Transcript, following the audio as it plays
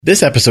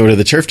This episode of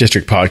the Turf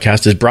District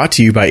podcast is brought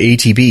to you by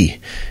ATB.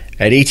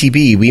 At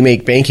ATB, we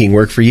make banking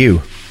work for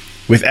you.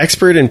 With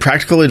expert and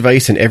practical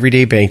advice in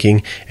everyday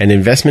banking and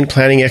investment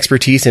planning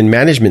expertise and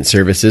management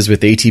services with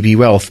ATB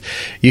Wealth,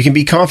 you can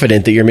be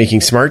confident that you're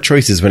making smart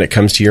choices when it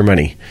comes to your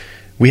money.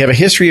 We have a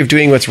history of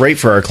doing what's right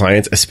for our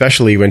clients,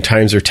 especially when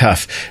times are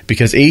tough,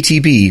 because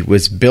ATB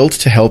was built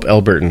to help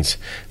Albertans.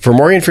 For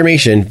more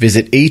information,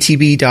 visit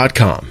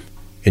atb.com.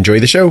 Enjoy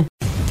the show.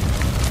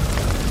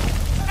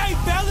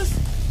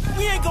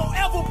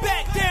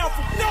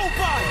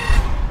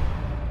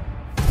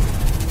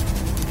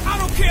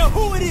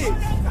 Who it is.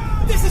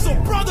 This is a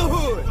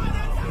brotherhood.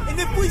 And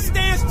if we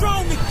stand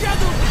strong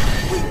together,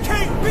 we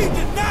can't be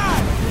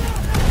denied.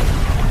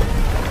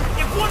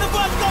 If one of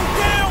us goes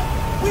down,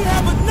 we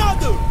have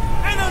another,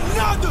 and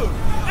another,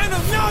 and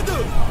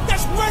another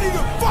that's ready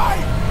to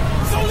fight.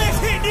 So let's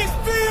hit this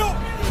field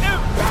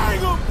and bang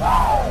them,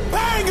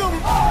 bang them,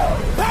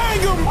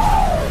 bang them.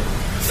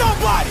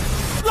 Somebody,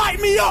 light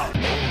me up.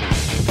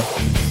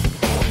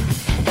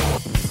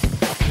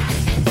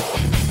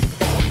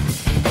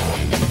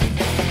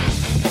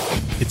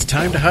 It's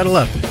time to huddle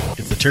up.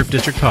 It's the Turf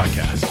District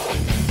podcast.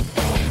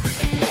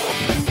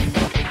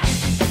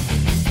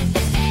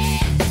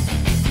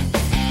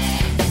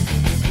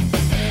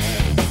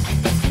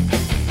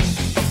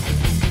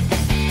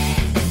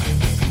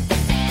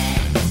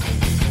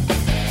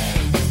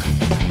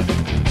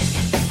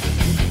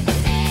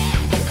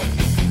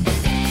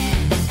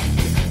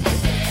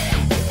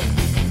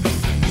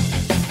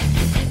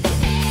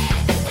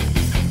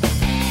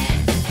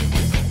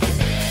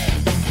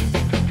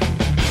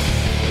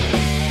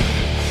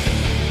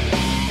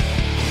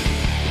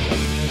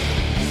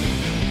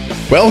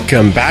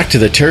 Welcome back to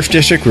the Turf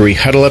District, where we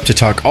huddle up to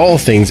talk all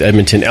things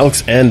Edmonton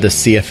Elks and the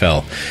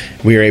CFL.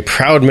 We are a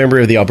proud member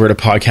of the Alberta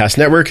Podcast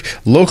Network,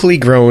 locally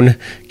grown,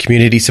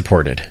 community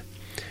supported.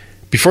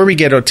 Before we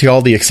get out to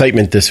all the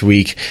excitement this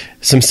week,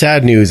 some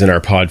sad news in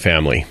our pod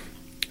family.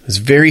 It was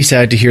very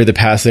sad to hear the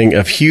passing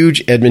of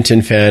huge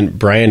Edmonton fan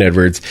Brian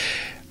Edwards,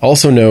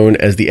 also known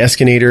as the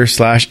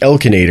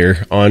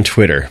Eskinator/Elkinator on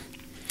Twitter.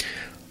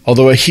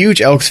 Although a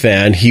huge Elks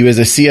fan, he was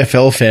a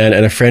CFL fan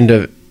and a friend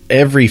of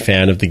every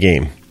fan of the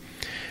game.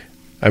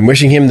 I'm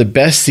wishing him the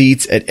best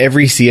seats at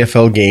every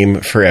CFL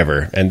game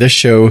forever, and this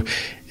show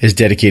is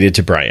dedicated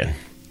to Brian.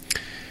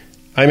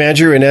 I'm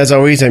Andrew, and as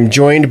always, I'm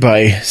joined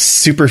by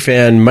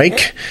Superfan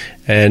Mike.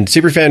 And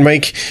Superfan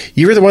Mike,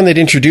 you were the one that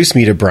introduced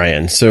me to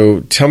Brian,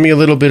 so tell me a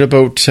little bit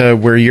about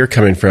where you're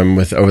coming from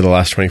with over the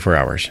last 24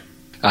 hours.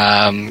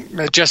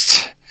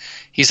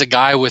 He's a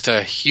guy with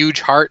a huge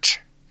heart,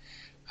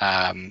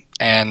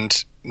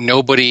 and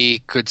nobody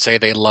could say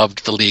they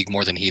loved the league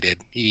more than he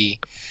did. He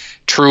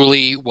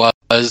truly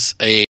was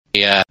a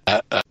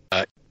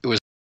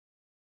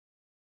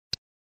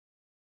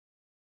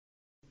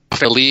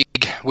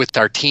league with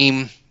our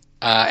team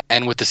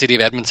and with the city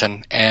of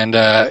Edmonton, and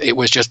it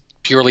was just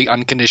purely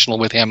unconditional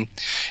with him.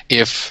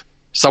 If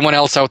someone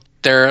else out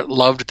there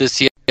loved the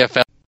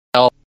CFL,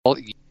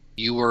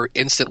 you were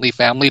instantly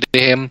family to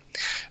him.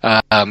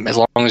 As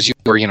long as you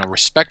were,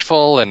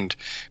 respectful and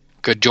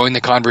could join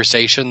the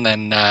conversation,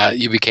 then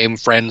you became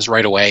friends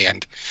right away.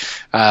 And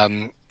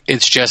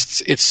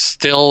it's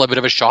still a bit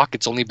of a shock.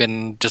 It's only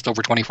been just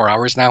over 24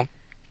 hours now,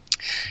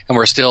 and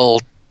we're still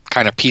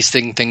kind of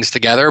piecing things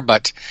together.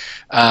 But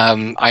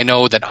I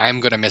know that I'm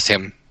going to miss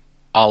him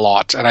a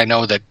lot, and I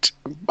know that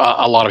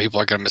a lot of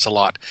people are going to miss a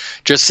lot.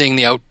 Just seeing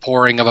the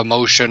outpouring of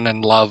emotion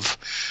and love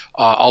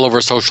all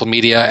over social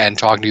media and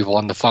talking to people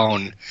on the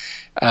phone,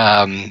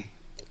 I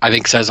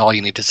think says all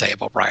you need to say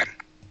about Brian.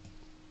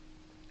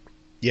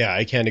 Yeah,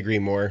 I can't agree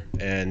more.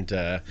 And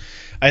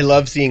I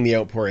love seeing the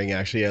outpouring,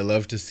 actually. I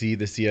love to see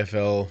the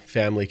CFL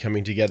family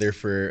coming together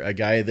for a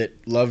guy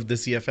that loved the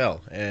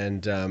CFL.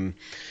 And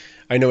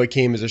I know it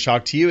came as a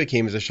shock to you. It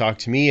came as a shock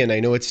to me. And I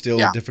know it's still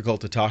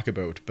difficult to talk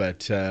about.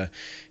 But,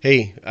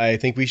 hey, I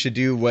think we should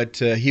do what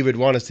he would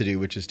want us to do,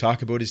 which is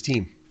talk about his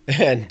team.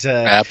 And,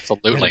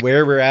 absolutely. And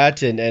where we're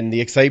at and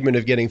the excitement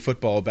of getting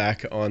football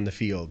back on the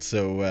field.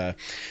 So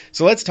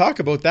let's talk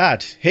about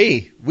that.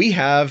 Hey, we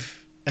have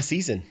a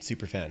season,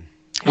 Superfan.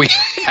 We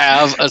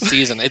have a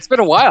season. It's been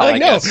a while, I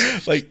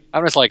guess.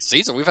 I'm just like,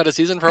 season? We've had a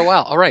season for a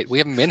while. All right, we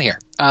haven't been here.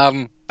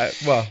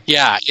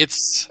 Yeah,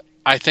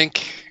 I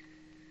think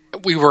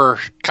we were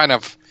kind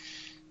of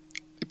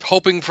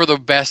hoping for the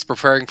best,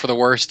 preparing for the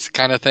worst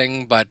kind of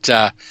thing, but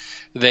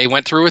they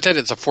went through with it.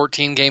 It's a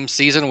 14-game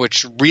season,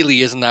 which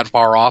really isn't that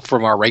far off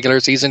from our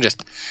regular season,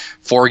 just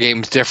 4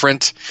 games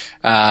different.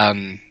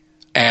 But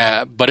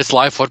it's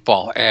live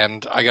football,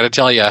 and I got to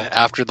tell you,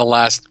 after the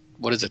last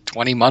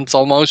 20 months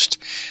almost,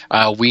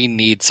 we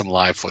need some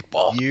live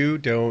football. You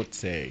don't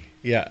say.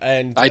 Yeah,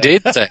 and I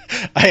did say.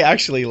 I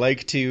actually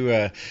like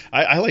to.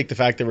 I like the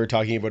fact that we're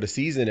talking about a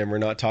season and we're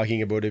not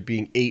talking about it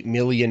being 8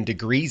 million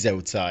degrees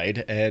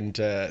outside, and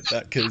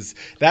because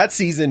that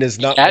season is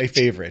not my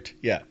favorite.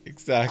 Yeah,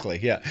 exactly.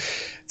 Yeah.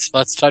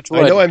 Let's touch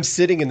wood. I know I'm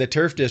sitting in the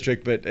turf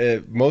district, but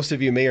most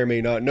of you may or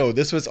may not know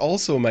this was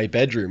also my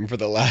bedroom for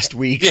the last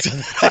week, so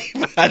that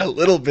I've had a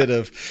little bit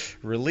of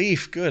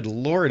relief. Good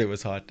Lord, it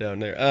was hot down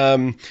there.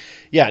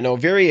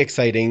 Very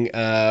exciting.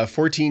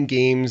 14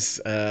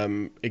 games.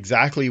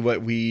 Exactly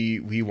what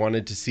we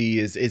wanted to see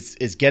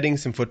is getting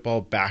some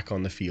football back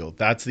on the field.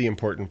 That's the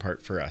important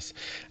part for us,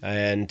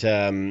 and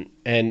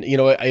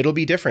it'll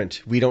be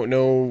different. We don't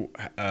know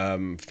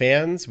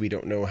fans. We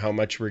don't know how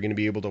much we're going to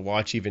be able to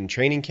watch even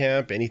training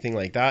camp, anything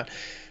like that.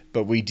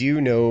 But we do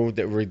know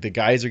that the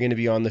guys are going to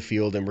be on the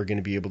field and we're going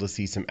to be able to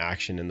see some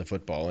action in the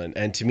football.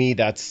 And to me,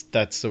 that's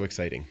so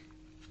exciting.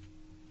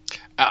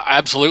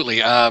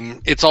 Absolutely.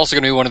 It's also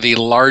going to be one of the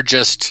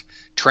largest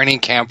training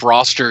camp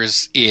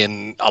rosters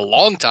in a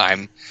long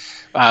time,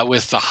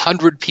 with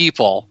 100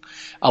 people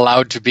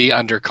allowed to be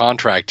under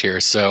contract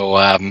here. So,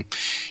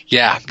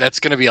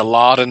 that's going to be a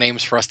lot of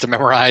names for us to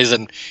memorize,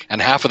 and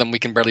half of them we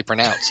can barely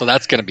pronounce. So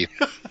that's going to be...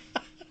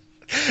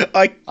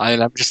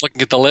 I'm just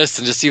looking at the list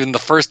and just even the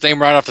first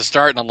name right off the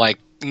start, and I'm like,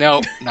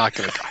 no, not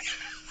going to try.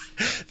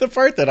 The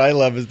part that I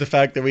love is the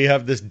fact that we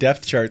have this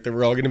depth chart that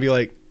we're all going to be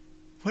like,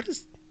 what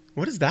is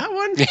that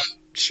one?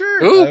 Sure.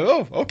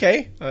 Oh,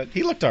 okay.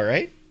 He looked all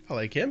right. I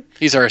like him.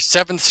 He's our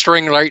 7th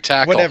string right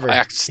tackle. Whatever.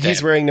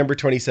 He's wearing number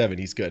 27.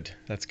 He's good.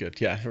 That's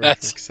good. Yeah.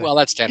 That's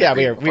standard. Yeah,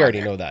 we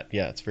already know that.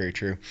 Yeah, it's very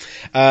true.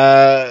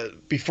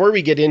 Before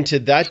we get into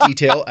that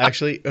detail,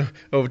 actually,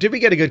 did we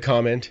get a good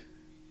comment?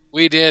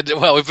 We did.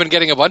 Well, we've been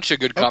getting a bunch of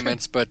good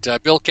comments, but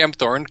Bill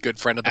Kempthorne, good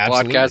friend of the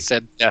podcast,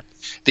 said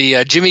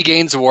the Jimmy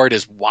Gaines Award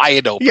is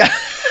wide open. Yeah.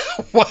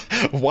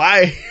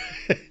 Why?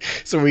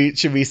 So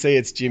should we say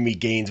it's Jimmy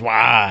Gaines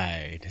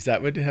wide? Is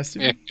that what it has to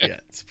be? Yeah,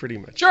 it's pretty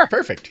much. Sure.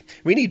 Perfect.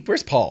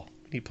 Where's Paul?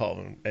 We need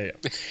Paul.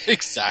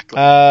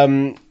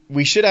 Exactly.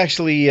 We should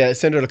actually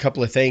send out a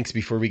couple of thanks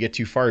before we get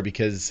too far,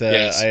 because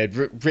I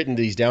had written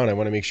these down. I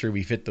want to make sure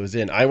we fit those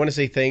in. I want to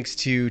say thanks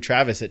to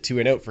Travis at 2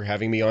 and Out for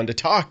having me on to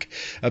talk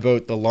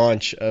about the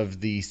launch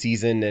of the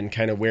season and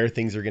kind of where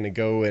things are going to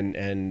go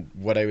and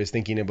what I was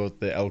thinking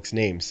about the Elks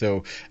name.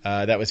 So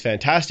that was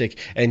fantastic.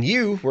 And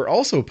you were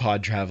also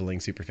pod traveling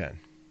superfan.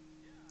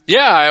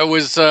 Yeah, I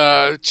was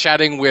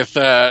chatting with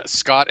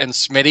Scott and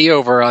Smitty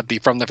over at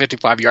From the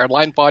 55-Yard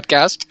Line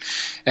podcast,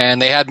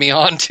 and they had me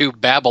on to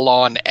babble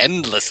on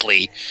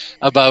endlessly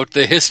about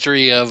the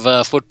history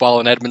of football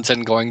in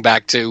Edmonton going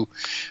back to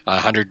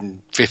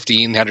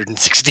 115,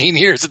 116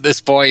 years at this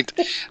point,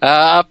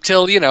 up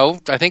till,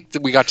 I think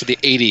that we got to the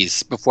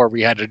 80s before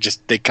we had to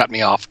they cut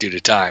me off due to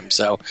time.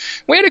 So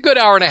we had a good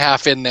hour and a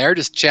half in there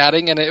just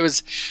chatting, and it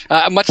was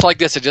much like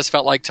this. It just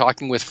felt like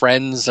talking with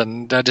friends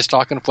and just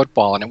talking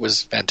football, and it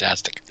was fantastic.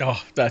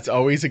 Oh, that's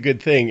always a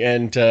good thing.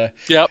 And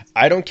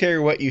I don't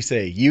care what you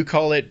say. You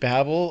call it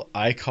babble.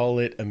 I call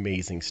it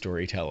amazing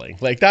storytelling.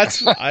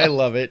 I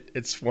love it.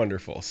 It's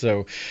wonderful.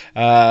 So,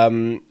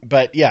 I'm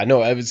glad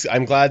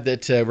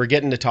that we're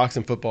getting to talk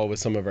some football with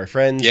some of our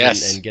friends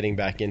and getting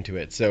back into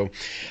it. So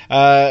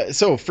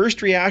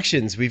first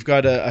reactions. We've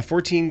got a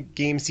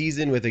 14-game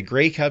season with a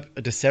Grey Cup,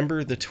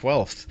 December the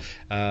 12th.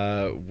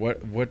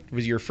 What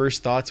was your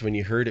first thoughts when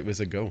you heard it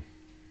was a go?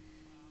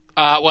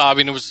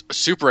 It was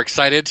super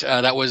excited.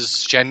 That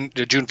was June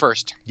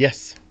 1st.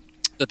 Yes.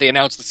 That they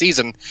announced the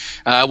season,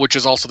 which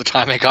is also the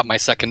time I got my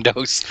second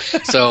dose.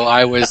 So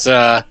I was,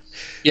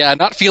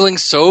 not feeling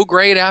so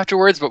great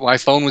afterwards, but my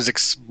phone was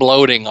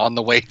exploding on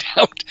the way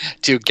down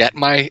to get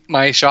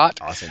my shot.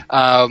 Awesome.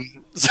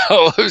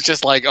 So it was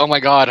just like, oh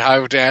my God,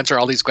 how to answer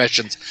all these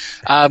questions.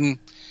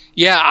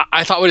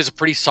 I thought it was a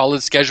pretty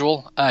solid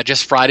schedule,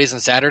 just Fridays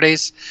and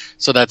Saturdays,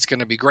 so that's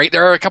going to be great.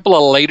 There are a couple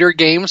of later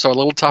games, so a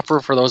little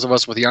tougher for those of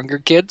us with younger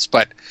kids,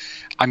 but,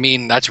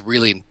 that's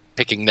really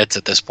picking nits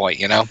at this point,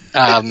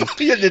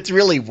 It's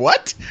really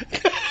what?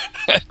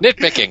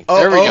 Nitpicking.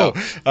 There we go.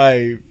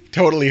 I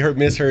totally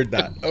misheard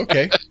that.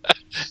 Okay.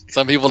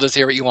 Some people just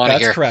hear what you want to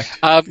hear. That's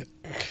correct.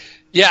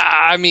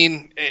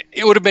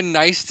 It would have been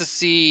nice to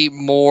see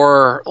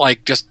more,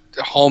 just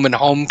home and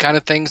home kind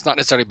of things, not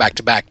necessarily back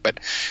to back, but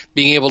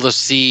being able to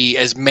see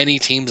as many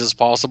teams as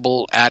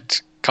possible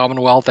at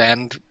Commonwealth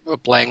and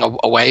playing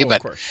away.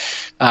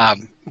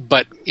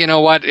 But you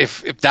know what?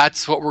 If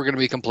that's what we're going to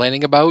be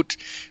complaining about,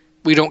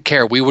 we don't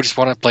care. We would just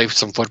want to play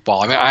some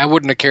football. I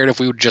wouldn't have cared if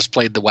we would just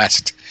played the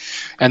West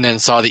and then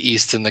saw the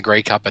East in the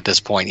Grey Cup at this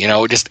point.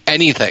 Just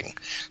anything.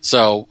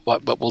 So,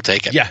 but we'll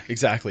take it. Yeah,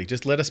 exactly.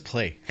 Just let us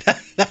play.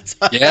 That's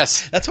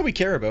what we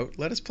care about.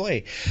 Let us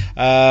play.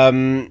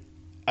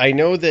 I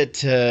know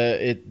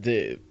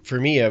that for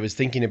me, I was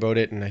thinking about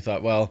it and I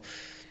thought, well,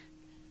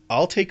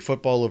 I'll take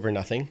football over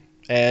nothing.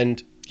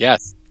 And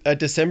yes, a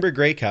December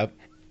Grey Cup.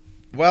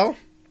 Well,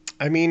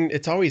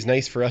 it's always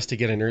nice for us to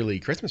get an early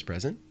Christmas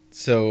present.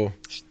 So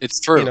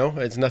it's true.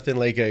 It's nothing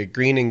like a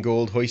green and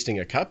gold hoisting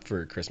a cup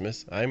for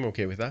Christmas. I'm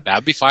okay with that.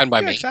 That'd be fine by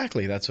me.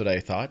 Exactly. That's what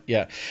I thought.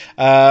 Yeah.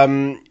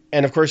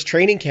 And of course,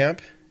 training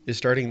camp is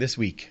starting this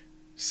week.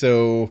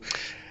 So,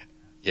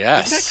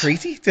 yes. Isn't that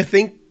crazy to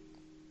think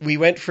we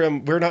went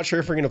from we're not sure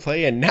if we're going to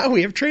play, and now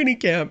we have training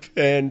camp,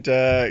 and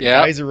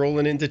guys are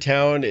rolling into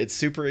town. It's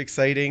super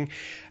exciting.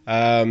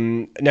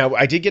 Now,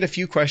 I did get a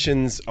few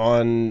questions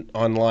online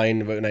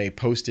when I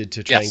posted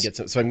to try and get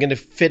some. So I'm going to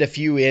fit a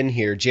few in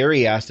here.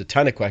 Jerry asked a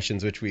ton of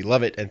questions, which we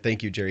love it. And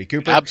thank you, Jerry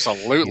Cooper.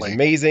 Absolutely. He's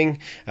amazing.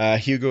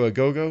 Hugo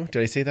Agogo.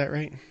 Did I say that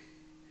right?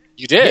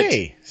 You did.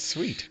 Hey,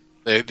 sweet.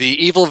 The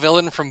evil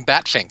villain from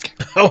Batfink.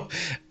 Oh,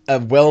 a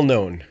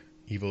well-known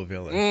evil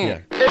villain.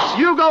 Yeah. It's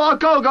Hugo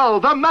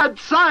Agogo, the mad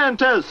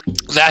scientist.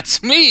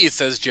 That's me,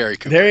 says Jerry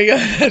Cooper. There you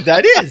go.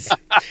 That is.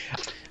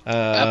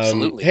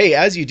 Absolutely. Hey,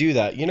 as you do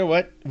that, you know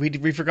what?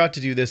 We forgot to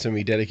do this when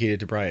we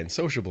dedicated to Brian.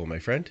 Sociable, my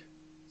friend.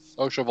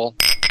 Sociable.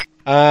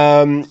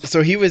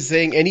 So he was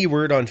saying, any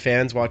word on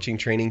fans watching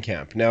training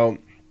camp? Now,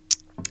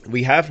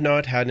 we have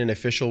not had an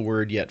official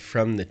word yet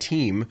from the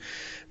team,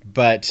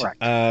 but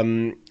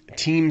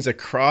teams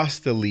across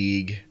the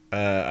league,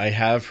 I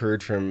have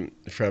heard from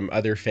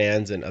other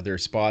fans and other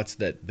spots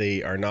that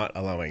they are not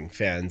allowing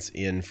fans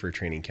in for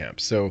training camp.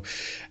 So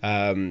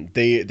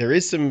there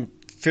is some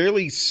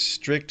fairly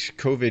strict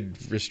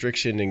COVID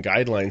restriction and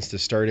guidelines to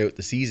start out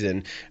the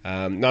season.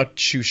 Not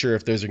too sure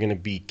if those are going to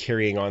be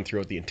carrying on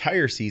throughout the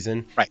entire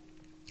season. Right.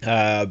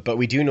 But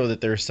we do know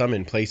that there are some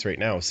in place right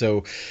now.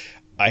 So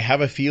I have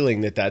a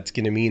feeling that that's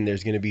going to mean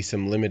there's going to be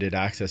some limited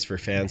access for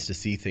fans to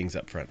see things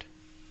up front.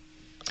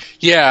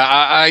 Yeah,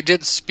 I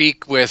did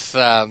speak with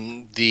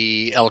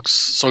the Elks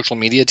social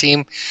media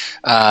team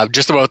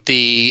just about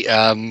the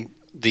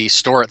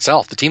store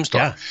itself, the team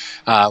store.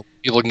 Yeah.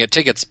 People can get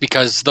tickets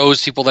because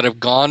those people that have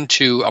gone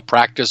to a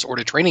practice or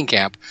to training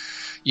camp,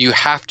 you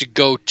have to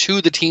go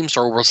to the team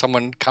store where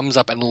someone comes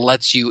up and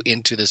lets you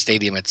into the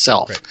stadium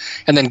itself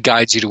and then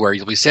guides you to where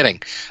you'll be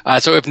sitting.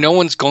 So if no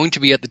one's going to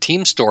be at the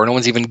team store, no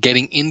one's even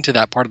getting into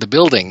that part of the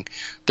building,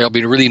 there'll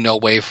be really no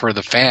way for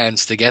the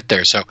fans to get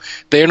there. So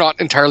they're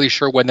not entirely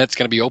sure when that's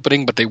going to be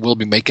opening, but they will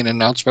be making an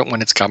announcement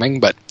when it's coming.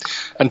 But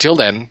until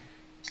then,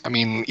 I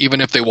mean,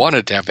 even if they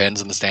wanted to have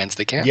fans in the stands,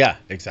 they can't. Yeah,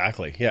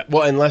 exactly. Yeah.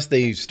 Well, unless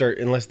they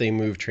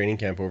move training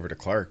camp over to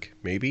Clark,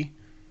 maybe.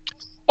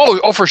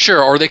 Oh, for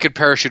sure. Or they could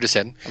parachute us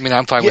in. I mean,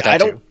 I'm fine with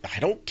that too. I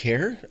don't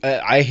care.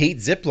 I hate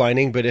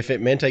ziplining, but if it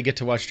meant I get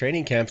to watch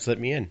training camps, let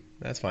me in.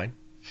 That's fine.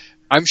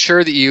 I'm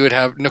sure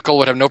that Nicole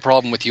would have no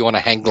problem with you on a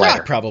hang glider.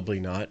 Yeah, probably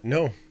not.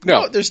 No,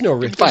 there's no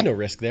risk. There's no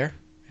risk there.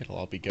 It'll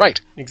all be good. Right.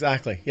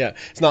 Exactly. Yeah.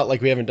 It's not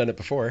like we haven't done it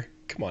before.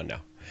 Come on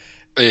now.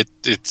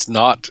 It's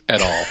not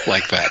at all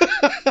like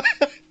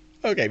that.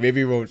 Okay,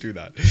 maybe we won't do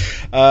that.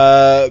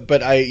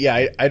 But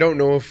I don't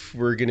know if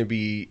we're going to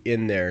be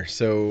in there.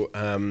 So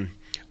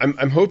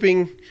I'm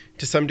hoping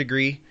to some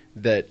degree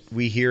that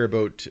we hear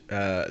about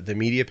the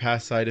media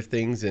pass side of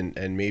things,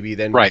 and maybe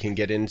then we can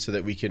get in so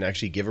that we can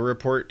actually give a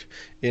report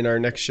in our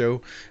next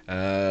show.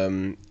 I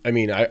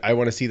mean, I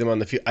want to see them on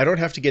the field. I don't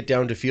have to get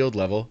down to field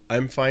level.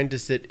 I'm fine to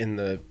sit in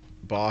the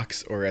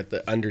box or at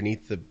the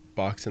underneath the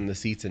box in the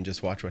seats and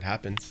just watch what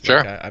happens.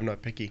 Sure. Like, I'm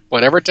not picky.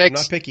 Whatever it takes.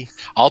 I'm not picky.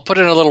 I'll put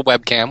in a little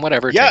webcam,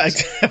 whatever it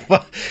takes.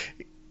 Well,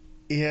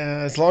 yeah,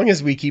 as long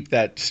as we keep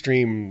that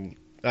stream.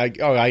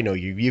 I know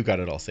you got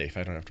it all safe.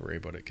 I don't have to worry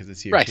about it because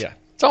it's you. Right. Yeah.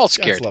 It's all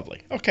scared. That's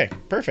lovely. Okay,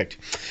 perfect.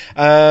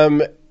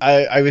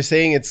 I was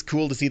saying it's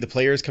cool to see the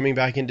players coming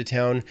back into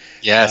town.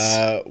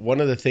 Yes.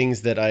 One of the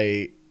things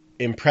that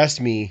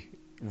impressed me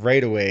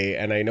right away,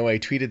 and I know I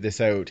tweeted this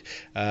out,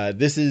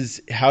 this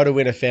is How to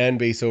Win a Fan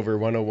Base Over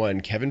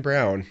 101. Kevin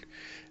Brown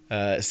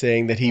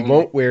saying that he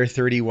won't wear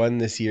 31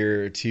 this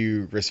year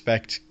to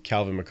respect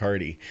Calvin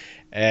McCarty.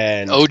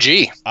 And OG.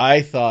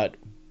 I thought,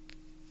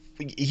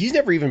 he's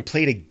never even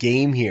played a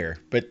game here,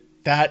 but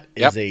that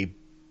is a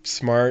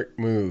smart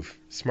move.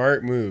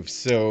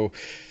 So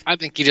I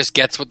think he just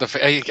gets what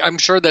I'm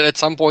sure that at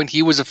some point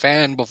he was a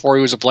fan before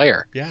he was a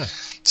player. Yeah.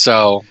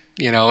 So,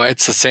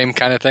 it's the same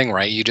kind of thing,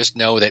 right? You just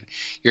know that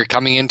you're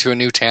coming into a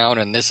new town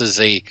and this is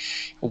a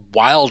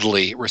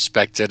wildly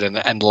respected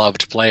and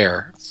loved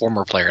player,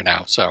 former player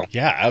now. So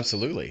yeah,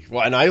 absolutely.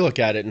 Well, and I look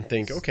at it and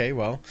think, okay,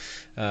 well,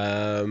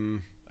 I'll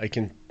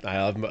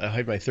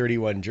have my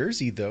 31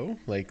 jersey though.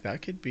 Like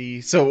that could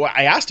be. So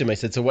I asked him, I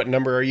said, so what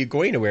number are you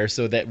going to wear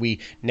so that we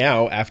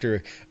now,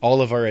 after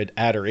all of our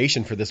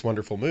adoration for this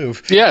wonderful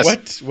move,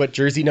 what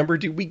jersey number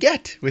do we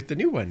get with the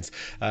new ones?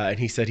 And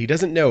he said he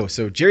doesn't know.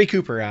 So Jerry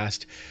Cooper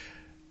asked,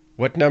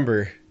 what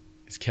number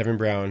is Kevin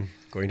Brown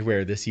going to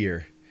wear this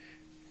year?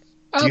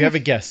 Do you have a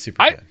guess,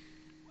 Superfan?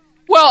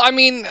 Well, I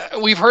mean,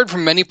 we've heard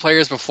from many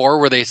players before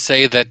where they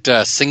say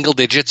that single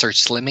digits are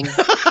slimming.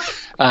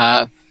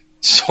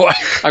 So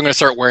I'm going to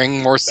start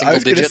wearing more single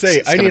digits. I was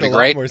going to say, I need a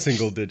lot more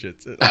single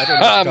digits. I don't know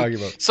what you're talking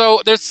about.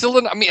 So there's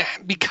still,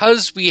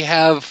 because we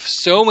have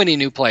so many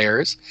new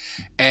players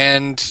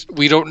and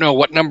we don't know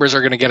what numbers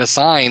are going to get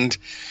assigned,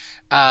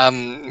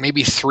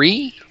 Maybe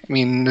 3. I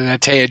mean,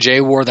 Taya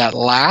J wore that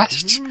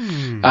last,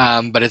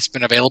 but it's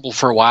been available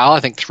for a while. I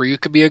think 3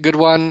 could be a good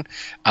one.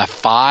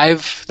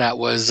 5, that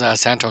was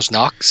Santos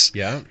Knox.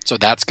 Yeah. So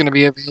that's going to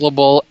be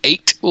available.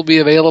 8 will be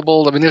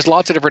available. I mean, there's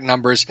lots of different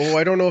numbers. Oh,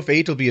 I don't know if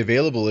 8 will be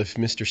available if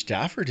Mr.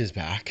 Stafford is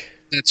back.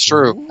 That's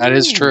true. Ooh. That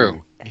is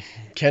true.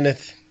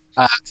 Kenneth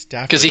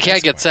Stafford. Because he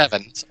can't get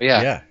 7. So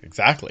yeah. Yeah,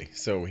 exactly.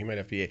 So he might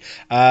have to be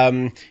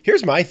 8.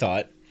 Here's my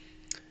thought.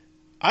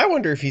 I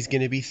wonder if he's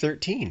going to be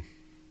 13.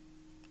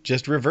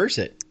 Just reverse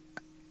it.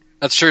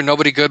 That's true.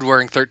 Nobody good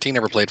wearing 13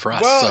 ever played for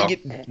us. Well,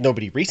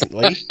 nobody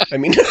recently. I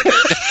mean,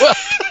 well,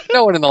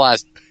 no one in the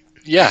last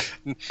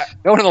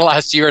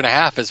year and a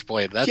half has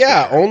played. That's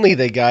only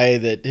the guy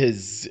that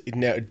is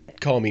now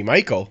call me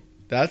Michael.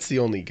 That's the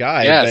only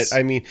guy. Yes. But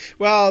I mean,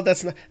 well,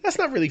 that's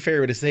not really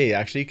fair to say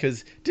actually,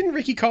 because didn't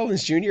Ricky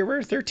Collins Jr.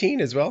 wear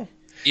 13 as well?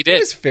 He did. He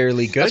was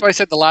fairly good. That's why I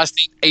said the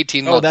last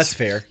 18 months. Oh, that's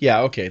fair.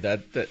 Yeah, okay.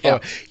 That yeah. Oh,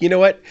 you know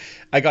what?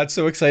 I got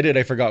so excited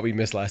I forgot we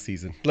missed last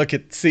season.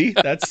 See,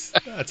 that's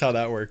how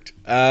that worked.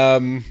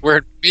 We're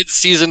in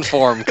mid-season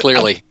form,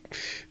 clearly.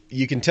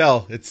 You can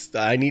tell.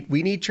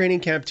 We need training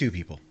camp too,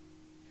 people.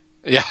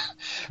 Yeah.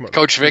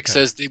 Coach Vic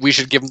says we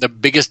should give him the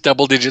biggest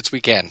double digits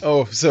we can.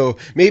 Oh, so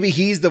maybe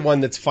he's the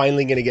one that's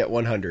finally going to get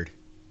 100.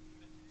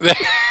 There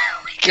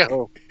we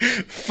go.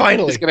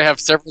 Finally. He's going to have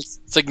several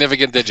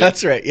significant digits.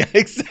 That's right. Yeah,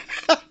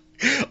 exactly.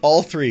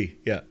 All 3.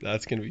 Yeah,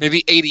 that's going to be.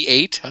 Maybe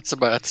 88. That's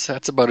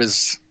about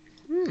as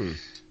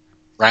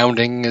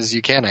rounding as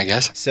you can, I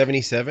guess.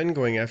 77,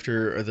 going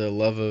after the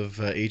love of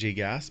AJ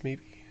Gas,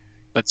 maybe.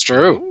 That's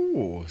true.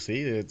 Oh,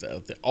 see, it's,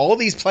 all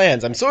these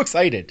plans. I'm so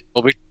excited.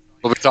 We'll be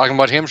talking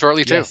about him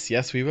shortly too.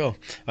 Yes, we will.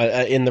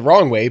 In the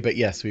wrong way, but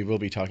yes, we will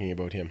be talking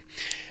about him.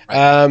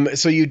 Right.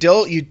 So you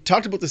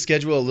talked about the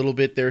schedule a little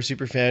bit there,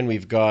 Superfan.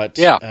 We've got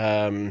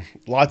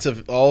lots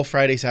of all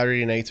Friday,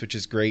 Saturday nights, which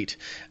is great.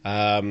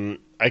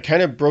 I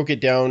kind of broke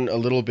it down a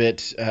little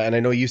bit, and I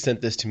know you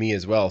sent this to me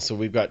as well. So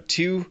we've got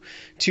two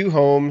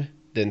home,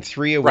 then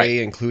 3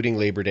 away, including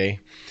Labor Day.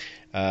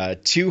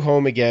 2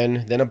 home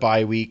again, then a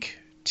bye week.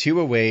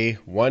 2 away,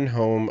 1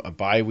 home, a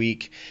bye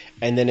week,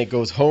 and then it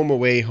goes home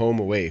away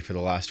for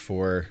the last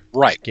 4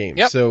 games.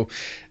 Yep. So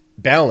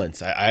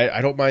balance.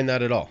 I don't mind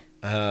that at all.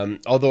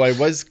 Although I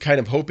was kind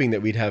of hoping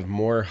that we'd have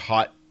more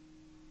hot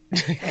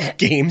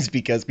games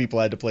because people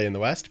had to play in the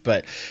West,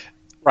 but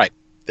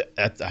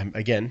I'm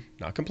again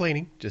not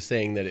complaining, just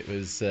saying that it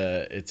was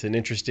it's an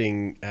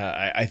interesting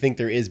I think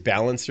there is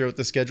balance throughout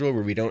the schedule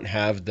where we don't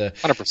have the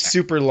 100%.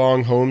 super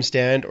long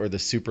homestand or the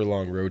super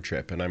long road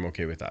trip, and I'm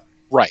okay with that.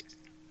 Right.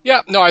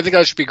 Yeah, no, I think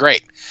that should be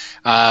great.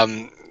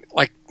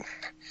 Like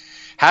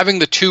having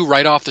the 2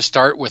 right off the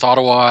start with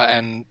Ottawa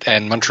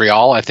and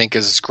Montreal, I think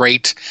is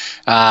great.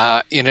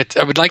 I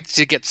would like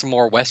to get some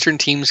more Western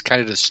teams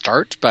kind of to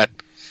start, but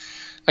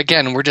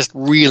again, we're just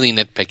really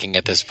nitpicking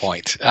at this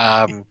point.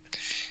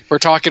 We're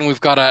talking we've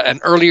got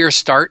an earlier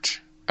start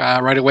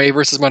right away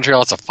versus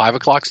Montreal. It's a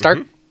 5:00 start.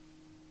 Mm-hmm.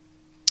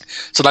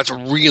 So that's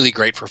really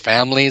great for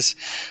families.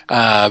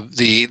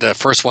 The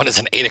first one is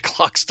an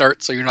 8:00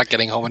 start, so you're not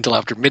getting home until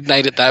after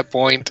midnight at that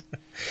point.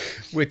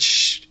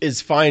 Which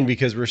is fine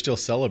because we're still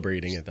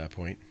celebrating at that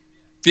point.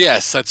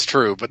 Yes, that's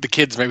true. But the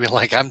kids may be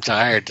like, I'm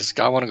tired.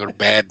 I want to go to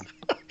bed.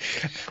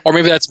 Or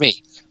maybe that's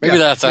me. Maybe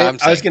that's what I'm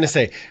saying. I was going to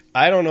say,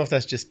 I don't know if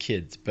that's just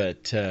kids,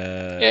 but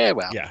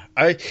yeah.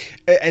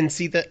 And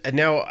see that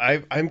now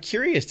I'm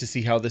curious to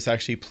see how this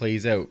actually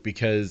plays out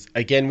because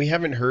again, we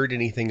haven't heard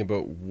anything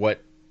about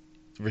what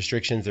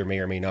restrictions there may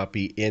or may not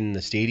be in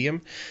the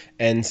stadium,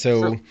 and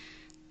so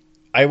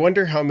I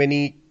wonder how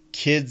many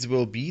kids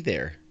will be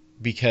there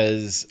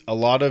because a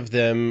lot of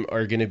them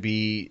are going to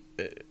be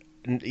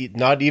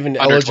not even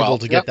eligible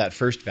to get that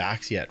first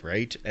vax yet,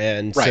 right?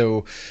 And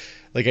so,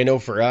 like I know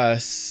for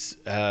us.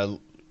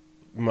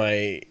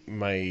 My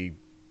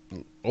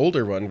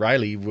older one,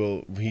 Riley,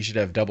 he should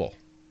have double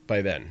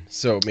by then.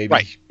 So maybe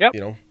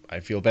I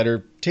feel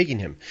better taking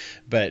him.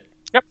 But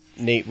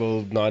Nate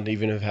will not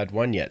even have had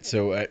 1 yet.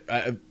 So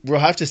we'll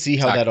have to see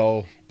how that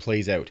all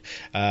plays out.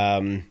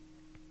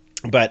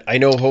 But I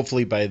know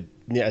hopefully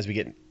as we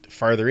get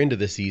farther into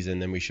the season,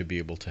 then we should be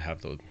able to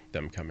have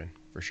them come in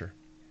for sure.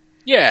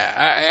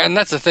 Yeah, and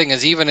that's the thing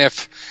is even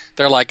if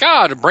they're like,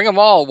 to bring them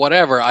all,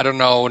 whatever, I don't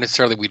know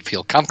necessarily we'd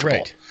feel comfortable.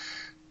 Right.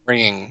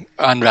 Bringing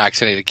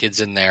unvaccinated kids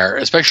in there,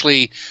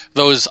 especially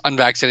those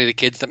unvaccinated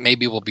kids that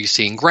maybe will be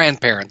seeing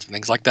grandparents and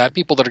things like that,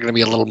 people that are going to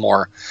be a little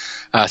more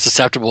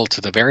susceptible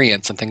to the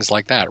variants and things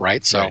like that,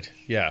 right? So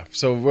yeah,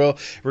 so we're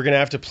going to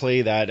have to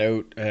play that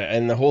out,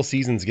 and the whole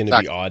season's going to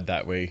be odd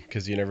that way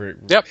because you never,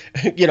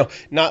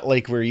 not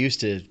like we're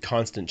used to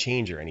constant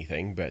change or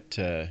anything, but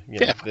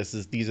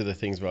these are the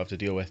things we'll have to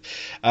deal with.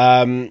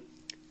 I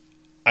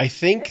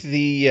think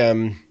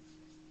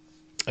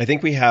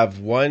we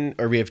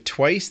have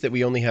twice that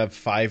we only have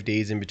 5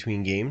 days in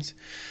between games.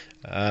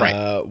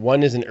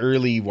 One is an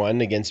early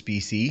one against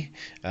BC.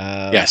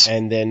 Yes.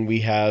 And then we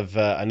have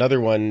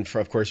another one,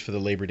 for the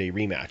Labor Day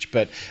rematch.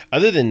 But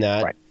other than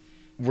that,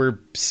 we're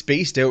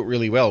spaced out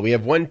really well. We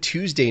have one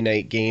Tuesday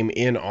night game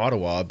in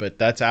Ottawa, but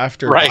that's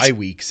after bye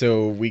week,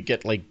 so we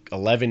get like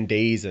 11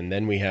 days, and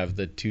then we have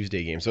the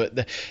Tuesday game. So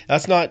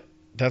that's not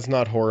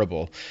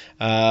horrible.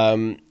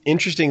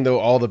 Interesting though,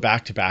 all the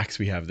back-to-backs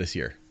we have this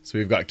year. So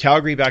we've got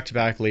Calgary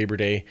back-to-back Labor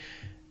Day,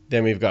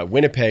 then we've got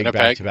Winnipeg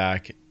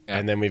back-to-back,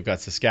 and then we've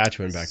got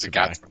Saskatchewan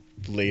back-to-back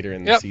later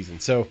in the season.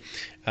 So,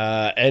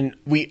 and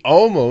we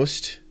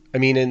almost, I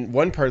mean, in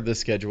one part of the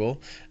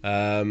schedule,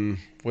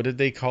 what did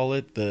they call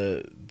it?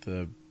 The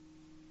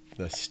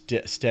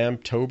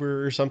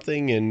Stamptober or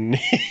something, and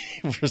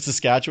for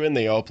Saskatchewan,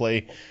 they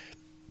only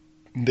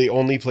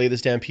play the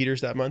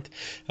Stampeders that month.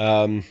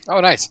 Oh,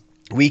 nice.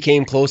 We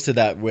came close to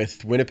that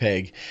with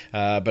Winnipeg,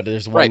 but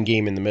there's one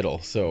game in the middle,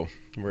 so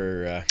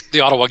we're the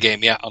Ottawa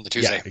game, on the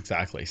Tuesday. Yeah,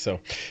 exactly. So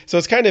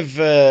it's kind of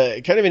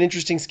an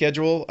interesting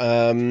schedule.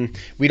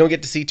 We don't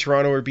get to see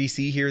Toronto or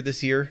BC here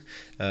this year,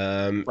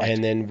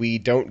 and then we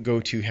don't go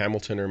to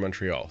Hamilton or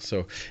Montreal.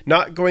 So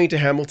not going to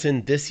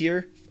Hamilton this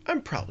year,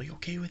 I'm probably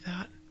okay with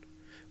that.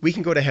 We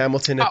can go to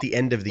Hamilton at the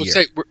end of the year.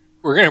 Say,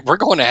 we're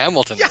going to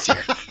Hamilton this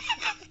year.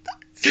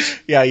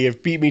 Yeah,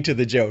 you've beat me to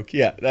the joke.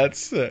 Yeah,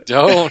 that's...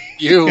 Don't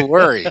you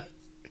worry.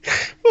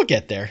 We'll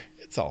get there.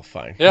 It's all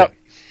fine. Yep.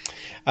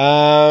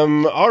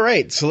 All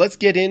right, so let's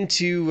get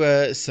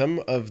into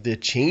some of the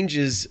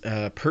changes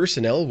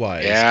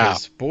personnel-wise. Yeah.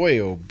 Because boy,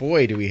 oh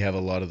boy, do we have a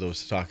lot of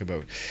those to talk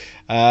about.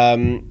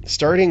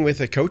 Starting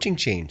with a coaching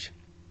change.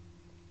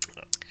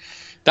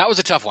 That was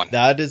a tough one.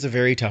 That is a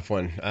very tough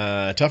one.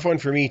 Tough one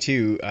for me,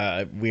 too.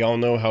 We all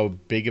know how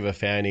big of a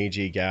fan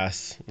AJ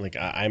Gass,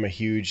 I'm a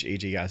huge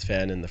AJ Gass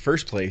fan in the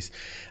first place.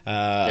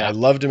 I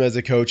loved him as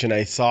a coach, and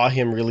I saw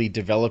him really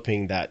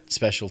developing that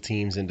special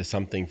teams into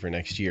something for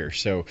next year.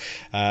 So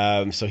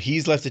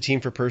he's left the team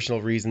for personal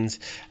reasons.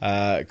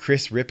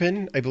 Chris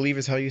Rippon, I believe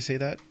is how you say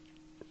that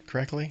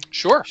correctly?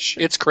 Sure.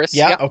 It's Chris.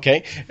 Yeah.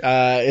 Okay.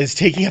 Is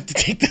taking up to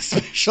take the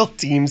special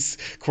teams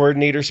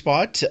coordinator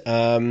spot.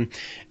 And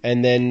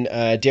then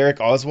Derek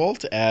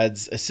Oswald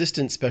adds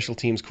assistant special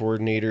teams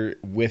coordinator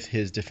with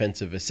his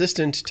defensive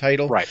assistant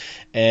title. Right.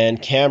 And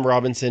Cam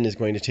Robinson is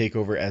going to take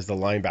over as the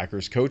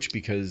linebackers coach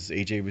because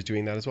AJ was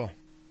doing that as well.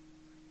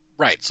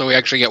 Right. So we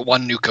actually get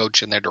one new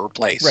coach in there to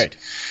replace AJ,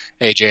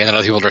 and then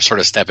other people are sort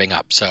of stepping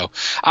up. So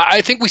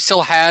I think we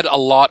still had a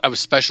lot of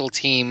special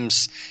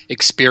teams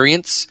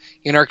experience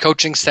in our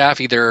coaching staff,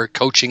 either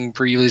coaching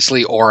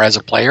previously or as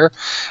a player.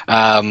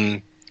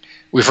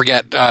 We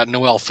forget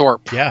Noel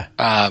Thorpe. Yeah.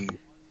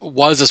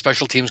 Was a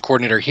special teams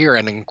coordinator here,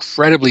 an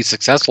incredibly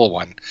successful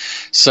one.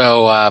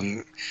 So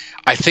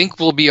I think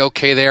we'll be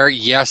okay there.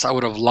 Yes, I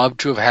would have loved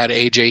to have had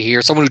AJ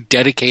here, someone who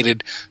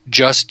dedicated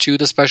just to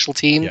the special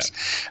teams.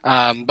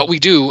 Yeah. But we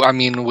do, I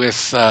mean,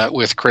 with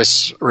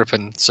Chris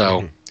Rippon.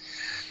 So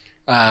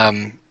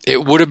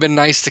it would have been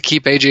nice to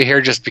keep AJ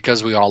here just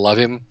because we all love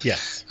him.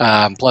 Yes.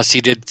 Plus, he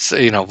did,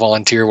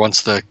 volunteer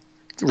once the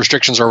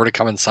restrictions are over to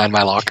come and sign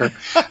my locker.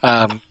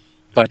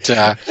 But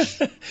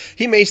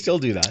he may still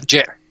do that.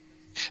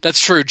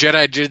 That's true.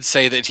 Jedi did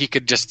say that he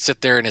could just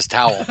sit there in his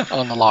towel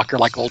on the locker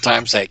like old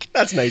time's sake.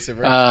 That's nice of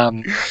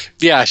her.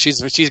 Yeah, she's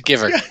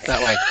giver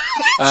that way.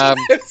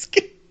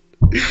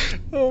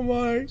 Oh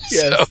my!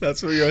 Yes, so,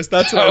 that's what I was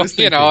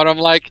thinking. And I'm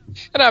like,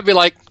 and I'd be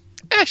like,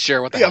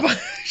 sure, what the hell?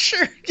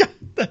 Sure, yeah,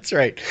 that's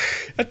right.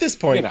 At this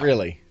point,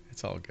 really,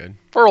 it's all good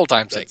for old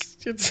time's sake.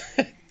 It's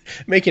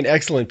make an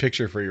excellent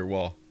picture for your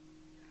wall.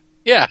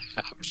 Yeah,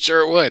 I'm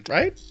sure it would.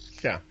 Right?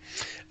 Yeah.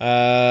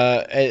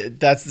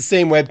 That's the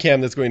same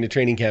webcam that's going to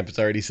training camp. It's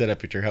already set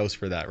up at your house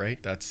for that, right?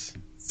 That's.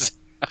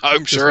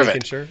 I'm sure of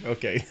it. Sure.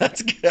 Okay,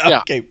 that's good.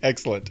 Yeah. Okay,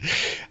 excellent.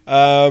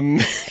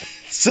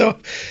 So,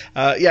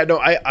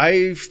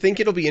 I think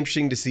it'll be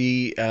interesting to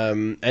see.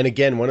 And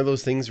again, one of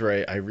those things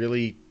where I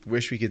really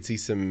wish we could see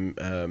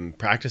some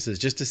practices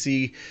just to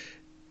see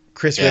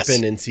Chris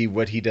Rippon and see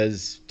what he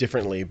does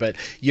differently. But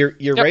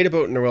you're right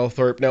about Noel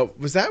Thorpe. Now,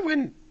 was that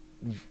when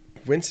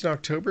Winston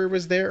October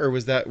was there, or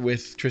was that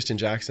with Tristan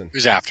Jackson? It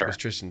was after. It was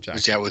Tristan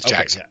Jackson. Yeah, it was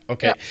Jackson.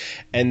 Okay. Yeah.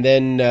 And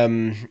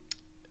then,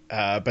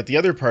 but the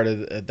other part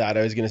of that,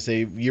 I was going to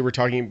say, you were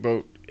talking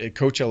about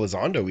Coach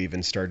Elizondo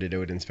even started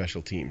out in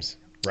special teams,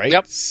 right?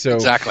 Yep, so,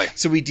 exactly.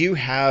 So we do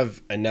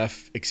have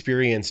enough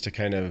experience to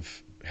kind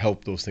of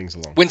help those things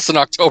along. Winston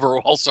October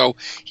also,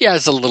 he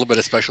has a little bit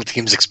of special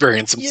teams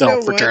experience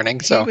himself returning.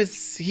 So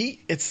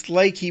it's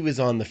like he was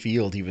on the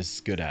field. He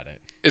was good at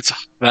it.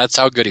 That's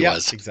how good he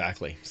was.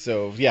 Exactly.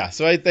 So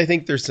I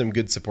think there's some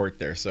good support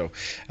there. So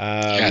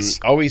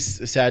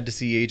always sad to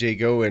see AJ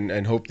go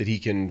and hope that he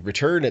can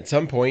return at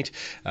some point.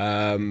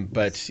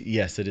 But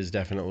yes, it is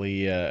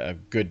definitely a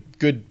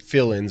good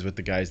fill-ins with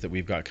the guys that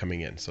we've got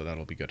coming in. So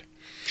that'll be good.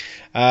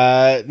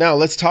 Now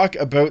let's talk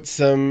about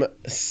some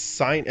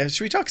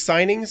should we talk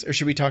signings or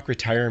should we talk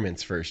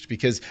retirements first?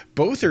 Because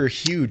both are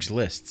huge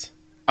lists.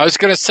 I was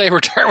going to say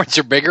retirements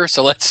are bigger,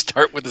 so let's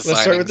start with the signings.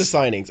 Let's start with the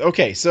signings.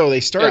 Okay, so they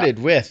started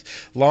with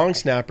long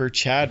snapper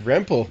Chad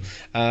Rempel,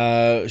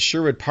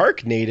 Sherwood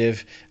Park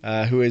native,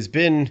 who has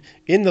been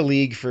in the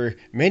league for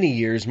many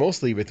years,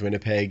 mostly with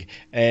Winnipeg.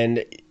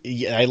 And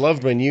I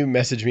loved when you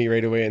messaged me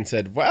right away and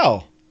said,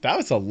 "Well, That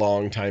was a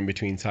long time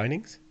between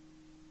signings.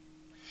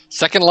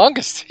 Second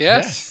longest,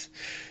 yes.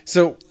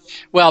 So,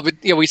 well, but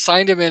we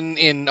signed him in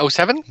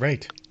 2007.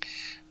 Right.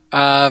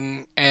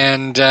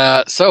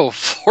 So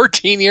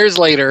 14 years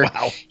later,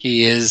 wow.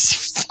 He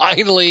is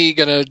finally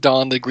going to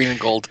don the green and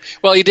gold.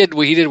 Well, he did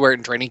wear it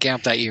in training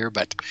camp that year,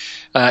 but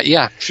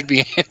should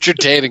be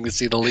entertaining to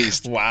see the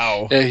least.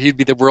 Wow. He'd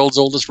be the world's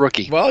oldest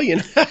rookie. Well,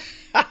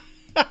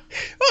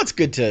 it's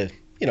good to,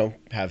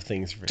 have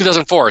things.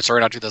 2004,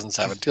 sorry, not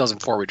 2007.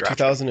 2004 we drafted.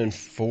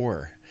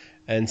 2004.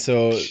 And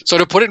so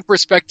to put it in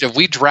perspective,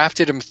 we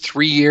drafted him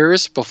 3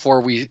 years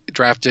before we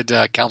drafted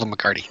Calvin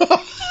McCarty.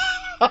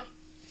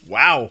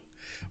 Wow,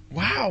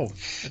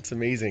 that's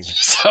amazing.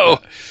 So,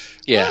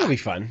 yeah, that'll be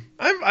fun.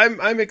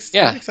 I'm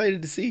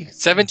excited to see.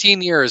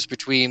 17 years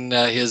between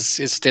his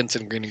stints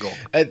in green and gold.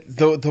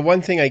 The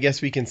one thing I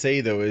guess we can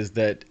say though is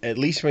that at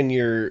least when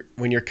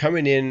you're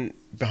coming in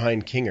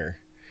behind Kinger,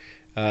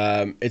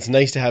 it's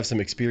nice to have some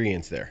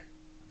experience there.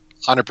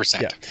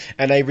 100%. Yeah,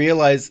 and I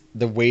realize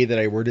the way that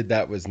I worded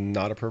that was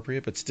not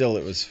appropriate, but still,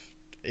 it was.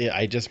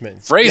 I just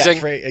meant phrasing.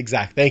 Yeah,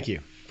 exact. Thank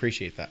you.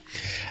 Appreciate that.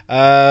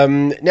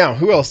 Now,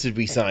 who else did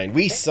we sign?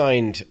 We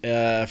signed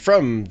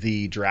from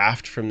the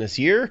draft from this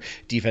year,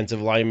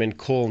 defensive lineman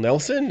Cole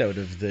Nelson out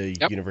of the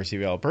University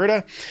of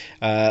Alberta,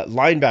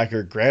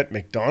 linebacker Grant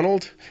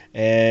McDonald,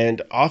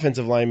 and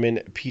offensive lineman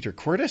Peter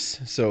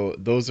Cortis. So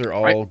those are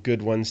all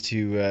good ones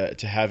to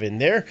have in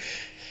there.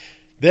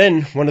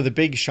 Then one of the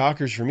big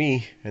shockers for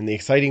me and the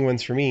exciting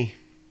ones for me,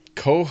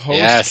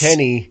 co-host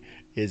Kenny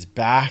is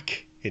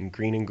back in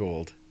green and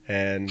gold.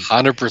 And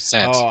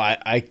 100%. Oh,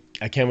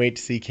 I can't wait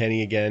to see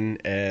Kenny again,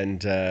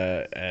 and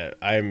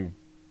I'm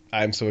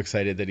so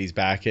excited that he's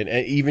back, and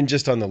even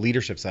just on the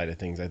leadership side of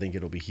things, I think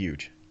it'll be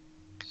huge.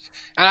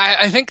 And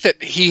I think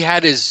that he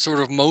had his sort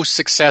of most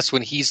success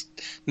when he's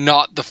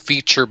not the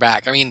feature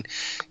back. I mean,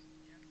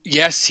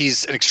 yes,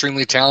 he's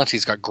extremely talented.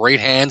 He's got great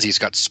hands. He's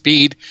got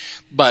speed.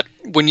 But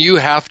when you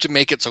have to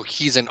make it so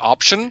he's an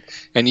option,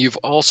 and you've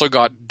also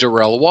got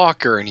Darrell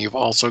Walker, and you've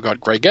also got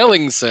Greg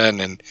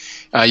Ellingson, and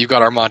you've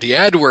got Armonte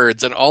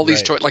Edwards, and all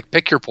these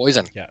pick your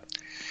poison. Yeah.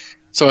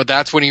 So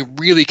that's when he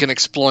really can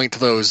exploit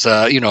those,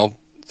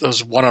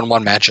 those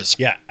one-on-one matches.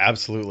 Yeah,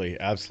 absolutely,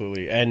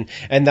 and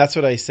that's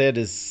what I said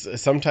is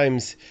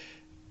sometimes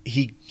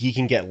he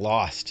can get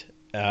lost.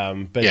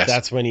 But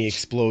that's when he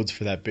explodes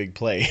for that big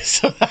play.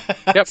 So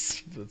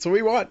that's what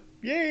we want.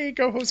 Yay,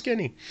 go host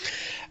Kenny.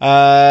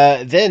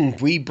 Then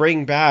we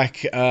bring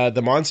back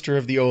the monster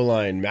of the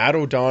O-line, Matt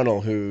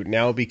O'Donnell, who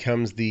now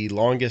becomes the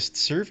longest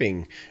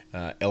serving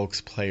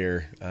Elks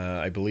player,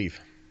 I believe.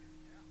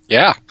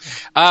 Yeah.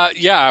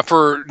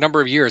 For a number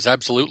of years,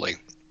 absolutely.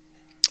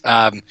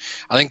 I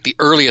think the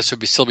earliest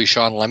would still be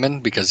Sean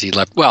Lemon because he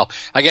left. Well,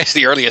 I guess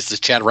the earliest is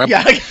Chad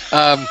Rempel.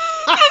 Yeah.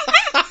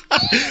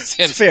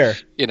 Since, fair.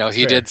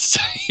 He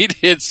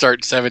did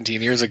start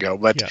 17 years ago,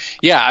 but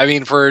I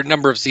mean, for a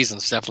number of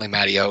seasons, definitely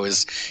Matty O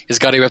is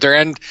got to be up there.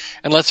 And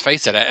let's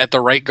face it, at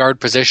the right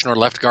guard position or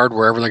left guard,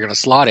 wherever they're going to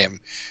slot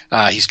him,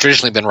 he's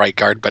traditionally been right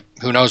guard, but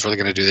who knows what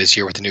they're going to do this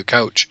year with the new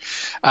coach?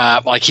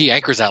 He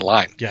anchors that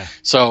line. Yeah.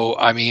 So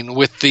I mean,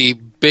 with the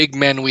big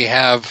men we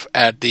have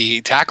at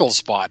the tackle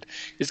spot,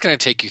 it's going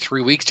to take you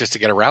 3 weeks just to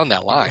get around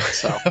that line.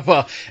 So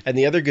well, and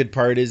the other good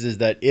part is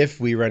that if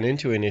we run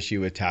into an issue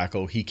with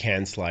tackle, he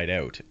can slide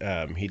out.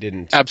 He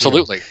didn't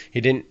absolutely.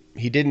 He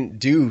didn't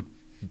do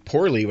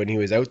poorly when he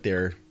was out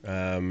there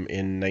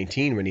in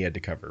 19 when he had to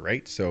cover,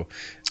 right? So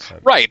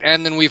right,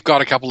 and then we've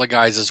got a couple of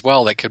guys as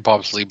well that could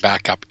possibly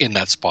back up in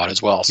that spot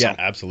as well. So. Yeah,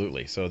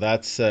 absolutely. So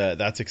that's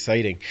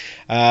exciting.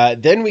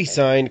 Then we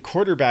signed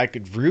quarterback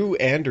Drew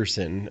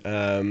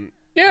Anderson.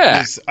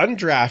 He's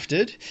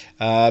undrafted,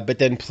 but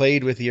then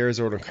played with the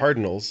Arizona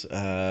Cardinals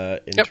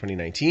in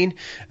 2019.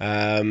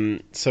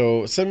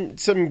 So some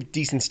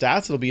decent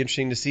stats. It'll be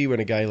interesting to see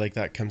when a guy like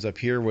that comes up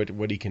here,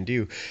 what he can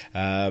do.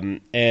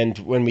 And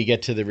when we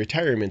get to the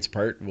retirements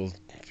part, we'll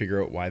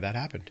figure out why that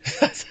happened.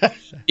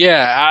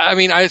 I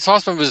mean, I saw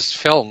some of his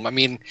film. I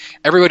mean,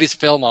 everybody's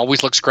film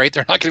always looks great.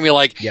 They're not going to be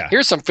like,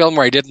 here's some film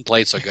where I didn't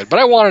play so good, but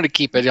I wanted to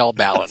keep it all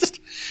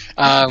balanced.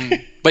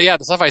 But yeah,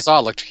 the stuff I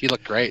saw he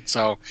looked great.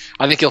 So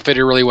I think he'll fit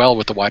in really well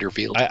with the wider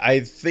field.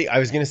 I think I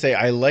was going to say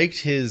I liked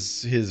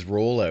his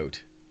rollout.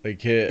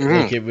 Like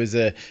it was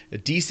a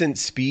decent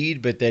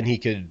speed, but then he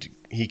could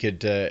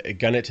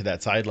gun it to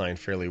that sideline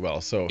fairly well.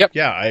 So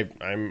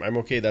I'm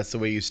okay. That's the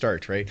way you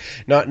start, right?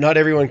 Not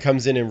everyone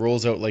comes in and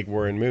rolls out like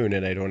Warren Moon,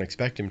 and I don't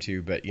expect him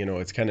to. But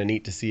it's kind of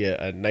neat to see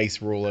a nice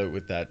rollout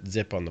with that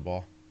zip on the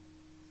ball.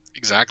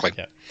 Exactly.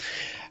 Yeah.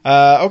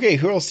 Okay,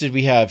 who else did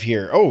we have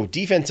here? Oh,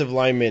 defensive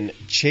lineman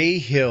Che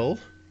Hill.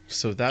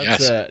 So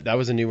that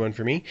was a new one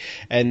for me.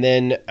 And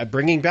then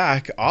bringing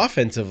back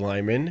offensive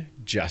lineman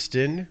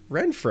Justin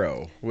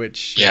Renfro,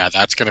 which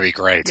that's going to be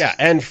great. Yeah,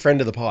 and friend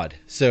of the pod.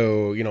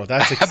 So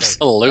that's exciting.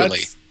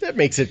 Absolutely. That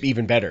makes it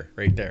even better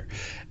right there.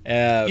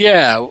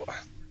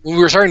 We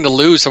were starting to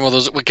lose some of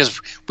those because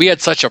we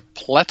had such a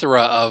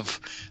plethora of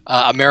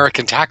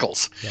American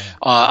tackles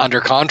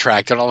under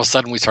contract, and all of a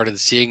sudden we started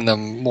seeing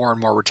them more and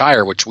more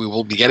retire, which we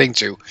will be getting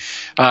to.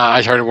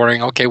 I started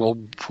wondering, okay, well,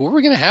 who are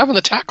we going to have in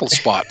the tackle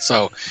spot?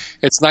 So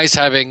it's nice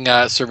having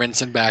Sir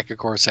Vincent back, of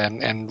course,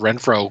 and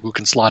Renfro, who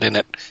can slot in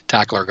at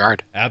tackle or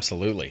guard.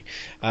 Absolutely.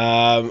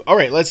 All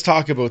right, let's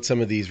talk about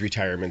some of these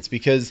retirements,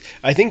 because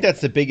I think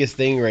that's the biggest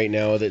thing right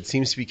now that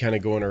seems to be kind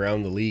of going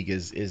around the league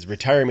is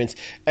retirements,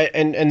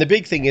 and the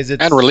big thing is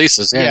it's and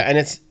releases, and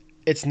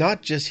it's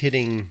not just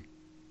hitting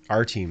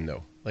our team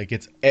though. Like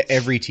it's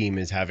every team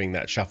is having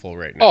that shuffle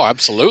right now. Oh,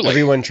 absolutely.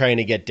 Everyone trying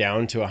to get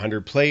down to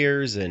 100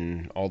 players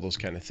and all those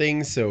kind of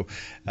things. So,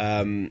 but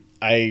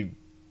I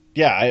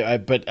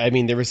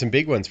mean, there were some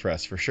big ones for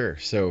us for sure.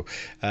 So,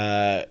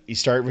 you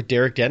start with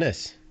Derek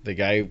Dennis, the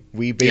guy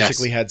we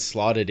basically had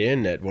slotted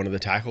in at one of the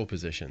tackle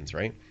positions,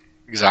 right?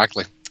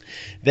 Exactly.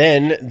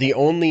 Then the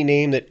only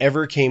name that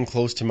ever came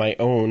close to my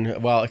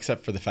own, well,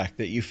 except for the fact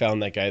that you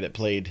found that guy that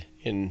played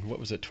in, what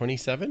was it,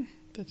 27?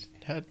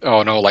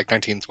 Oh, no, like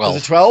 1912.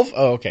 Was it 12?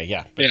 Oh, okay,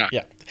 yeah.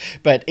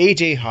 But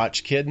A.J.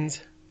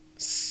 Hodgkins,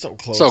 so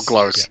close. So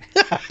close.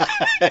 Yeah.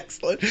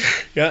 Excellent.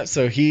 Yeah,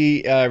 so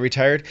he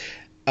retired.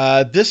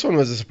 This one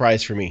was a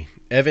surprise for me.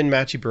 Evan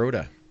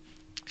Machibroda.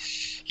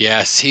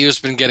 Yes, he has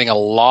been getting a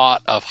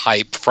lot of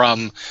hype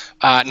from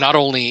not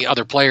only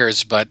other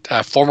players, but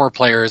former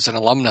players and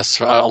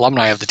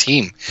alumni of the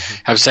team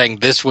have saying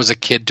this was a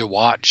kid to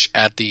watch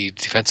at the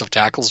defensive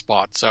tackle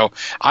spot. So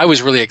I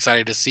was really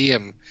excited to see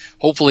him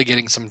hopefully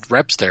getting some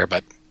reps there.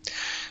 But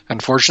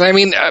unfortunately, I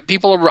mean,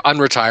 people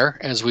unretire,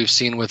 as we've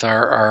seen with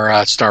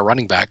our star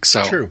running back.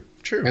 So True.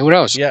 Who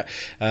knows? Yeah.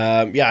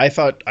 I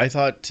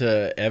thought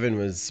Evan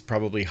was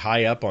probably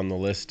high up on the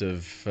list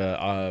of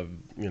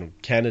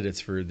candidates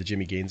for the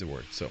Jimmy Gaines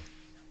Award. So.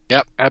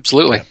 Yep,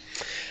 absolutely.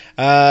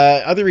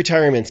 Yeah. Other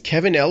retirements.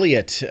 Kevin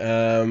Elliott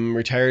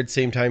retired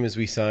same time as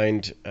we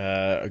signed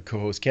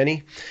co-host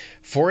Kenny.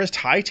 Forrest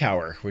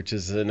Hightower, which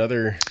is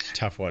another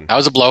tough one. That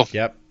was a blow.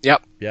 Yep. Yeah,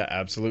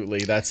 absolutely.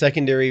 That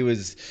secondary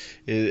is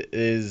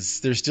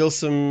there's still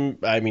some,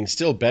 I mean,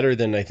 still better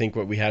than I think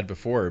what we had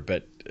before,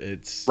 but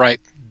it's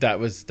right. That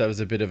was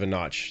a bit of a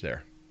notch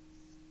there.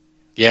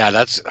 Yeah,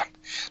 that's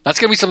going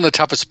to be some of the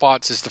toughest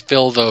spots is to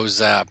fill those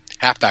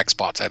halfback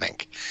spots, I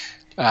think.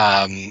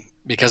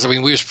 Because I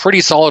mean, we was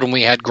pretty solid when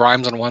we had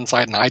Grimes on one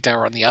side and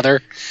Hightower on the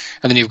other,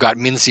 and then you've got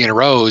Mincy and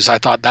Rose. I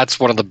thought that's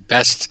one of the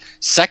best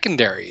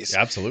secondaries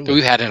that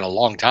we've had in a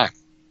long time.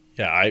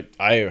 Yeah,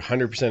 I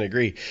 100%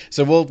 agree.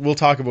 So we'll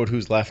talk about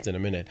who's left in a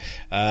minute.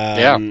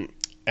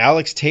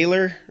 Alex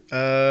Taylor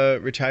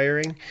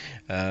retiring.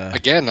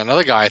 Again,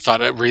 another guy I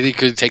thought it really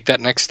could take that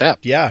next step.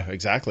 Yeah,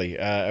 exactly.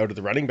 Out of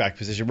the running back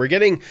position. We're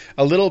getting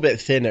a little bit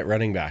thin at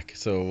running back,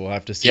 so we'll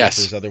have to see if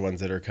there's other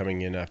ones that are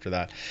coming in after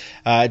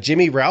that.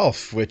 Jimmy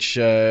Ralph, which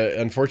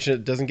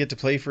unfortunately doesn't get to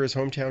play for his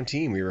hometown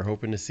team. We were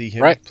hoping to see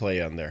him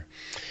play on there.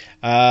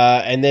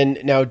 And then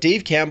now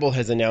Dave Campbell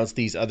has announced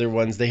these other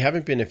ones. They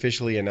haven't been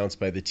officially announced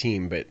by the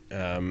team, but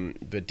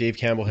Dave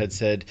Campbell had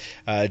said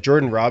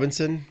Jordan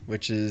Robinson,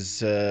 which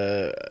is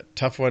a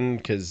tough one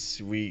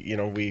because we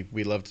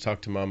love to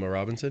talk to Mama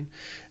Robinson.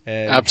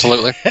 And,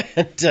 absolutely.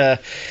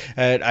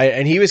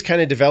 and he was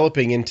kind of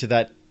developing into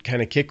that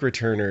kind of kick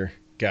returner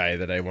guy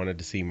that I wanted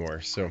to see more.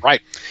 So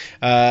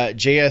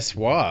J.S.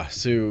 Waugh,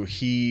 so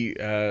he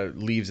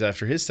leaves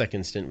after his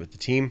second stint with the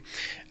team.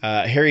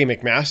 Harry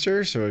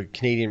McMaster, so a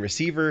Canadian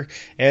receiver.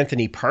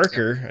 Anthony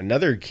Parker,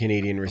 another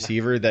Canadian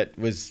receiver that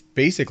was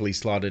basically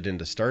slotted in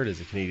to start as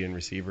a Canadian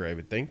receiver, I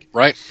would think.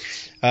 Right.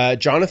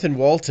 Jonathan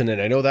Walton,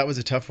 and I know that was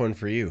a tough one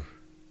for you.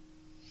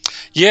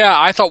 Yeah,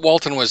 I thought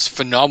Walton was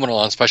phenomenal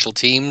on special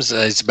teams.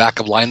 He's a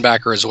backup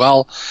linebacker as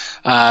well.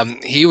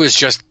 He was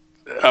just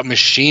a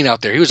machine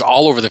out there. He was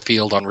all over the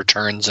field on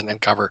returns and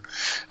cover.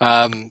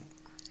 It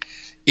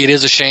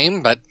is a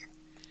shame, but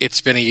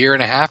it's been a year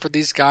and a half for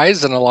these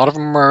guys, and a lot of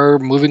them are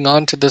moving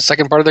on to the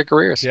second part of their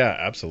careers. Yeah,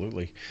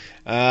 absolutely.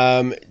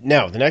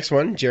 Now, the next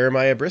one,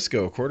 Jeremiah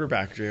Briscoe,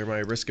 quarterback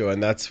Jeremiah Briscoe,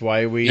 and that's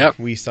why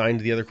we signed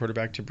the other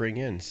quarterback to bring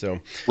in.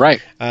 So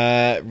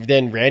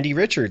then Randy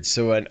Richards,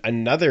 so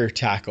another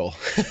tackle,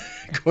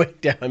 going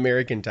down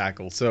American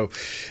tackle. So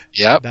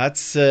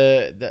that's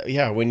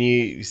when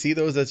you see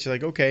those, that's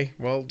like, okay,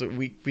 well,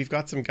 we've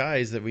got some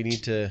guys that we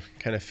need to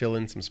kind of fill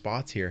in some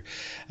spots here.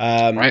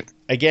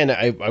 Again,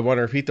 I want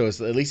to repeat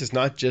those. At least it's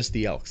not just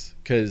the Elks,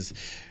 because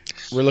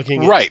we're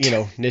looking at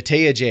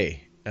Natea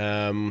J.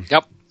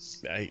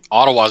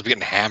 Ottawa's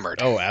getting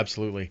hammered. Oh,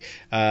 absolutely.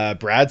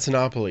 Brad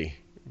Sinopoli,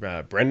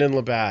 Brendan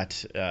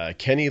Labatt,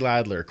 Kenny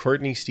Ladler,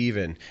 Courtney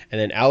Stephen,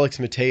 and then Alex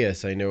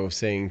Mateus, I know,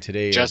 saying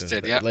today.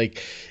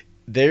 Like,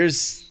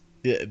 there's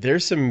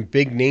some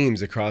big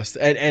names across.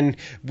 And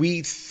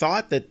we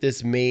thought that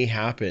this may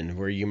happen,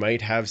 where you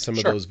might have some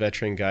of those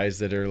veteran guys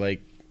that are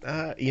like,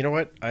 you know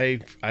what,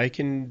 I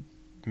can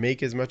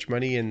make as much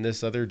money in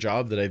this other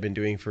job that I've been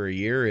doing for a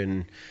year,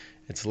 and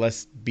it's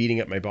less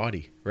beating up my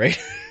body,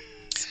 right?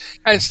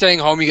 And staying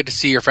home, you get to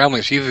see your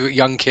family. If you have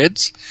young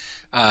kids,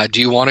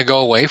 do you want to go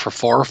away for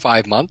 4 or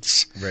 5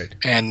 months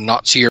and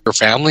not see your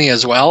family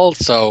as well?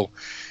 So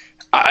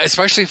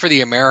especially for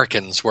the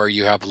Americans, where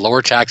you have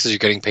lower taxes, you're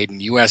getting paid in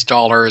U.S.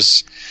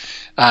 dollars,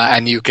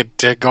 and you could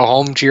go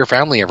home to your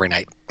family every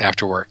night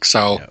after work.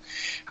 So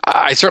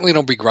I certainly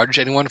don't begrudge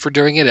anyone for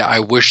doing it. I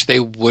wish they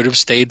would have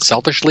stayed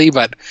selfishly,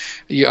 but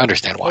you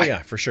understand why. Oh,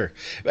 yeah, for sure.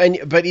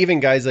 But even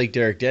guys like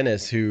Derek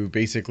Dennis, who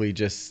basically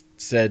just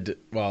said,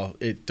 well,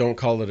 don't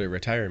call it a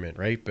retirement,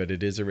 right? But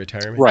it is a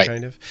retirement, right,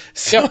 kind of.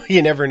 So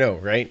you never know,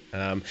 right?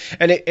 And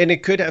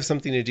it could have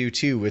something to do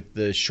too with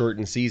the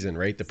shortened season,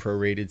 right? The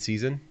prorated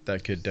season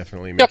that could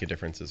definitely make a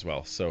difference as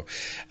well. So,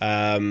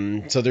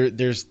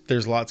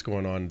 there's lots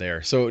going on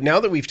there. So now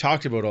that we've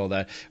talked about all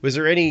that, was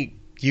there any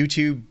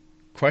YouTube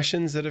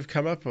questions that have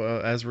come up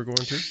as we're going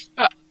through?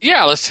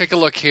 Yeah, let's take a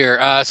look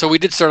here. So we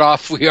did start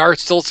off. We are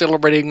still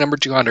celebrating number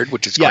 200,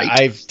 which is great.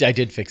 Yeah, I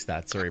did fix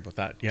that. Sorry about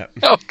that. Yeah.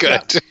 Oh,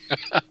 good.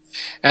 Yeah.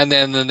 And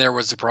then there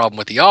was a problem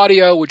with the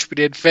audio, which we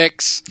did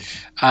fix.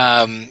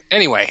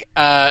 Anyway,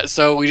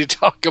 so we did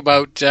talk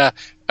about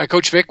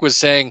Coach Vic was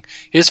saying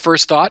his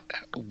first thought,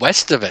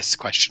 west of us, ?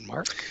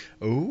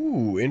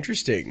 Oh,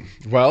 interesting.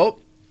 Well,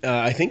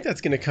 I think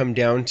that's going to come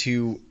down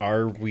to,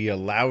 are we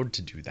allowed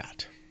to do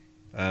that?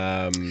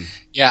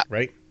 Yeah.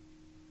 Right?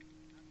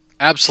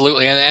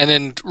 Absolutely. And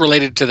then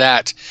related to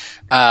that,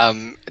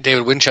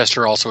 David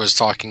Winchester also was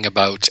talking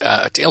about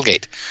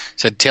tailgate.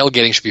 Said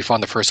tailgating should be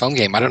fun the first home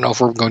game. I don't know if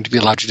we're going to be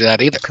allowed to do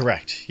that either.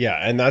 Correct. Yeah,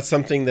 and that's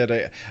something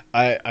that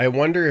I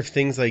wonder if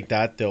things like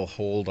that they'll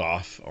hold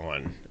off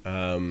on.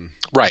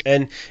 Right.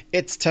 And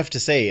it's tough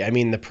to say. I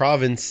mean, the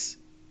province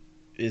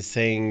is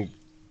saying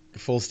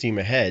full steam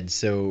ahead,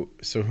 so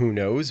who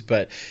knows,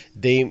 but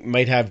they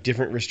might have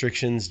different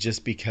restrictions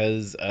just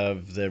because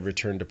of the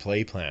return to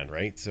play plan,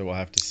 right? So we'll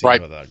have to see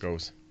how that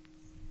goes.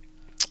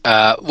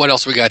 What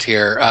else we got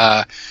here?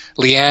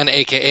 Leanne,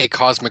 aka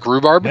Cosmic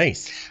Rhubarb,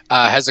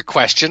 has a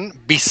question.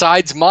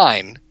 Besides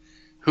mine,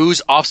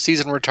 whose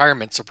off-season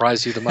retirement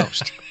surprised you the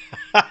most?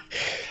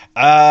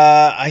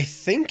 I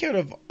think out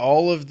of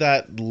all of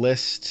that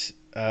list,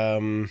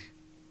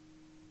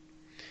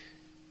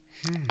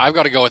 I've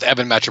got to go with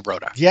Evan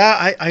Machabrota.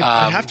 Yeah,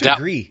 I have to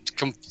agree.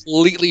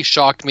 Completely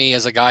shocked me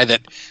as a guy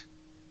that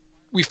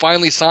we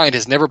finally signed,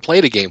 has never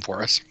played a game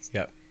for us.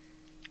 Yeah.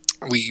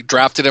 We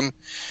drafted him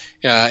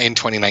in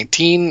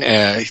 2019.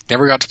 He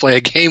never got to play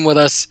a game with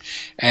us.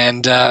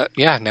 And, now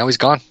he's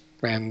gone.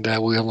 And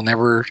we will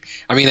never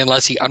 – I mean,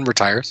 unless he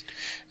unretires,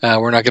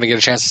 we're not going to get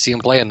a chance to see him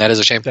play, and that is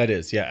a shame. That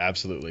is, yeah,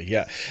 absolutely,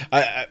 yeah.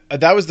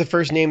 That was the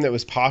first name that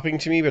was popping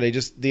to me, but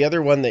the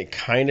other one that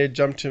kind of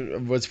jumped to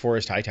was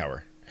Forrest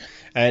Hightower.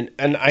 And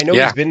I know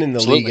he's been in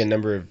the league a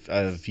number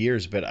of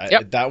years, but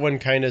that one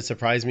kind of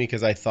surprised me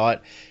because I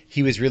thought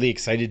he was really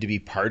excited to be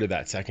part of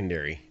that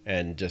secondary,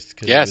 and just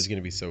because it was going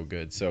to be so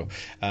good. So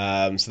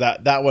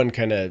that one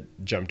kind of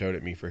jumped out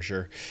at me for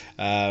sure.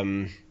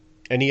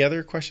 Any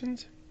other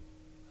questions?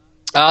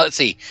 Let's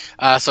see.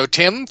 So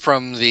Tim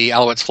from the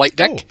Alouettes flight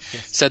deck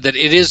said that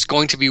it is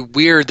going to be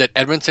weird that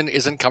Edmonton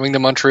isn't coming to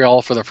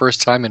Montreal for the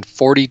first time in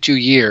 42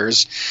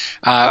 years.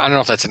 I don't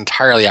know if that's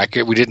entirely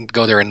accurate. We didn't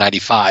go there in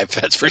 95,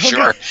 that's for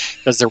sure,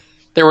 because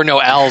there were no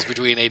L's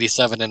between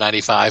 87 and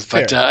 95.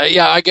 But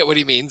I get what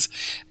he means.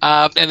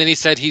 And then he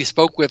said he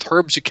spoke with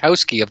Herb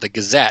Zukowski of the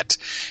Gazette.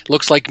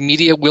 Looks like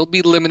media will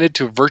be limited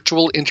to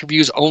virtual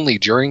interviews only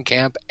during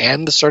camp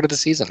and the start of the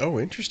season. Oh,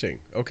 interesting.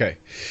 Okay,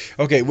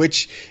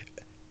 which...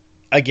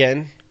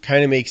 Again,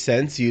 kind of makes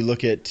sense. You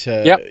look at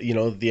the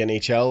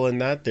NHL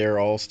and that they're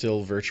all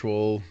still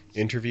virtual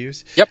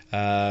interviews. Yep.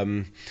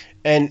 And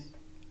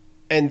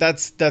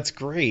that's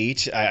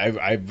great.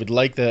 I would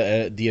like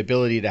the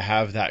ability to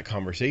have that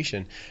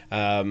conversation.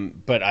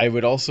 But I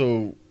would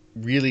also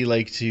really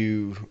like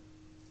to.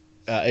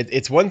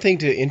 It's one thing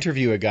to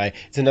interview a guy.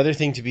 It's another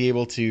thing to be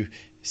able to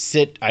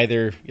sit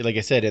either, like I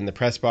said, in the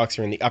press box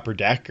or in the upper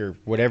deck or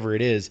whatever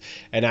it is,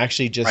 and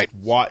actually just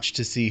watch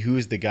to see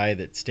who's the guy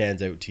that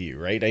stands out to you,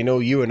 right? I know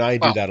you and I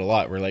do that a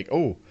lot. We're like,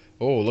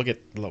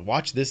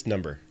 watch this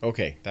number.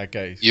 Okay, that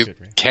guy's good,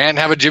 right? Can't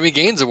have a Jimmy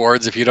Gaines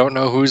Awards if you don't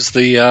know who's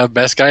the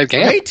best guy at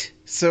camp. Right?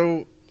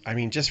 So, I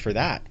mean, just for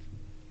that.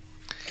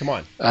 Come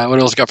on. What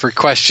else got for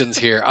questions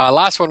here?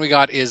 Last one we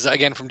got is,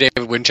 again, from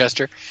David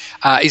Winchester.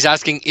 He's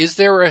asking, is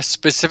there a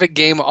specific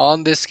game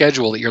on this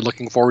schedule that you're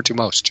looking forward to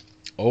most?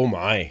 Oh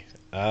my.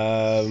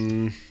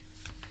 Well,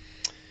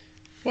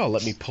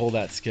 let me pull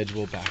that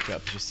schedule back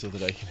up just so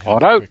that I can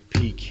have a quick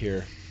peek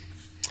here.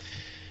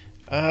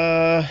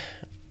 I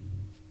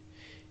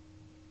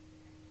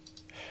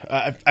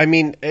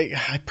mean,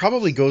 it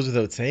probably goes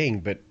without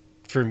saying, but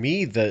for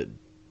me, the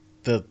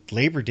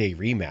Labor Day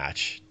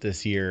rematch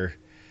this year,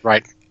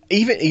 right?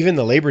 Even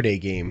the Labor Day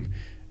game,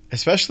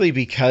 especially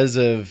because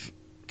of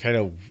kind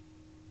of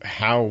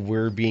how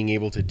we're being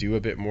able to do a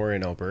bit more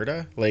in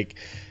Alberta, like.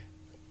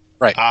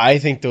 Right. I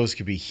think those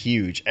could be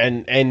huge,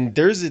 and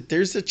there's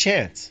a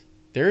chance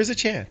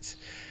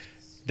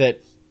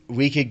that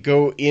we could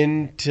go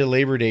into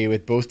Labor Day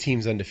with both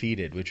teams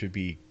undefeated, which would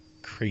be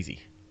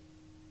crazy.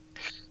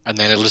 And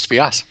then it'll just be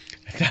us.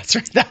 That's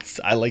right.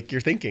 I like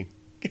your thinking.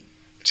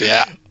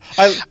 Yeah.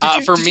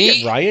 For me, did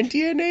you get Ryan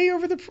DNA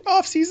over the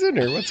off season,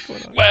 or what's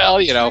going on?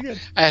 Well,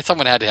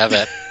 someone had to have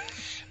that.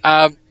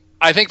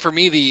 I think for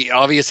me, the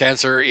obvious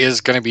answer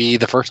is going to be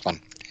the first one.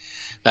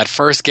 That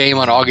first game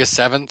on August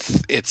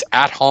 7th, it's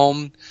at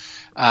home.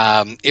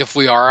 If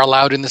we are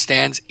allowed in the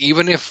stands,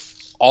 even if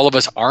all of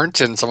us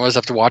aren't and some of us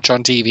have to watch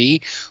on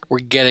TV, we're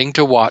getting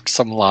to watch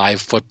some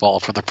live football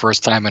for the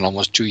first time in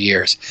almost 2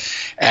 years.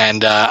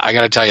 And I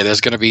got to tell you,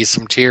 there's going to be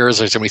some tears,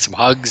 there's going to be some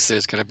hugs,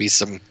 there's going to be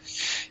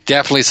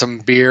definitely some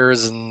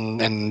beers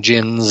and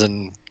gins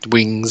and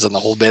wings and the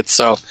whole bit.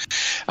 So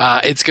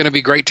it's going to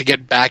be great to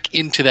get back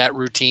into that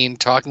routine,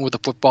 talking with the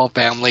football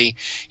family,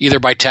 either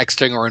by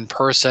texting or in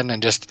person,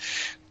 and just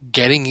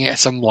getting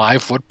some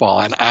live football.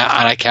 And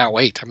I can't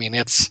wait. I mean,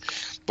 it's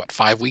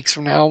 5 weeks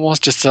from now,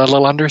 almost, just a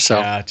little under. So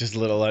yeah, just a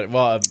little.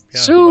 Well,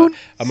 soon,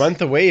 a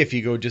month away if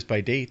you go just by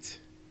dates,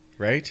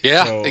 right?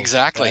 Yeah, so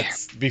exactly.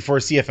 Before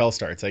CFL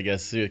starts, I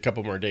guess a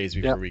couple more days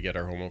before we get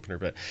our home opener.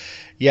 But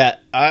yeah,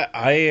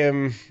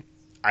 I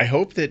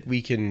hope that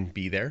we can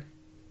be there,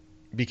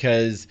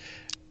 because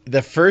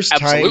the first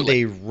time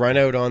they run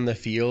out on the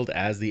field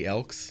as the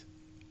Elks,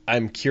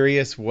 I'm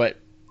curious what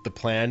the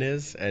plan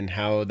is and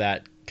how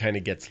that kind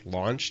of gets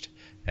launched.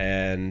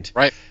 And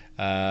right.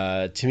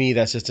 To me,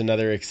 that's just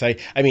another I'm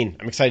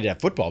excited to have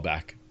football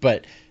back,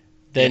 but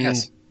then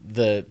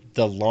the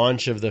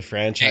launch of the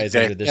franchise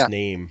under this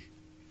name,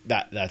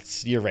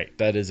 that's you're right.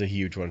 That is a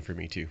huge one for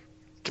me too.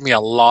 Give me a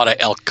lot of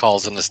Elk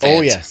calls in the stands.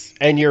 Oh yes,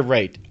 and you're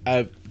right.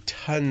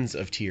 Tons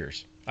of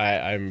tears.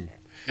 I'm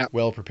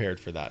well prepared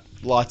for that.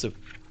 Lots of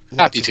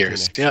happy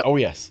tears. Yeah. Oh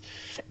yes.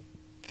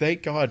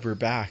 Thank God we're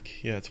back.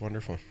 Yeah, it's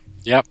wonderful.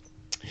 Yep.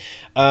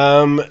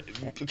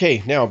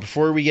 Okay, now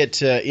before we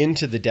get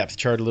into the depth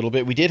chart a little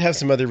bit, we did have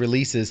some other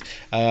releases.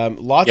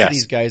 Lots of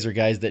these guys are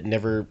guys that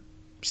never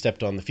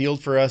stepped on the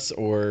field for us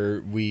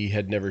or we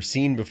had never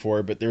seen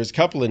before, but there's a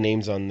couple of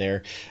names on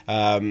there.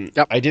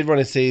 I did want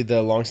to say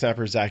the long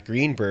snapper Zach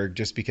Greenberg,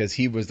 just because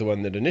he was the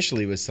one that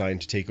initially was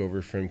signed to take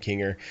over from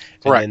Kinger,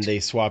 and then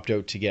they swapped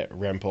out to get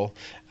Rempel,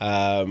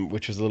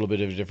 which was a little bit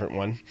of a different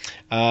one.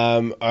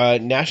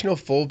 National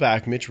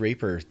fullback Mitch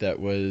Raper that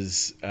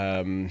was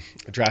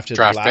drafted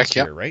last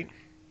year, right?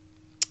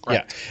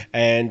 Yeah,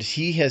 and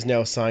he has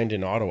now signed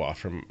in Ottawa,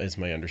 is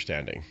my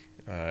understanding.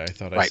 I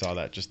thought I saw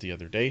that just the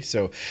other day.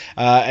 So,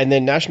 and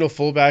then national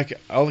fullback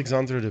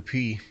Alexandre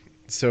Dupuis.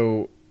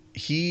 So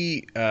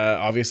he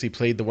obviously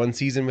played the one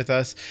season with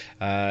us.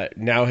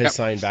 Now has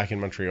signed back in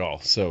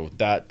Montreal. So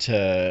that,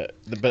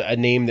 but a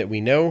name that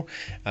we know.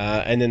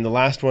 And then the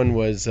last one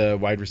was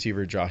wide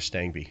receiver Josh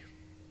Stangby.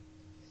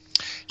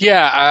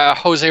 Yeah,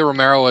 Jose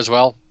Romero as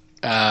well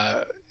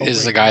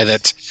is the guy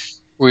that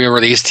we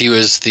released. He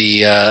was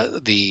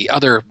the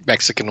other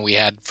Mexican we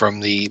had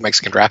from the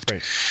Mexican draft.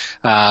 Right.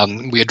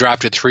 We had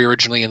drafted 3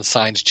 originally and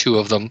signed 2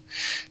 of them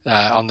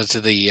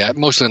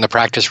mostly in the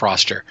practice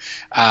roster.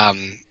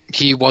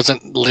 He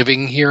wasn't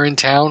living here in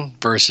town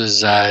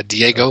versus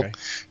Diego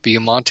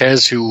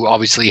Villamontes, who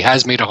obviously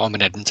has made a home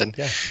in Edmonton.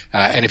 Yeah.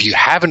 And if you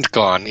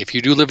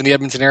do live in the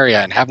Edmonton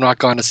area and have not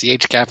gone to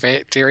CH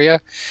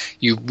Cafeteria,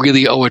 you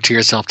really owe it to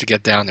yourself to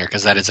get down there,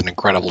 because that is an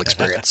incredible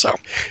experience. So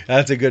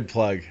that's a good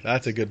plug.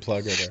 That's a good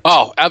plug right there.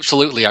 Oh,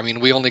 absolutely. I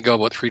mean, we only go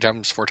about 4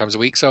 times a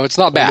week, so it's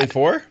not bad. Only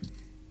 4?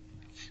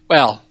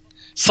 Well,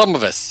 some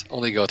of us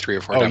only go 3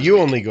 or 4 times a week. Oh, you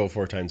only go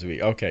 4 times a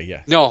week. Okay,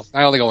 yeah. No,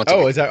 I only go once a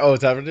week. Is that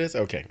what it is?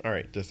 Okay, all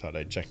right. Just thought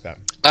I'd check that.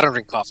 I don't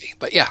drink coffee,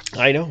 but yeah.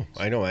 I know.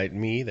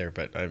 Me either,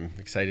 but I'm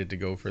excited to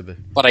go for the...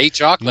 But I eat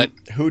chocolate.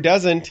 Who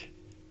doesn't?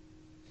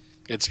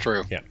 It's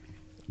true. Yeah.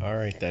 All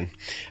right, then.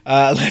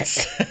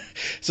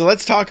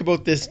 Let's talk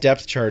about this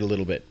depth chart a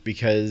little bit,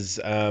 because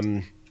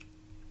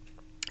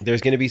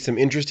there's going to be some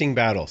interesting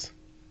battles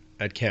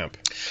at camp.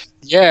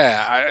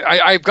 Yeah,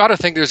 I've got to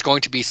think there's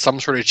going to be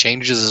some sort of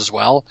changes as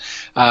well.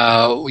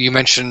 You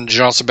mentioned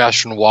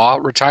Jean-Sebastien Roy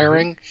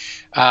retiring.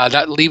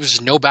 That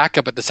leaves no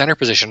backup at the center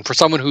position for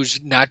someone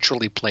who's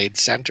naturally played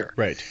center.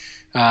 Right.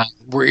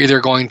 We're either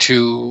going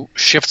to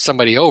shift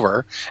somebody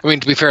over. I mean,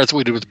 to be fair, that's what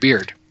we did with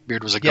Beard.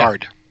 Beard was a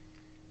guard,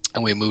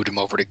 and we moved him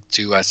over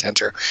to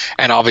center.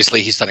 And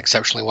obviously, he's done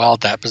exceptionally well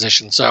at that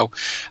position. So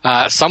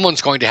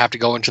someone's going to have to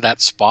go into that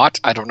spot.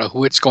 I don't know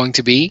who it's going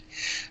to be,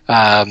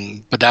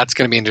 but that's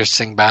going to be an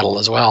interesting battle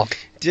as well.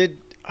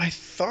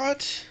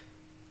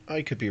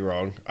 I could be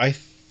wrong. I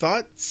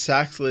thought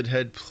Saxlid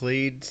had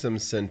played some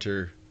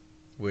center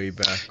way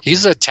back.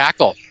 He's a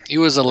tackle. He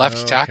was a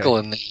left tackle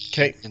in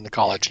the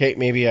college. Okay,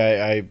 maybe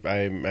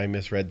I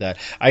misread that.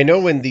 I know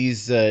when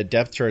these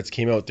depth charts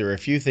came out, there were a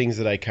few things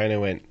that I kind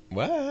of went,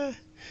 what?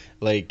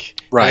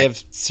 Like, they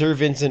have Sir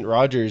Vincent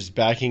Rogers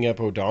backing up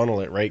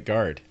O'Donnell at right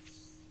guard.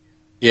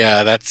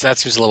 Yeah, that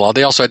seems a little odd.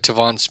 They also had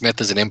Tavon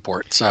Smith as an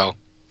import, so...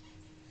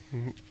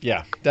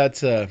 Yeah,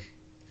 that's...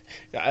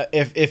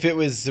 if it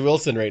was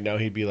Wilson right now,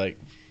 he'd be like...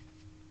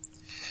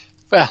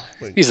 Well,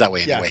 he's that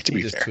way anyway, to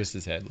be fair. He just twists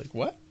his head like,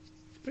 what?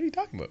 What are you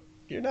talking about?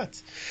 You're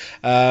nuts.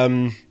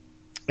 Hey,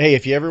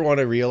 if you ever want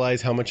to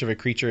realize how much of a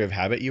creature of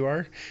habit you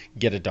are,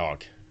 get a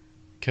dog.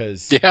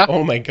 Because,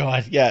 oh my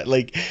God,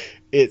 like,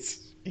 it's...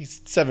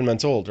 he's 7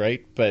 months old,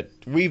 right? But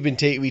we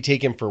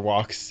take him for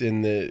walks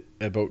in the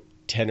about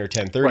 10 or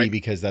 10:30 right.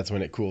 because that's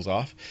when it cools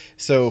off.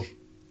 So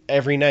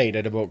every night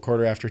at about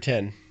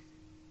 10:15.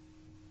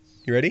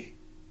 You ready?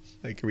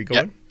 Like, are we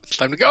going? Yep. It's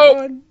time to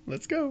go.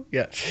 Let's go.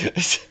 Yeah.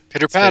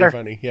 Pitter patter.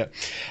 Funny. Yeah.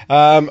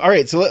 All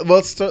right. So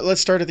let's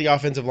start at the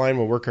offensive line.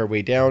 We'll work our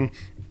way down.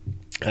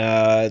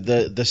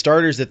 The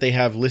starters that they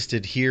have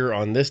listed here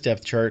on this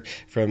depth chart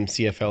from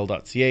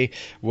CFL.ca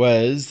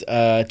was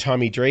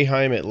Tommy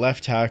Draheim at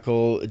left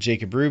tackle,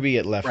 Jacob Ruby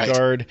at left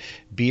guard,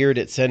 Beard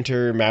at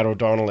center, Matt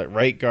O'Donnell at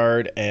right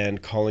guard,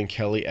 and Colin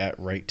Kelly at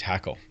right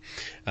tackle.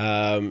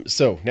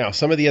 So now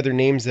some of the other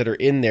names that are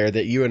in there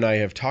that you and I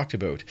have talked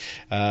about.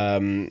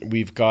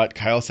 We've got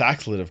Kyle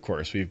Saxelid, of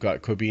course. We've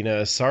got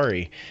Kobina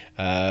Asari.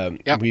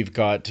 We've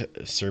got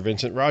Sir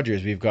Vincent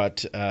Rogers. We've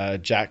got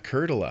Jack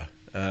Kurtula.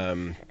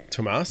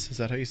 Tomas, is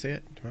that how you say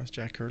it? Tomas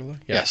Jack Kurtula?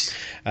 Yeah. Yes.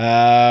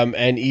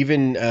 And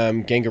even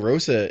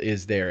Gangarosa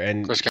is there.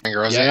 And Chris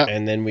Gangarosa,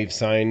 And then we've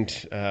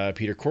signed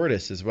Peter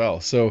Cordes as well.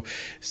 So,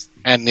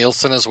 and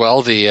Nielsen as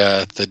well,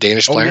 the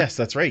Danish player. Oh, yes,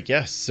 that's right.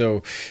 Yes.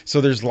 So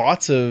there's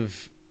lots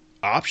of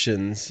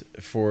options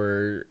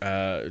for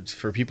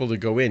people to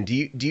go in.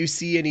 Do you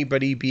see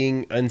anybody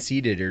being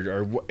unseated,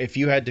 or if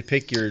you had to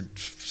pick your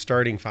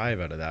starting five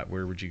out of that,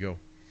 where would you go?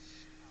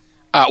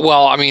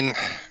 Well, I mean,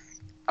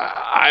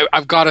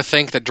 I've got to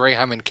think that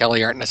Draheim and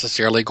Kelly aren't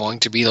necessarily going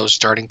to be those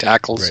starting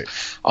tackles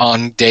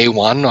on day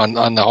one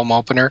on the home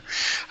opener,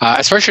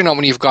 especially not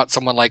when you've got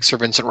someone like Sir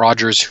Vincent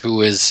Rogers,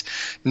 who is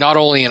not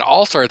only an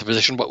all-star at the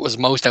position, but was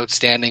most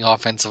outstanding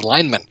offensive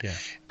lineman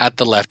at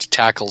the left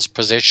tackle's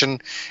position.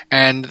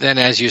 And then,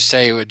 as you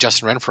say, with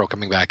Justin Renfro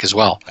coming back as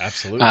well.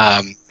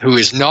 Absolutely. Who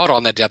is not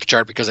on the depth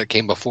chart because it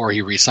came before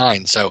he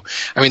re-signed. So,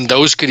 I mean,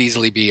 those could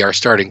easily be our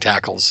starting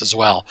tackles as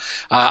well.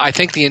 I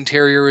think the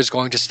interior is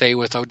going to stay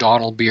with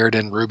O'Donnell, Beard,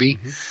 and Ruby.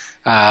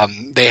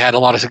 Mm-hmm. They had a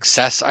lot of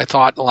success, I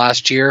thought,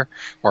 last year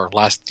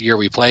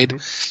we played.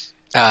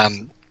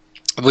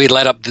 Mm-hmm. We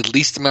let up the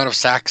least amount of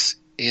sacks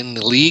in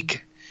the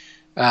league.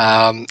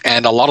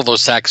 And a lot of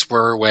those sacks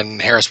were when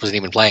Harris wasn't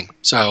even playing.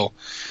 So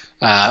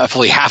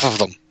fully half of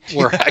them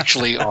were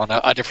actually on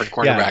a different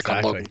quarterback,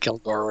 on Logan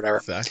Kilgore or whatever.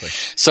 Exactly.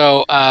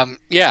 So,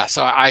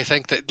 so I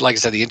think that, like I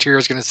said, the interior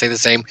is going to stay the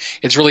same.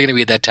 It's really going to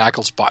be that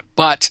tackle spot.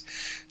 But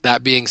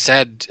that being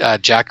said,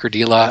 Jack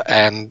Cardilla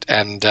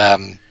and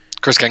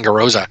Chris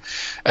Gangarosa,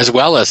 as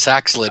well as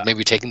Saxelid,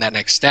 maybe taking that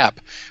next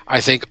step,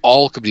 I think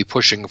all could be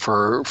pushing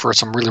for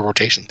some really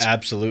rotations.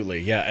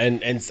 Absolutely, yeah,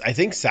 and I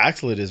think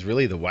Saxelid is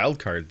really the wild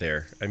card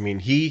there. I mean,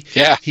 he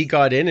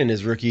got in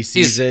his rookie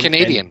season. He's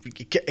Canadian,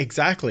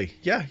 exactly.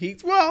 Yeah,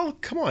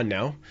 come on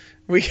now,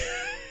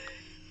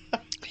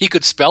 he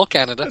could spell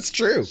Canada. That's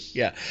true.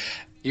 Yeah,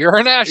 you're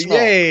a national.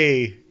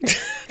 Yay,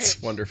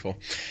 that's wonderful.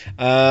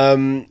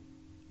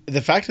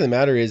 The fact of the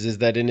matter is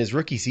that in his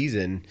rookie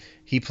season,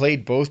 he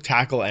played both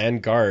tackle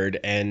and guard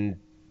and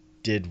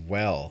did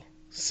well.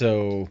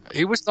 So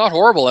he was not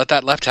horrible at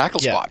that left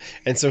tackle spot.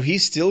 And so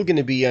he's still going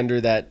to be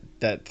under that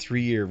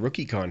 3-year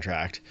rookie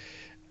contract.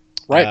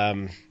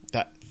 Right.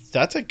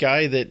 That's a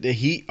guy that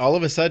he all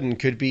of a sudden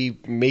could be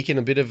making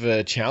a bit of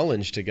a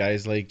challenge to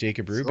guys like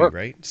Jacob Ruby,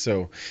 right?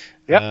 So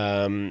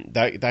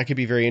that could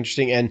be very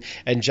interesting.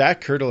 And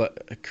Jack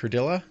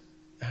Cardilla,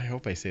 I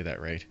hope I say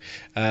that right.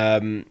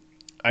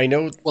 I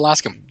know we'll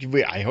ask him.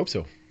 I hope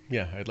so.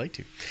 Yeah, I'd like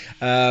to.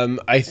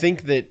 I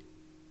think that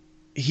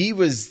he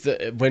was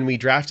when we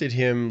drafted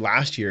him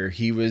last year,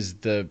 he was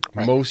the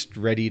most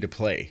ready to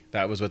play.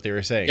 That was what they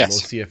were saying.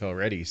 Most CFL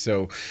ready.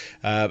 So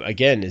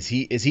again, is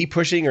he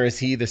pushing, or is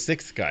he the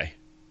sixth guy?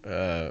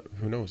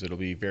 Who knows? It'll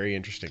be very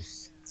interesting.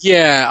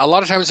 Yeah, a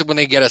lot of times when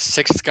they get a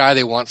sixth guy,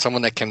 they want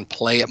someone that can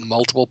play at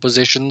multiple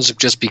positions,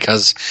 just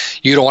because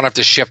you don't want to have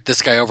to shift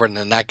this guy over and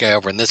then that guy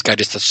over and this guy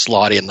just to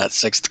slot in that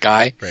sixth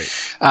guy.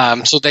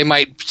 Right. So they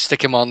might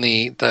stick him on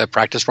the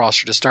practice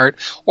roster to start,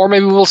 or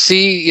maybe we'll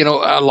see. A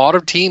lot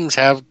of teams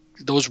have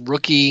those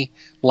rookie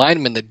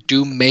linemen that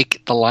do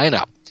make the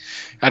lineup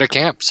at a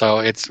camp. So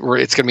it's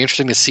going to be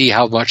interesting to see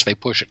how much they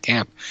push at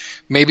camp.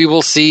 Maybe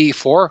we'll see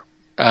 4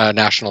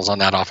 nationals on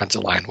that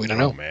offensive line. We don't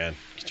know. Oh man,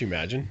 could you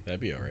imagine? That'd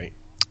be all right.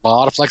 A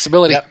lot of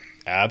flexibility. Yep,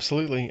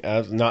 absolutely.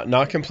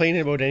 Not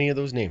complaining about any of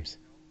those names.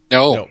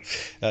 No.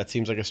 That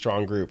seems like a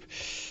strong group.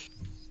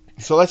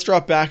 So let's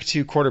drop back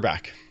to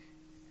quarterback.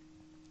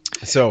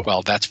 So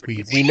that's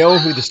we know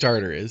who the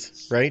starter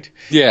is, right?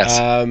 Yes.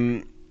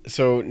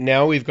 So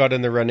now we've got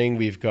in the running,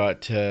 we've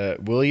got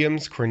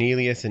Williams,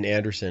 Cornelius, and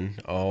Anderson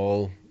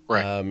all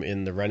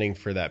in the running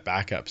for that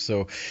backup.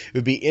 So it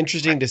would be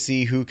interesting to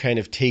see who kind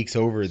of takes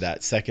over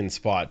that second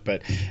spot.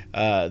 But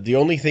the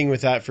only thing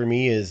with that for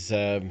me is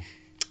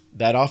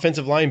that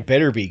offensive line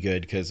better be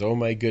good, because, oh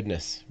my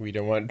goodness, we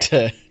don't want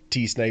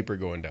T Sniper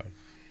going down.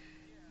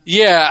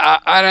 Yeah,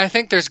 and I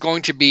think there's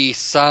going to be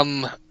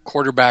some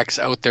quarterbacks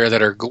out there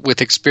that are with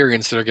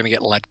experience that are going to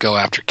get let go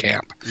after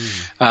camp.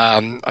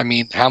 I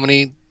mean, how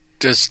many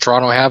does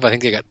Toronto have? I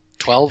think they got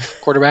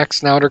 12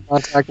 quarterbacks now under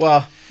contract.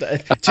 Well,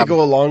 to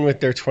go along with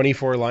their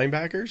 24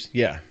 linebackers,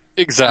 yeah.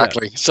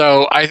 Exactly. Yeah.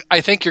 So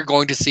I think you're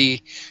going to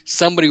see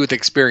somebody with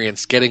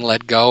experience getting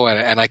let go,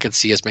 and I could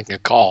see us making a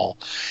call.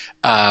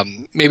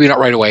 Maybe not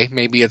right away.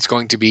 Maybe it's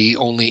going to be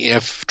only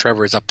if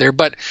Trevor is up there.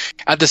 But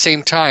at the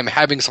same time,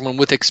 having someone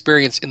with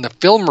experience in the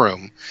film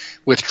room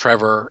with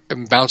Trevor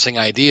and bouncing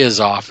ideas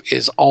off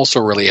is also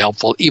really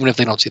helpful, even if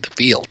they don't see the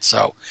field.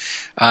 So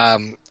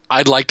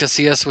I'd like to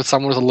see us with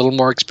someone with a little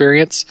more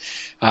experience,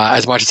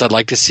 as much as I'd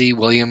like to see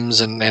Williams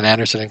and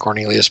Anderson and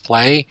Cornelius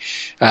play,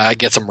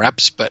 get some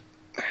reps, but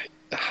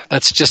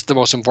that's just the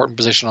most important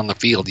position on the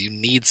field. You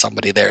need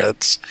somebody there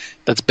that's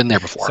been there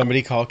before.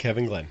 Somebody call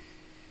Kevin Glenn.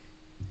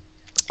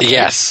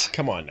 Yes.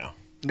 Come on now.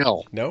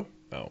 No?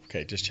 Oh,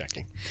 okay, just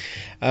checking.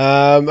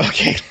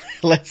 Okay,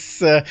 let's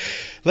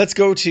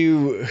go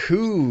to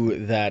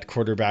who that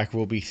quarterback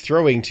will be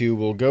throwing to.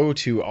 We'll go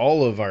to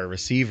all of our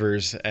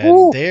receivers,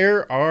 and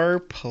there are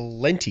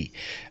plenty.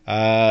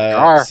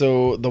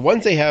 So the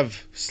ones they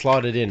have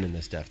slotted in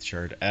this depth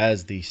chart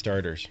as the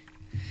starters: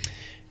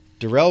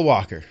 Darrell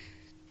Walker.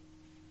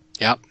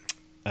 Yep.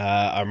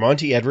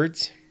 Armonte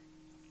Edwards.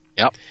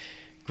 Yep.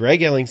 Greg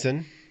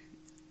Ellingson.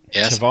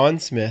 Yes.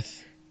 Tavon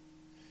Smith.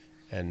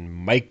 And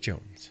Mike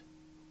Jones.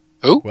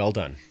 Who? Well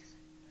done.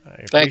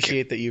 I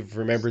appreciate that you've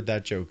remembered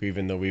that joke,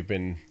 even though we've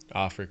been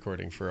off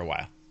recording for a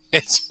while.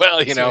 I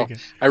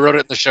wrote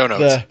it in the show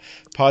notes. The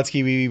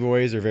Podski Wee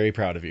boys are very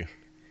proud of you.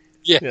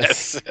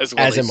 Yes. As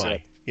am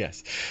I.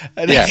 Yes.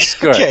 Yes,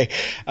 good. Okay.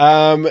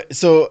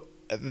 So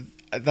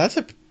that's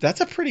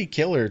a pretty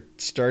killer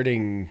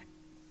starting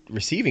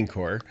receiving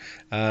core.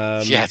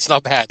 It's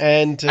not bad.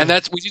 And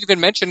that's, we didn't even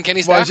mention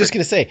Kenny Stafford. Well, I was just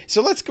going to say,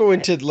 so let's go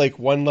into like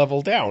one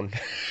level down.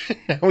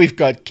 Now we've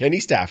got Kenny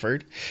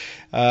Stafford.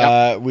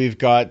 We've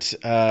got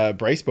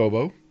Bryce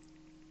Bobo.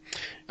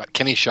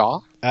 Kenny Shaw.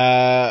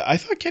 I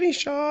thought Kenny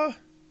Shaw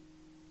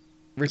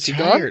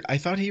retired. I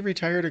thought he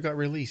retired or got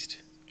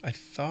released. I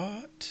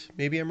thought,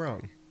 maybe I'm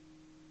wrong.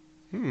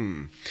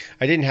 I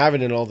didn't have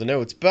it in all the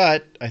notes,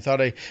 but I thought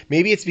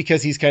maybe it's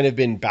because he's kind of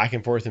been back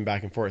and forth.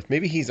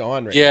 Maybe he's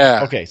on right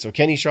now. Okay, so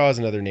Kenny Shaw is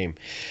another name.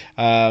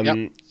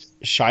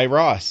 Shai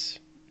Ross,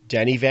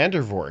 Danny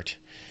Vandervoort.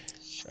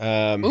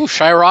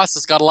 Shai Ross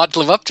has got a lot to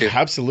live up to.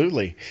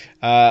 Absolutely.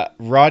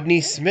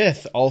 Rodney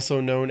Smith,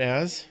 also known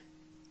as?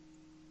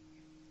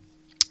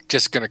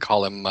 Just going to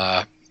call him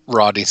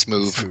Rodney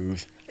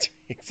Smooth.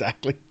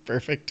 Exactly.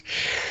 Perfect.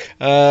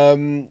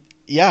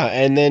 Yeah,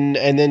 and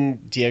then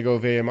Diego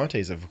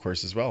Villamontes, of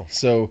course, as well.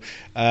 So,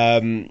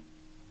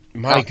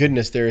 my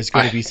goodness, there is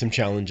going to be some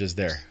challenges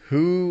there.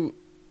 Who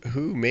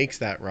makes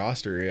that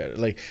roster?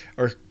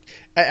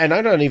 And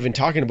I'm not even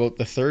talking about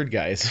the third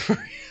guys,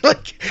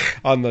 like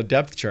on the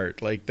depth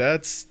chart. Like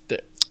that's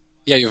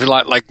you've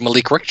like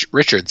Malik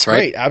Richards, right?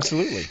 Right,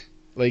 absolutely.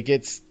 Like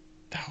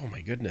oh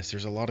my goodness,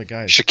 there's a lot of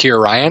guys. Shakir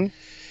Ryan.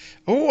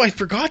 Oh, I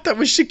forgot that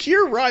was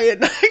Shakir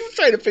Ryan. I was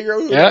trying to figure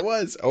out who that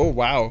was. Oh,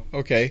 wow.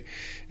 Okay.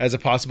 As a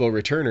possible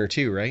returner,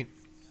 too, right?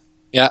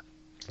 Yeah.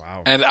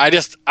 Wow. And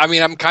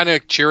I'm kind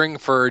of cheering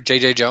for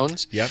J.J.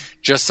 Jones. Yep.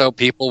 Just so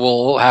people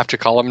will have to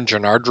call him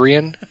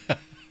Janardrian.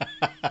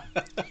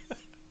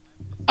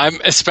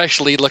 I'm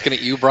especially looking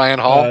at you, Brian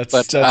Hall.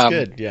 That's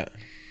good. Yeah.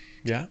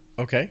 Yeah.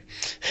 Okay.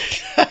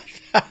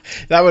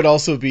 That would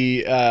also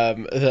be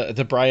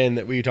the Brian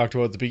that we talked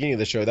about at the beginning of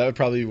the show. That would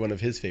probably be one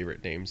of his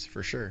favorite names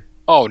for sure.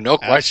 Oh, no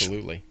question.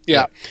 Absolutely.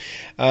 Yeah.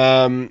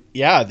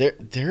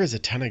 There is a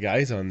ton of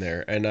guys on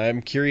there, and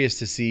I'm curious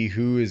to see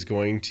who is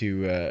going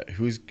to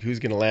who's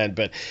going to land,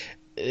 but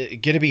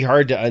it's going to be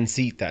hard to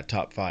unseat that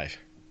top five.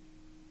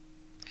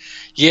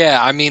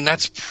 Yeah,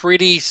 that's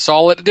pretty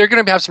solid. They're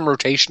going to have some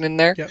rotation in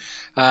there. Yep.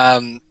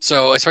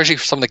 So especially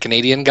for some of the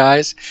Canadian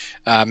guys,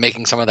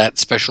 making some of that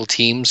special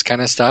teams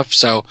kind of stuff.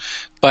 So,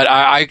 but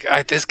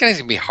it's going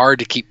to be hard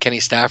to keep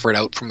Kenny Stafford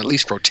out from at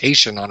least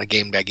rotation on a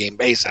game-by-game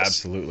basis.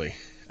 Absolutely.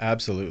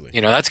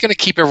 That's going to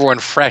keep everyone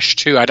fresh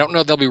too. I don't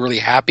know if they'll be really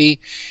happy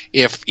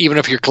even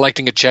if you're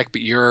collecting a check, but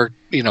you're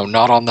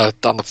not on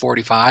the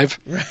 45.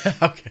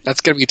 Okay.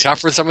 That's going to be tough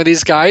for some of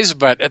these guys.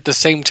 But at the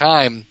same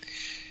time,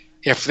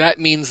 if that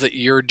means that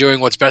you're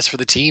doing what's best for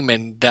the team,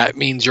 and that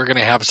means you're going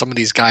to have some of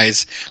these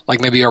guys like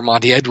maybe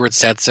Armonte Edwards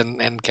sets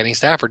and Kenny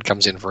Stafford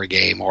comes in for a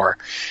game, or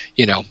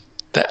it's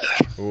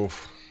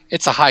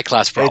a high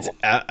class problem.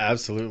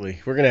 Absolutely,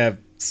 we're going to have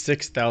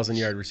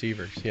 6,000-yard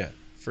receivers. Yeah.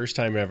 First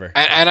time ever.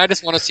 And I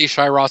just want to see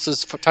Shai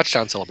Ross's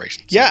touchdown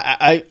celebration.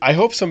 Yeah, I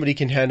hope somebody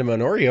can hand him an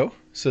Oreo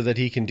so that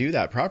he can do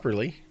that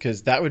properly,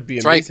 because that would be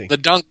amazing. Right, the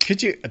dunk.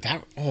 Could you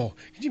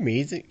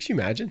amazing? Could you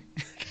imagine?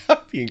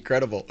 That would be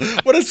incredible.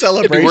 What a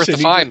celebration. It'd be worth the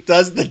fine. He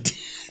does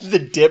the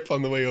dip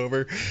on the way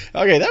over.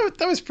 Okay,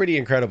 that was pretty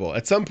incredible.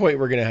 At some point,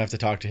 we're going to have to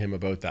talk to him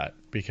about that,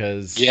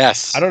 because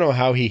yes, I don't know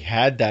how he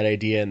had that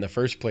idea in the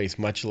first place,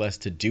 much less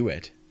to do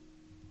it.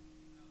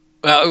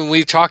 Well,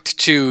 we talked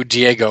to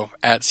Diego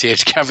at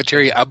CH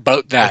Cafeteria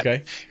about that,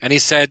 okay. And he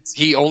said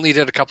he only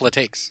did a couple of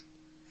takes.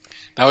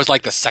 That was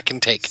like the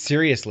second take.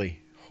 Seriously?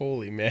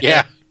 Holy man!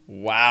 Yeah.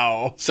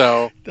 Wow.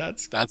 So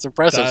that's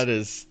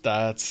impressive.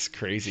 That's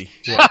crazy.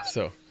 Yeah.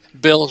 So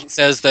Bill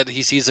says that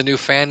he sees a new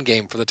fan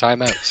game for the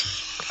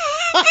timeouts.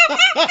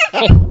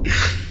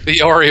 The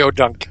Oreo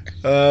dunk.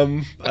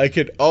 I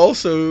could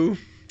also,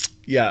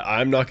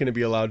 I'm not going to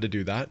be allowed to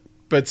do that.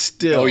 But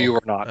still, no, you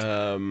were not.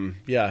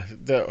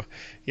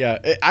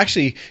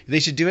 Actually, they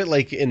should do it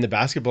like in the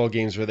basketball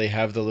games where they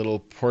have the little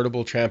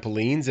portable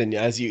trampolines, and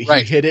as you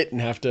hit it and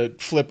have to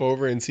flip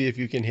over and see if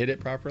you can hit it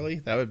properly.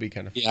 That would be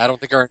kind of fun. Yeah, I don't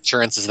think our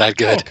insurance is that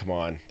good. Oh, come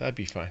on, that'd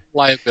be fine.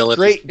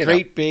 Liability.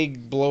 Great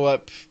big blow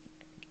up,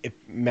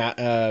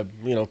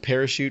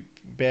 parachute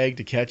bag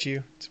to catch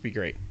you. It'd be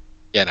great.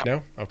 Yeah, no.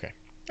 No? Okay.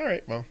 All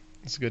right. Well,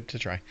 it's good to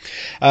try.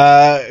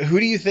 Who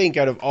do you think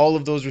out of all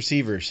of those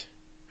receivers,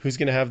 who's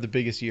going to have the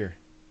biggest year?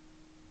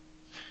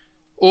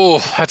 Oh,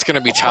 that's going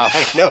to be tough.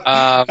 I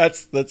know.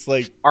 That's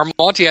like our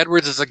Monty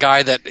Edwards is a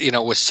guy that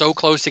was so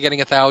close to getting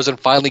 1,000,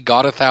 finally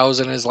got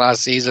 1,000 in his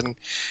last season.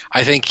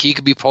 I think he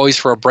could be poised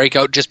for a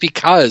breakout just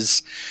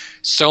because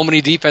so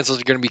many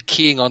defenses are going to be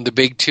keying on the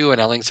big two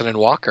and Ellingson and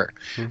Walker.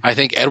 Mm-hmm. I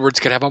think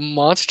Edwards could have a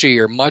monster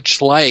year, much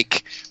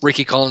like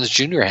Ricky Collins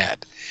Jr.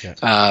 had,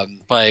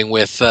 playing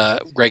with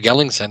Greg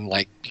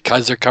Ellingson,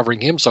 because they're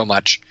covering him so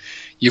much.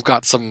 You've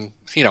got some,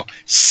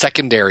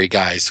 secondary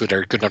guys that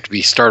are good enough to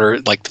be starter,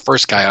 like the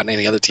first guy on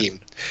any other team,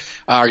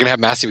 are going to have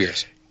massive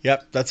years.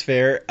 Yep, that's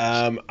fair.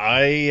 We're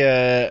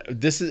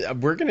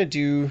going to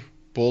do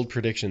bold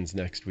predictions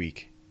next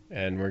week,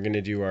 and we're going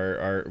to do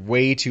our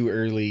way too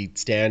early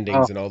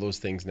standings and all those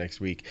things next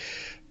week.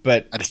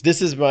 But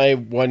this is my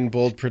one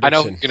bold prediction. I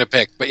know who you're going to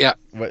pick, but yeah.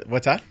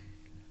 What's that?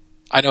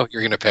 I know who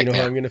you're going to pick. You know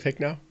who I'm going to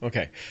pick now?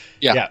 Okay.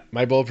 Yeah.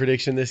 My bold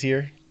prediction this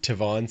year,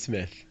 Tavon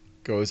Smith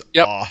goes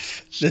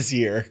off this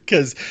year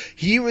because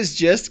he was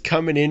just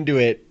coming into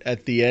it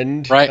at the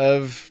end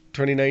of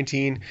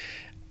 2019.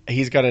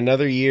 He's got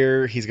another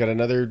year. He's got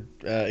another.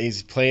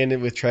 He's playing it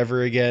with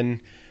Trevor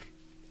again.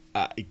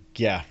 I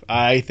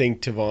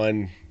think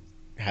Tavon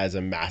has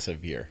a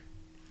massive year,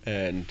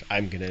 and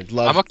I'm gonna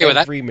love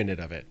every minute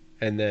of it.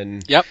 And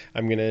then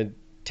I'm gonna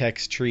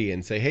text Tree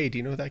and say, "Hey, do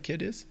you know who that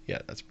kid is? Yeah,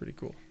 that's pretty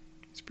cool.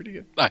 It's pretty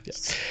good."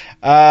 Nice.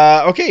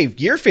 Yeah. Okay,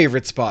 your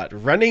favorite spot,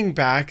 running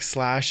back /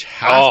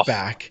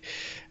 halfback.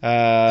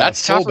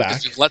 That's tough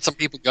because we've let some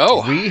people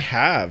go. We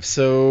have.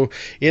 So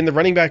in the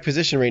running back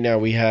position right now,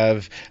 we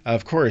have,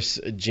 of course,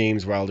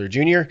 James Wilder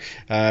Jr.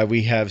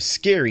 We have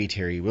scary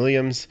Terry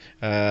Williams.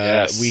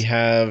 We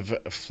have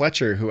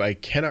Fletcher, who I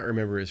cannot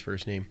remember his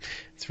first name.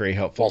 It's very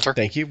helpful. Walter.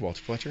 Thank you,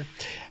 Walter Fletcher.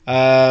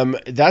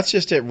 That's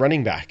just at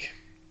running back.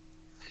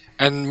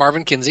 And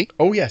Marvin Kinsey.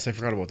 Oh, yes, I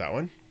forgot about that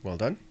one. Well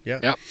done.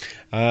 Yeah.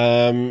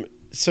 Yep.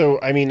 So,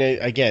 I mean,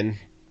 again,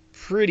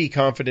 pretty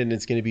confident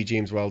it's going to be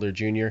James Wilder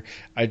Jr.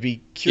 I'd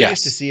be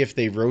curious to see if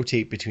they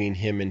rotate between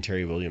him and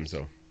Terry Williams,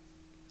 though.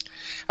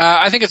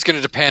 I think it's going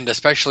to depend,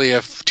 especially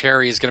if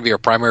Terry is going to be our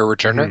primary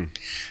returner. Mm.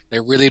 They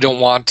really don't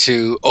want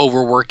to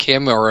overwork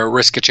him or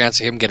risk a chance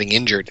of him getting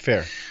injured.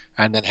 Fair.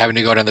 And then having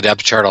to go down the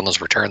depth chart on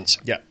those returns.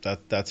 Yeah,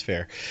 that's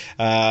fair.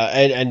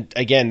 And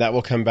again, that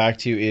will come back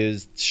to,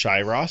 is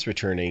Shai Ross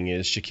returning?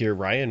 Is Shakir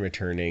Ryan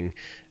returning?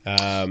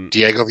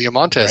 Diego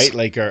Villamontes. Right?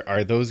 Like,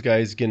 are those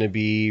guys going to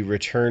be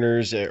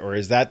returners, or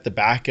is that the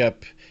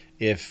backup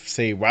if,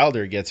 say,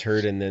 Wilder gets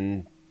hurt and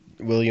then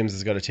Williams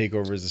has got to take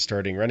over as a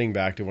starting running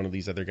back to one of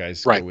these other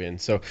guys go in?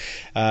 So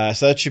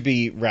that should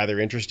be rather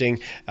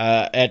interesting.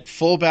 At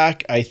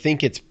fullback, I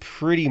think it's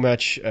pretty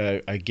much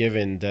a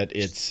given that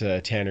it's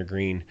Tanner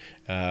Green.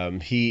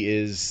 He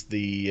is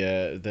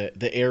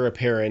the heir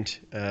apparent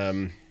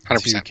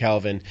to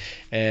Calvin,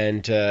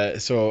 and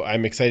so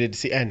I'm excited to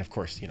see. And of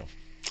course,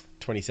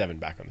 27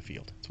 back on the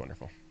field. It's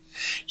wonderful.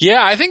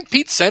 Yeah, I think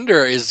Pete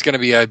Sender is going to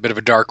be a bit of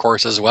a dark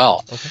horse as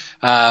well.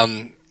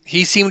 Okay.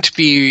 He seemed to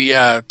be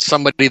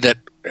somebody that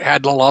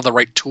had a lot of the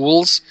right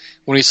tools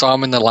when we saw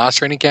him in the last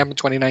training camp in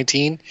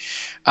 2019.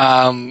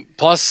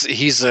 Plus,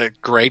 he's a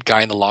great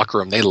guy in the locker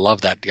room. They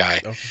love that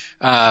guy.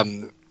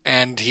 Okay.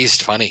 And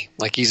he's funny.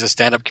 Like, he's a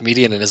stand-up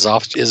comedian in his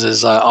off job.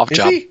 Is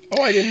he?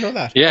 Oh, I didn't know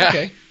that. Yeah.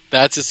 Okay.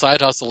 That's his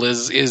side hustle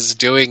is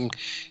doing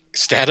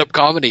stand-up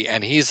comedy,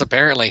 and he's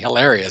apparently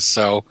hilarious.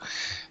 So,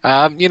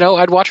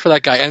 I'd watch for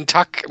that guy. And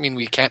Tuck, I mean,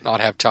 we can't not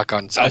have Tuck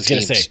on some teams. I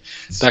was going to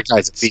say, that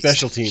guy's a beast.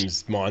 Special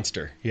teams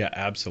monster. Yeah,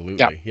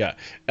 absolutely. Yeah.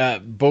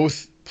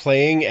 Both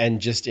playing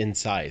and just in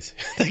size.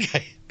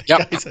 That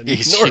guy's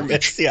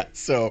enormous. Yeah.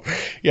 So,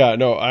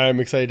 I'm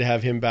excited to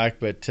have him back.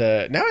 But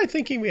now I'm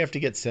thinking we have to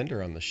get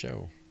Sender on the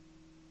show.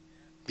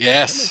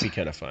 Yes. That might be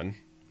kind of fun.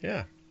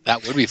 Yeah.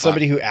 That would be fun.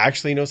 Somebody who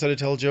actually knows how to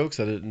tell jokes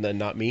other than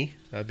not me.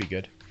 That'd be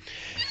good.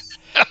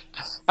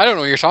 I don't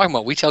know what you're talking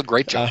about. We tell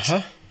great jokes.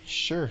 Uh-huh.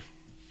 Sure.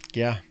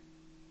 Yeah.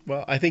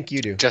 Well, I think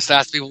you do. Just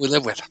ask people we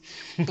live with.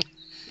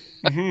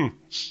 Mm-hmm.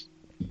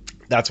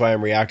 That's why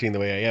I'm reacting the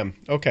way I am.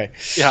 Okay.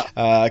 Yeah.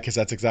 Because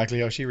that's exactly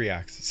how she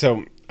reacts.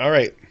 So, all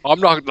right. I'm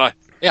not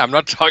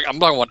talking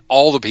about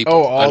all the people.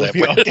 Oh, all the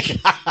people.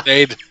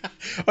 Okay.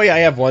 Oh, yeah. I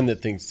have one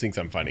that thinks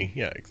I'm funny.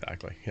 Yeah,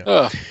 exactly.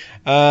 Yeah.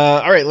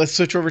 All right. Let's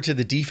switch over to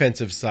the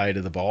defensive side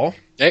of the ball.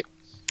 Okay.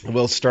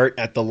 We'll start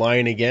at the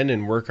line again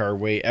and work our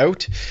way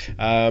out.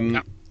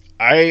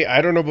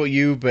 I don't know about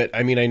you, but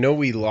I mean, I know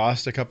we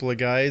lost a couple of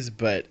guys,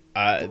 but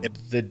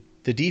the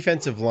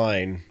defensive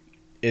line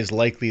is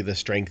likely the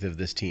strength of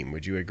this team.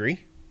 Would you agree?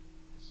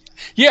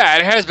 Yeah,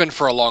 it has been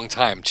for a long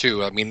time,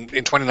 too. I mean,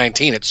 in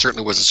 2019, it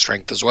certainly was a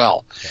strength as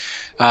well.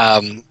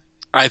 Okay.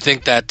 I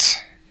think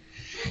that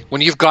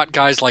when you've got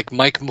guys like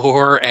Mike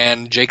Moore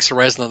and Jake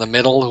Ceresna in the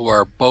middle, who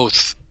are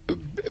both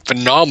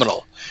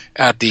phenomenal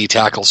at the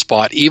tackle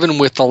spot, even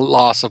with the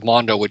loss of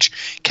Mondo,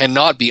 which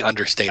cannot be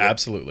understated.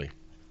 Absolutely.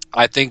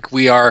 I think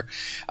we are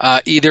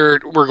either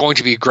we're going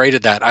to be great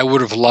at that. I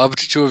would have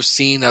loved to have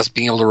seen us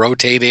being able to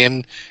rotate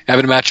in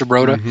Evan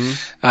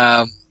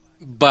Machabrota.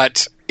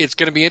 But it's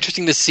going to be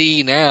interesting to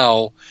see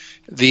now.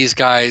 These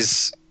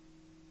guys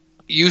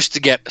used to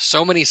get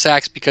so many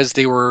sacks because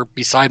they were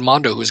beside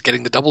Mondo, who was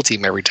getting the double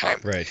team every time.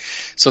 Right.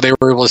 So they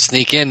were able to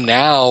sneak in.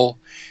 Now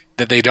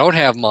that they don't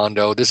have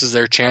Mondo, this is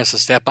their chance to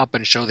step up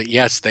and show that,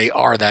 yes, they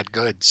are that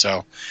good.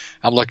 So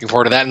I'm looking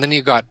forward to that. And then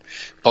you've got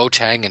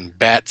Boateng and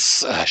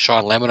Betts,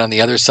 Sean Lemon on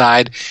the other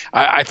side.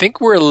 I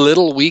think we're a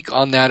little weak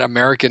on that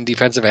American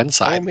defensive end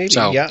side. Oh, maybe.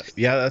 So, yeah,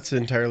 that's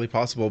entirely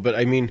possible. But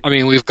I mean,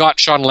 we've got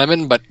Sean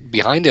Lemon, but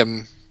behind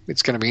him,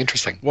 it's going to be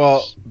interesting.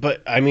 Well,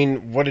 but I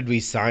mean, what did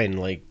we sign?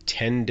 Like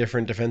 10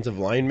 different defensive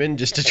linemen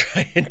just to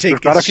try and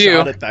take a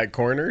shot at that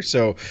corner.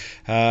 So,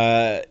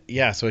 so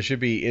it should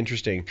be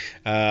interesting.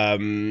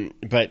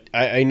 But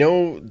I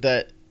know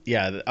that,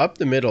 up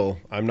the middle,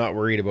 I'm not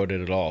worried about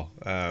it at all.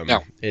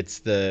 No.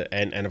 It's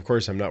and of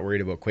course, I'm not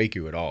worried about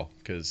Kwaku at all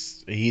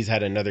because he's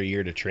had another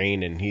year to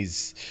train and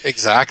he's...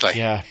 Exactly.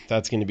 Yeah,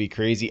 that's going to be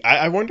crazy.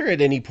 I wonder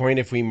at any point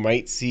if we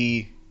might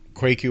see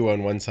Kwaku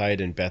on one side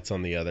and Betts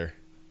on the other.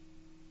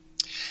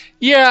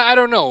 Yeah, I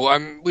don't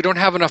know. We don't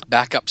have enough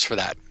backups for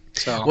that.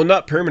 So. Well,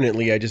 not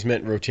permanently. I just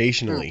meant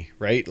rotationally,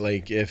 right?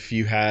 Like if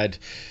you had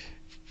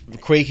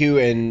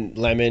Kwaku and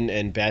Lemon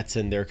and Betts,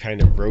 and they're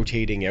kind of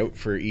rotating out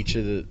for each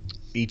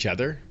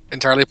other.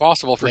 Entirely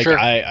possible, for sure.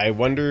 I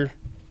wonder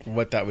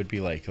what that would be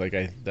like.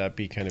 That'd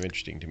be kind of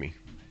interesting to me.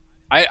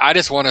 I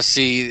just want to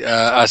see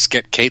us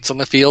get Cates on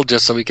the field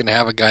just so we can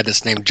have a guy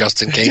that's named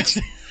Justin Cates.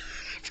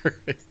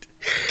 Perfect.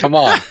 Come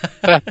on.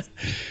 That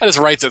just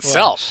writes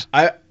itself.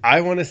 Well,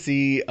 I want to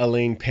see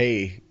Elaine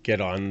Pay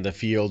get on the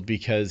field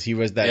because he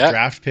was that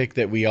draft pick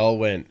that we all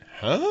went,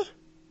 huh?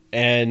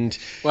 And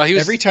he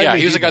was, every time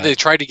he was the guy they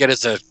tried to get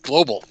as a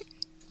global.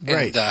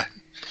 Right. And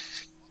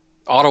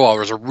Ottawa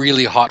was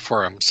really hot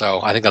for him,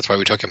 so I think that's why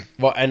we took him.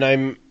 Well, and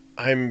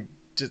I'm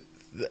just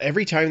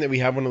every time that we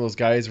have one of those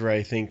guys where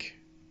I think,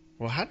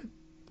 well,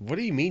 what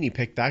do you mean he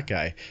picked that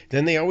guy?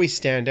 Then they always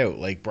stand out.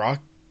 Like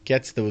Brock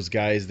gets those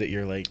guys that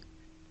you're like,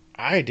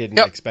 I didn't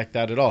expect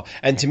that at all.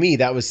 And to me,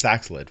 that was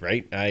Saxelid,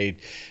 right?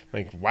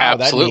 Wow,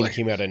 Absolutely. That name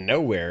came out of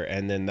nowhere,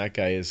 and then that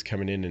guy is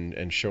coming in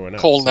and showing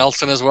up. Cole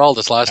Nelson as well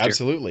this last year.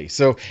 Absolutely.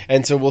 So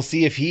we'll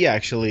see if he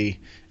actually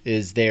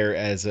is there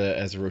as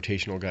a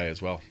rotational guy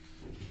as well.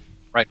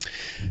 Right.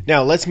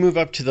 Now let's move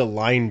up to the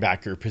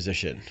linebacker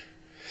position.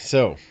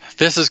 So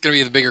this is going to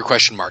be the bigger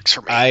question marks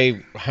for me.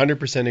 I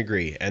 100%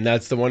 agree, and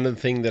that's the one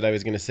thing that I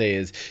was going to say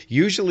is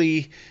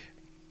usually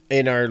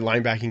in our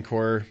linebacking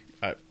core.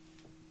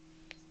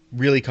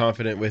 Really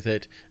confident with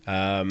it.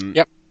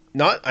 Yep.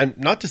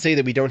 Not to say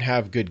that we don't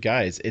have good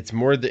guys. It's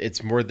more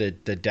the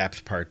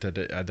depth part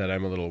that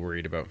I'm a little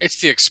worried about.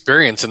 It's the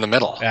experience in the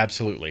middle.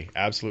 Absolutely.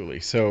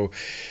 So,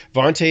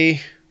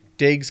 Vontae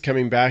Diggs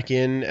coming back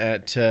in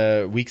at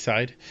weak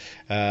side.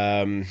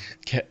 I don't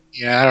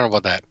know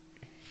about that.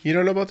 You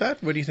don't know about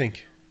that? What do you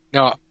think?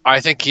 No,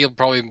 I think he's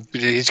going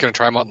to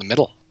try him out in the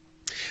middle.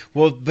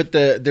 Well, but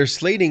they're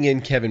slating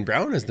in Kevin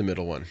Brown as the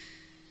middle one.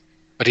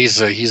 But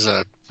he's an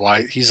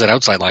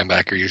outside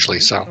linebacker usually.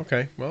 So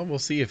okay, well we'll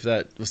see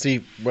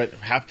what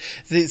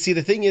happens. See,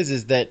 the thing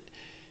is that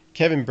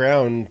Kevin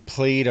Brown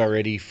played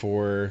already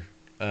for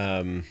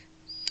coach.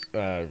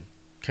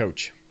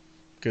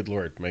 Good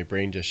Lord, my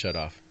brain just shut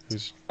off.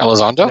 Who's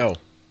Elizondo? No,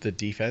 the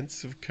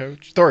defensive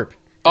coach Thorpe.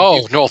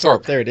 Noel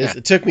Thorpe. There it is. Yeah.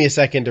 It took me a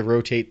second to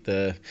rotate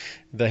the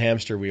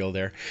hamster wheel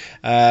there,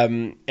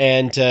 and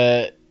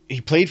he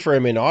played for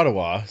him in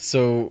Ottawa.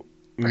 So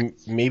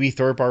maybe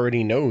Thorpe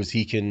already knows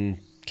he can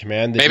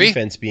command the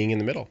defense being in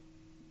the middle,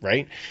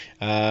 right?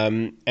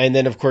 And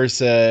then of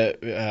course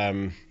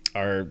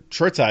our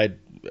short side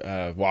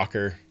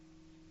Walker.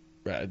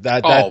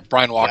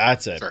 Brian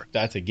Walker.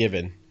 That's a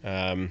given.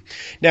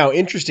 Now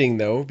interesting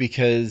though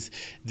because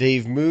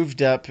they've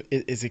moved up.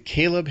 Is it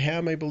Caleb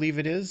Ham? I believe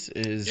it is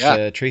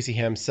Tracy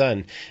Ham's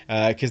son.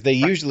 Because they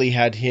usually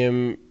had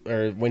him,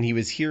 or when he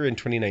was here in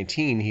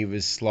 2019, he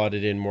was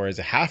slotted in more as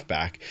a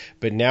halfback.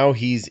 But now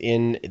he's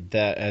in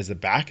as a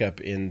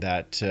backup in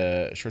that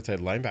short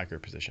side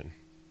linebacker position.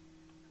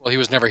 Well, he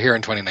was never here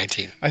in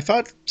 2019. I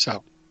thought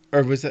so.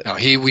 Or was it? No,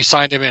 we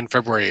signed him in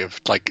February of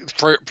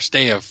first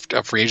day of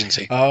free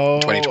agency. Oh,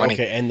 2020.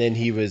 Okay, and then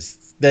he was.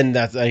 Then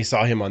I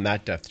saw him on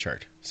that depth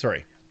chart.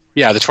 Sorry.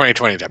 Yeah, the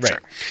 2020 depth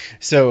chart.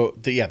 So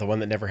the one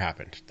that never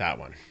happened. That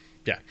one.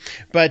 Yeah,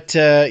 but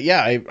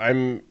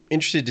I'm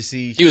interested to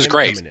see. He was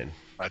great. Coming in.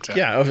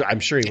 I'm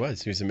sure he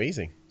was. He was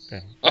amazing. Yeah.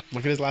 Look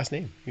at his last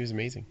name. He was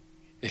amazing.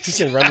 He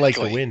can run like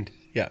the wind.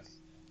 Yeah.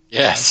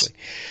 Yes.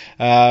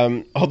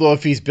 Although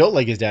if he's built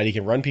like his dad, he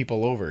can run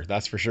people over.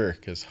 That's for sure.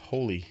 Because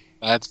holy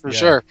That's for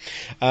sure.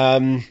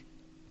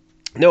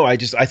 No, I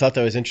thought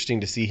that was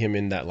interesting to see him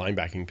in that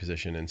linebacking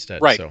position instead.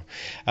 Right. So,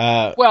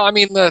 well, I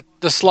mean, the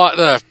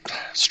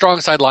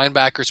strong side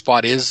linebacker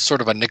spot is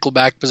sort of a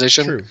nickelback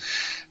position. True.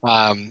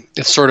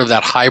 It's sort of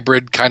that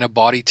hybrid kind of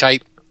body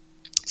type,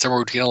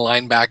 somewhere between a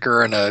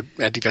linebacker and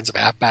a defensive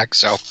halfback.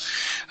 So,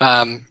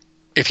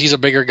 if he's a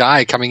bigger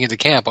guy coming into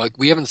camp, like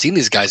we haven't seen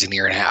these guys in a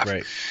year and a half.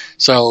 Right.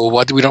 So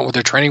what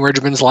their training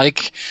regimen's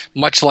like?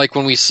 Much like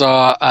when we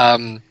saw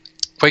Kwaku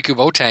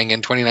Boateng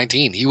in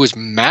 2019, he was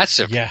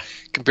massive. Yeah.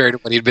 Compared to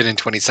what he'd been in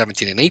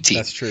 2017 and 18.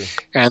 That's true.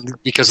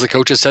 And because the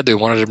coaches said they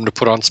wanted him to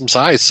put on some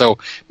size. So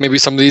maybe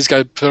some of these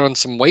guys put on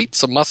some weight,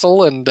 some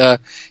muscle, and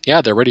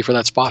they're ready for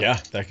that spot.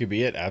 Yeah, that could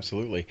be it.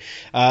 Absolutely.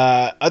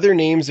 Other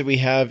names that we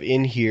have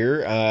in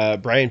here,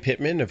 Brian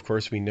Pittman, of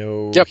course, we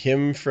know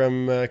him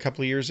from a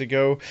couple of years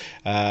ago.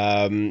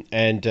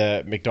 And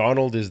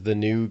McDonald is the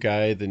new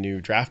guy, the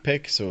new draft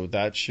pick. So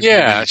that should be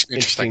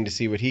interesting to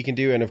see what he can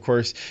do. And of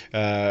course,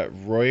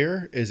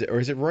 Royer, is it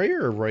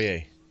Royer or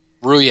Royer?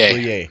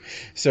 Rouillet.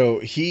 So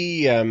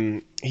he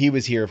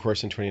was here, of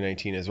course, in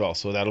 2019 as well.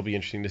 So that'll be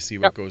interesting to see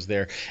what goes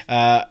there.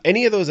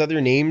 Any of those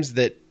other names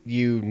that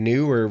you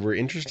knew or were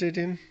interested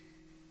in?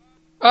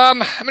 I'm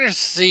going to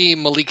see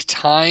Malik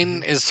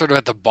Tyne is sort of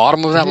at the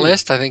bottom of that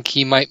list. I think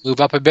he might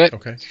move up a bit.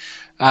 Okay.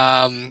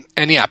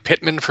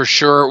 Pittman for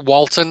sure.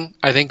 Walton,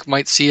 I think,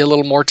 might see a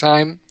little more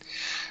time.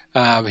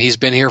 He's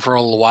been here for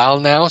a little while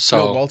now. So,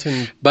 no,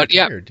 Walton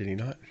retired, did he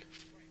not?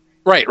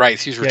 Right.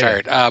 He's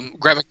retired.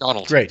 Grant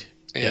McDonald. Right.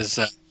 He came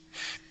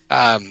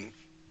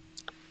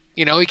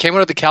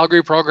out of the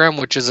Calgary program,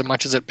 which is, as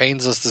much as it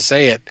pains us to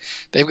say it,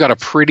 they've got a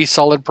pretty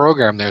solid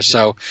program there.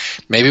 So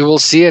maybe we'll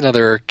see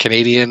another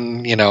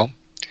Canadian,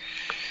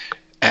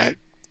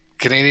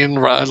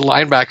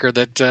 linebacker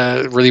that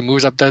really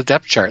moves up the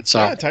depth chart.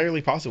 So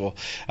entirely possible.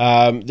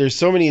 There's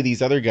so many of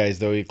these other guys,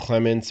 though,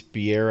 Clements,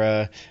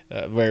 Biera,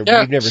 where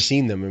we've never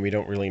seen them and we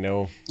don't really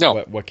know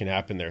what can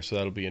happen there. So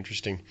that'll be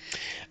interesting.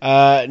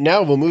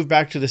 Now we'll move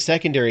back to the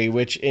secondary,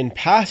 which in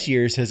past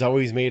years has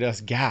always made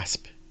us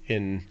gasp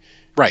in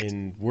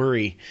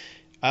worry.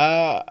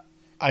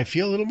 I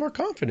feel a little more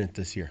confident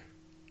this year.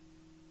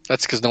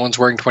 That's because no one's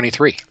wearing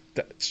 23.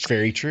 That's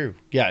very true.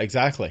 Yeah,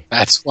 exactly.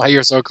 That's why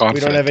you're so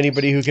confident. We don't have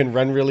anybody who can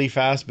run really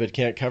fast but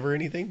can't cover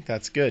anything.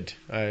 That's good.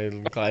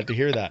 I'm glad to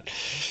hear that.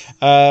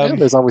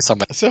 There's always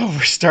somebody. So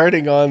we're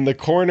starting on the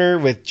corner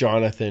with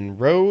Jonathan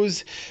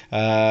Rose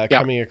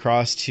coming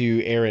across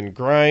to Aaron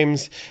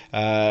Grimes.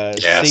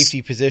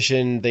 Safety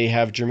position, they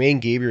have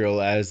Jermaine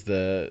Gabriel as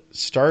the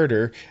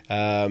starter,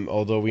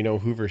 although we know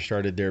Hoover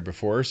started there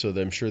before, so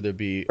I'm sure there'll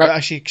be...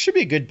 Actually, it should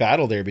be a good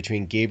battle there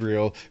between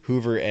Gabriel,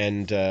 Hoover,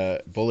 and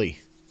Bully.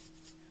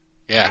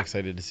 Yeah. I'm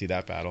excited to see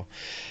that battle.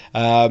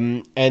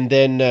 And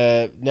then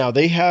now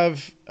they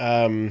have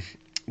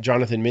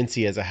Jonathan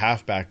Mincy as a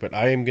halfback, but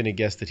I am going to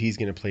guess that he's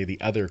going to play the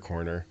other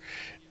corner.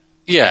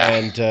 Yeah.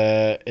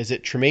 And is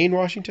it Tremaine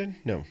Washington?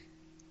 No.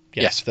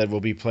 Yes. That will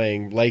be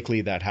playing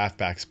likely that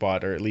halfback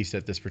spot, or at least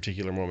at this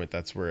particular moment,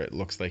 that's where it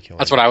looks like he'll.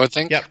 That's what I would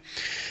think. Yep.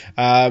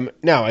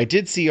 Now, I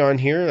did see on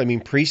here,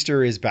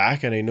 Priester is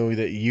back, and I know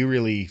that you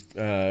really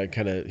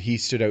he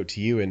stood out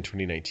to you in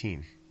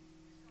 2019.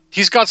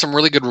 He's got some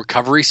really good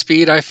recovery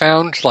speed, I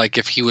found, like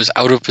if he was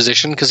out of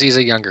position, because he's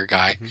a younger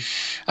guy.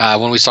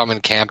 When we saw him in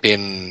camp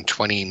in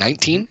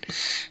 2019.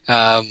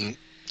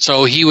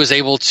 So he was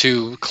able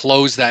to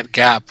close that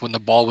gap when the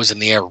ball was in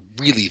the air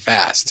really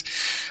fast.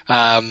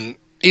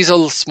 He's a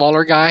little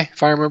smaller guy,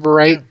 if I remember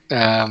right.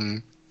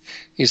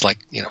 He's like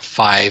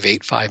 5'8",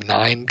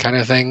 5'9" kind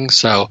of thing.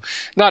 So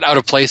not out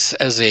of place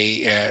as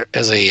a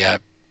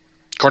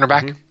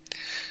cornerback,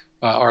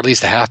 or at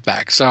least a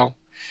halfback. So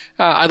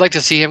I'd like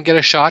to see him get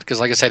a shot because,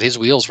 like I said, his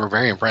wheels were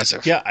very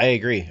impressive. Yeah, I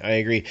agree.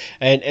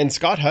 And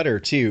Scott Hutter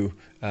too.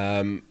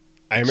 I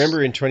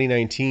remember in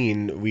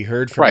 2019 we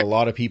heard from a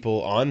lot of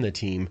people on the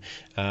team,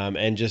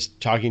 and just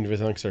talking with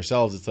amongst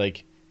ourselves, it's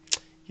like,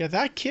 yeah,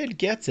 that kid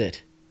gets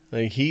it.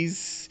 Like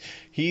he's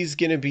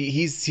gonna be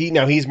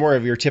he's more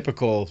of your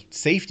typical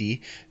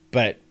safety,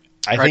 but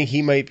I think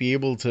he might be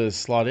able to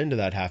slot into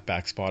that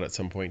halfback spot at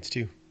some points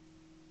too.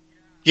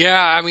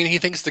 Yeah, he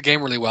thinks the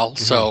game really well,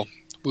 so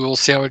we will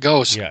see how it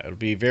goes. Yeah, it'll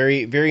be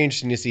very, very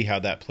interesting to see how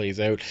that plays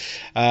out.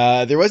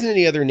 There wasn't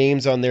any other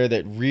names on there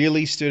that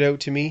really stood out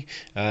to me.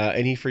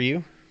 Any for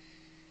you?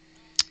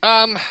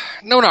 No,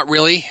 not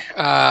really.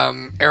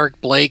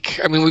 Eric Blake.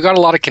 We got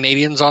a lot of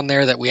Canadians on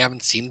there that we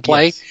haven't seen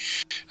play,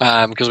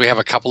 because we have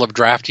a couple of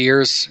draft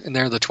years in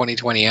there, the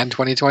 2020 and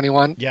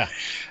 2021. Yeah.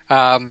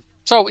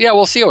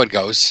 We'll see how it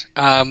goes.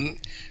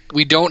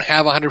 We don't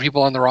have 100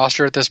 people on the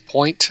roster at this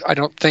point, I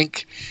don't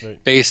think,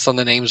 based on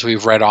the names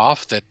we've read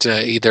off that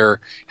either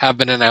have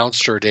been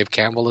announced or Dave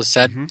Campbell has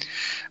said.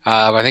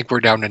 I think we're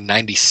down to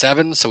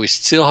 97, so we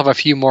still have a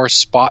few more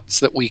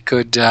spots that we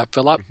could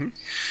fill up.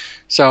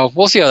 So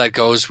we'll see how that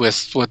goes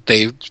with what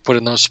they put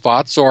in those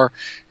spots. Or,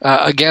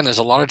 again, there's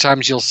a lot of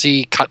times you'll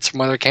see cuts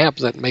from other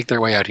camps that make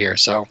their way out here.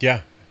 So,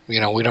 we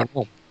don't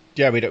know.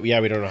 Yeah, we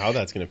don't know how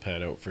that's going to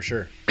pan out for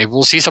sure. Maybe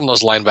we'll see some of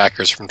those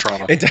linebackers from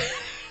Toronto.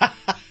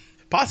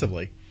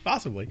 Possibly.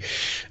 Possibly.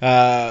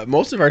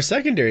 Most of our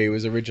secondary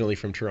was originally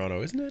from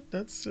Toronto, isn't it?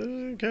 That's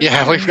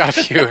yeah, we've got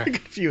a few. A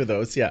few of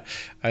those, yeah.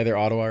 Either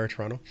Ottawa or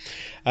Toronto.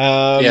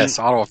 Yes,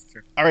 Ottawa.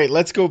 All right,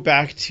 let's go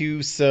back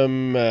to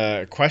some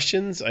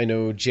questions. I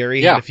know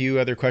Jerry had a few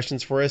other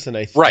questions for us, and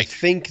I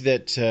think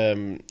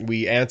that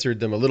we answered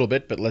them a little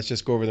bit, but let's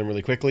just go over them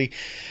really quickly.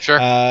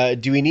 Sure.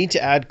 Do we need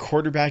to add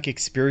quarterback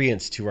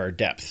experience to our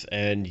depth?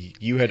 And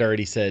you had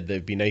already said that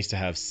it'd be nice to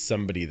have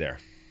somebody there.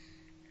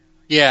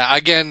 Yeah,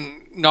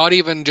 again, not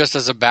even just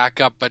as a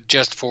backup, but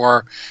just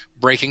for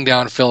breaking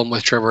down film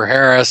with Trevor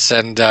Harris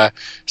and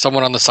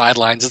someone on the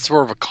sidelines. It's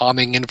sort of a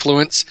calming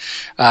influence,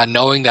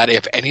 knowing that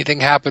if anything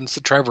happens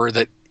to Trevor,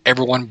 that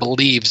everyone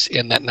believes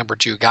in that number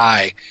 2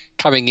 guy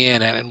coming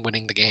in and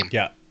winning the game.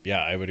 Yeah,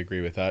 I would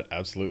agree with that.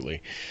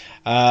 Absolutely.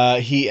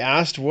 He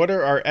asked, what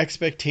are our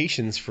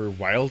expectations for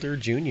Wilder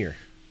Jr.?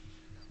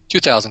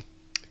 2,000.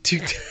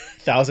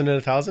 2,000 and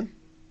 1,000?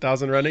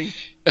 1,000 running?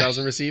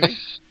 1,000 receiving?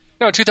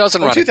 No,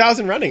 2,000 running.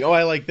 2,000 running. Oh,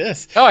 I like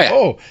this. Oh, yeah.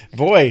 Oh,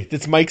 boy.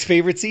 That's Mike's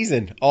favorite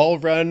season. All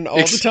run all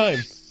the time.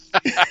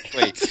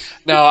 Exactly.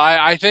 No,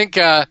 I think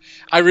I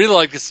really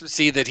like to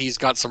see that he's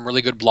got some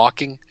really good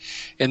blocking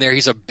in there.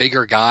 He's a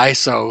bigger guy,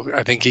 so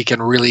I think he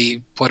can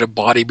really put a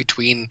body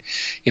between,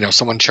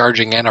 someone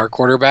charging and our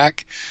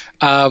quarterback.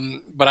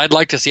 But I'd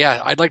like to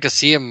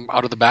see him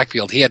out of the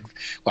backfield. He had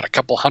a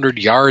couple hundred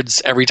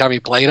yards every time he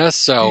played us,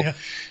 so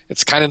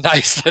it's kind of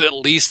nice that at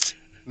least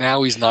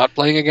now he's not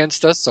playing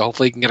against us, so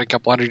hopefully he can get a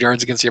couple hundred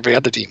yards against every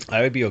other team.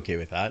 I would be okay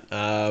with that.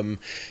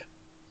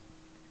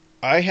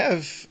 I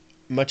have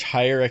much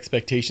higher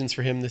expectations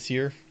for him this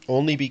year,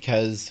 only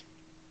because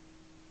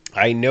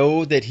I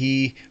know that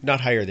not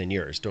higher than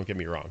yours, don't get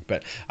me wrong,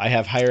 but I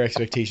have higher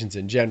expectations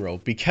in general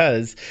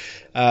because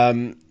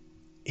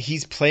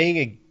he's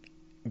playing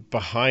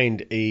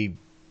behind a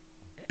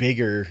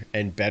bigger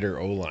and better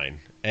O-line.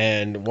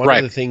 And one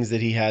of the things that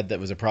he had that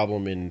was a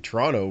problem in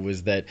Toronto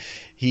was that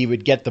he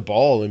would get the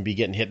ball and be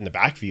getting hit in the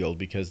backfield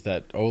because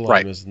that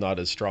O-line was not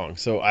as strong.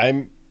 So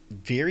I'm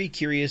very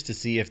curious to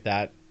see if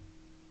that,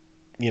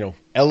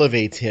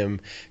 elevates him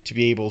to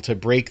be able to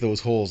break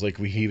those holes like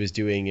he was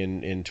doing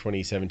in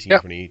 2017,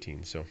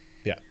 2018. So,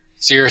 yeah.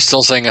 So you're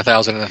still saying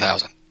 1,000 and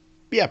 1,000?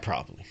 Yeah,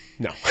 probably.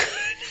 No.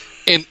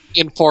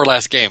 in 4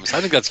 less games.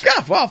 I think that's fair.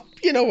 Yeah, well,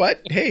 you know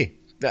what? Hey,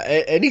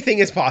 anything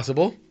is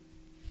possible.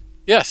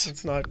 Yes.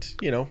 It's not,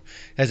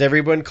 has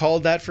everyone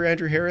called that for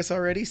Andrew Harris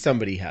already?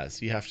 Somebody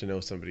has. You have to know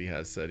somebody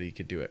has said he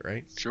could do it,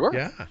 right? Sure.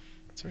 Yeah,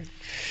 that's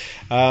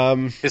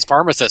right. His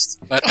pharmacist.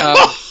 But,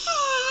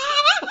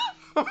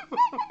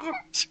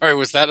 sorry,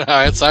 was that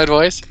an inside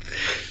voice?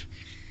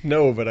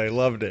 No, but I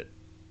loved it.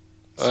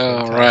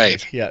 All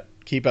right. Yeah,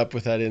 keep up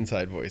with that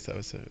inside voice. That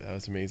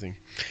was amazing.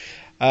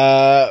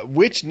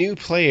 Which new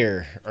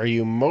player are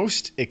you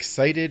most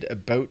excited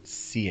about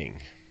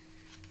seeing?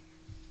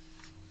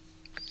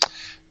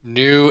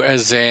 New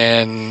as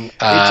in... it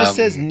just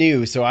says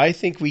new, so I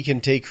think we can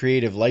take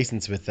creative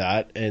license with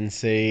that and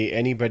say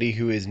anybody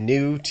who is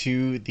new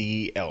to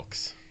the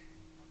Elks.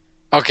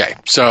 Okay,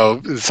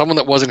 so someone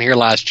that wasn't here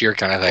last year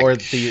kind of thing. Or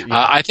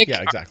I think...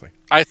 Yeah, exactly.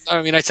 I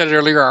said it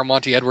earlier,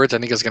 Armonte Edwards, I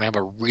think is going to have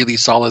a really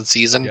solid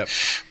season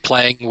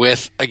playing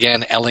with,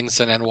 again,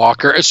 Ellingson and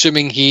Walker,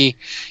 assuming he,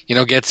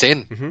 gets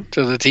in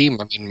to the team.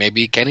 I mean,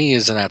 maybe Kenny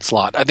is in that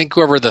slot. I think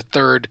whoever the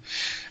third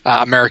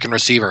American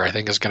receiver, I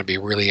think, is going to be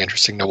really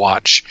interesting to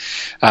watch.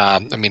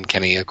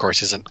 Kenny, of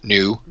course, isn't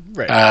new.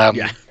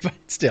 Right. But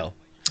still.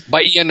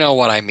 But you know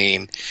what I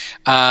mean.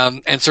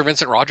 And Sir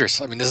Vincent Rogers.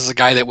 This is a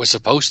guy that was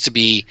supposed to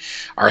be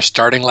our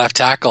starting left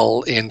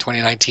tackle in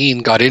 2019,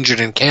 got injured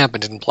in camp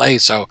and didn't play.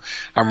 So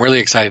I'm really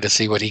excited to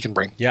see what he can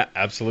bring. Yeah,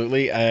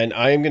 absolutely. And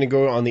I am going to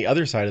go on the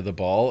other side of the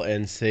ball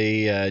and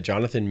say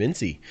Jonathan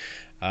Mincy.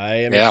 I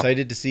am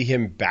excited to see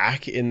him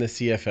back in the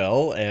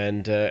CFL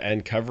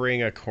and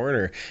covering a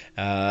corner.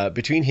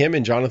 Between him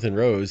and Jonathan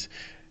Rose,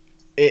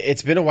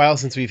 it's been a while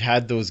since we've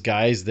had those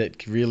guys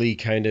that really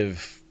kind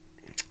of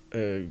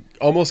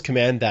almost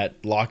command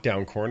that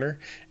lockdown corner,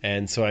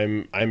 and so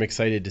I'm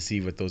excited to see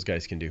what those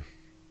guys can do.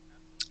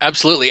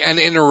 Absolutely. And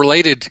in a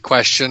related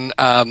question,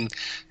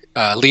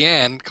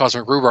 Leanne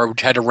Cosmic Rhubarb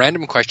had a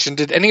random question: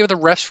 did any of the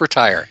refs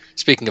retire?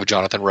 Speaking of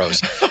Jonathan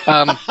Rose.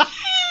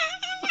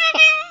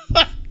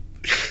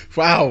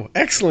 Wow,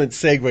 excellent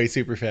segue,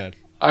 Superfan.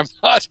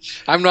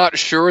 I'm not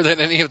sure that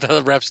any of the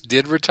refs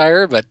did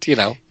retire, but they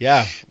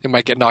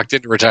might get knocked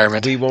into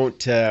retirement. We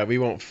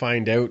won't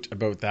find out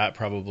about that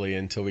probably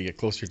until we get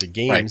closer to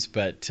games.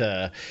 Right.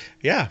 But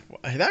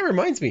that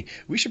reminds me,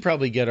 we should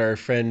probably get our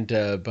friend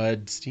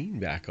Bud Steen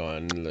back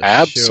on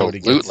the show to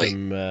get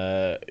some.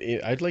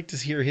 I'd like to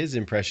hear his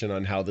impression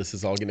on how this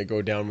is all going to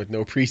go down with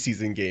no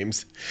preseason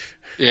games.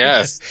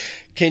 Yes.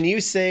 Can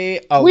you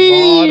say a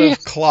lot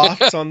of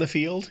clocks on the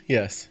field?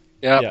 Yes.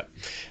 Yeah.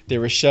 They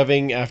were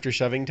shoving after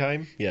shoving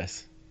time?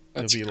 Yes.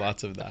 There'll be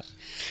lots of that.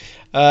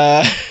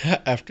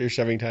 After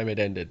shoving time had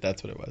ended.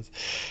 That's what it was.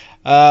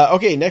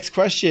 Okay, next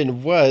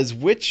question was,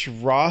 which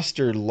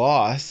roster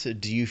loss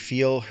do you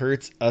feel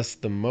hurts us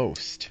the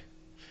most?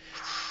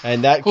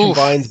 And that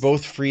combines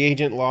both free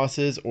agent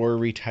losses or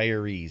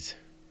retirees.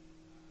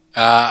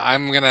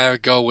 I'm going to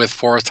go with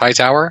Forrest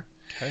Hightower.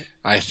 Okay.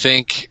 I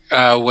think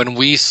when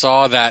we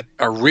saw that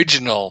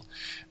original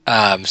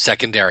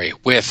secondary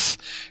with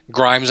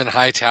Grimes and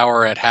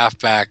Hightower at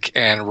halfback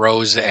and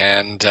Rose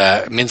and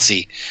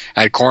Mincy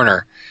at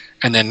corner,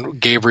 and then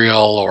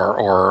Gabriel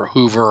or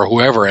Hoover or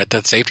whoever at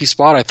that safety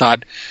spot, I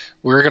thought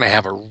we're going to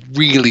have a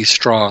really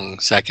strong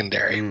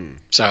secondary.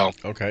 So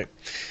okay.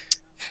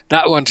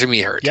 That one to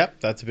me hurt. Yep,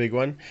 that's a big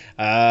one.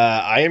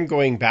 I am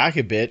going back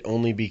a bit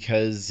only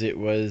because it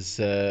was,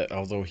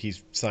 although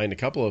he's signed a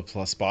couple of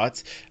plus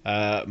spots,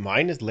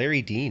 mine is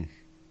Larry Dean.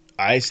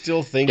 I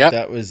still think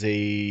that was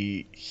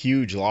a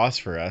huge loss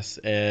for us.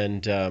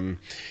 And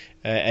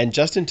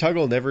Justin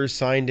Tuggle never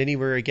signed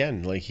anywhere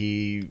again. Like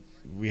we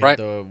had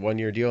the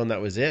 1-year deal and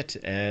that was it.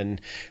 And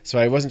so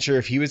I wasn't sure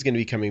if he was going to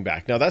be coming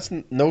back. Now that's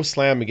no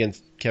slam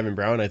against Kevin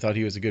Brown. I thought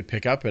he was a good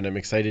pickup and I'm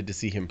excited to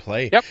see him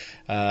play. Yep.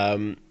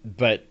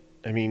 But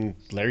I mean,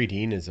 Larry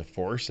Dean is a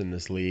force in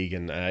this league,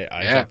 and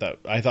I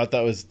thought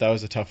that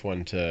was a tough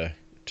one to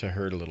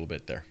hurt a little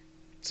bit there.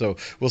 So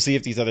we'll see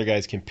if these other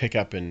guys can pick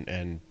up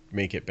and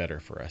make it better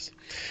for us.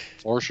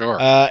 For sure.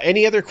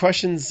 Any other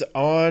questions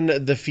on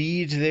the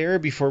feed there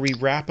before we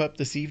wrap up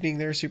this evening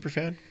there,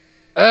 Superfan?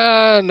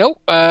 No.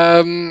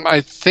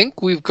 I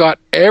think we've got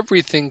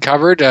everything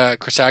covered.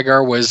 Chris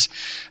Agar was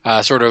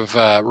sort of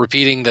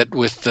repeating that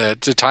with the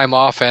time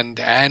off and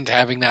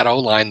having that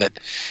O-line that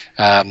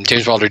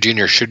James Wilder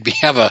Jr. should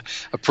have a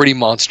pretty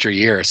monster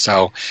year.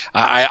 So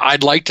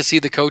I'd like to see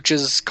the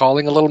coaches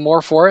calling a little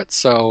more for it.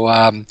 So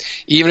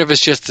even if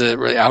it's just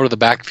out of the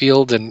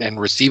backfield and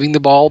receiving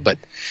the ball, but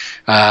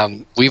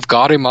we've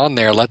got him on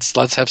there.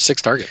 Let's have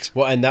 6 targets.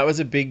 Well, and that was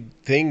a big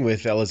thing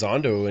with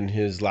Elizondo in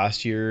his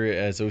last year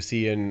as OC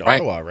in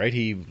Ottawa, right?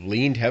 He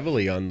leaned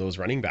heavily on those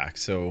running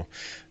backs. So,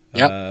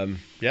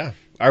 yeah.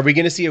 Are we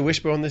going to see a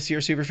wishbone this year,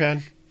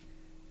 Superfan?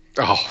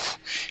 Oh,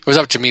 if it was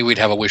up to me, we'd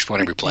have a wishbone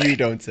every play. You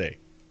don't say.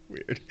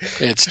 Weird.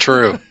 It's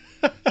true.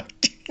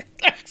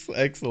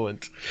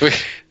 Excellent.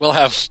 We'll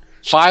have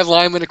 5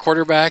 linemen, a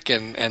quarterback,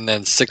 and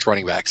then 6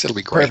 running backs. It'll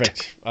be great.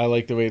 Perfect. I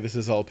like the way this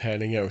is all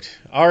panning out.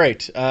 All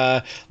right.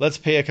 Let's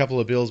pay a couple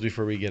of bills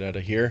before we get out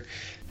of here.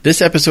 This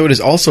episode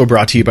is also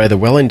brought to you by the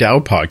Well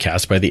Endowed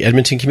podcast by the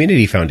Edmonton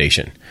Community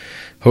Foundation.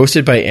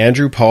 Hosted by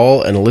Andrew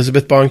Paul and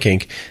Elizabeth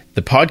Bonkink,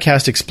 the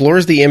podcast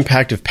explores the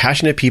impact of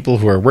passionate people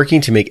who are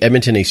working to make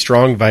Edmonton a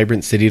strong,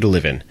 vibrant city to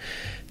live in.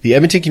 The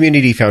Edmonton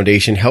Community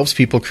Foundation helps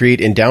people create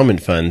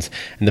endowment funds,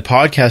 and the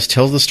podcast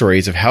tells the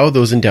stories of how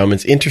those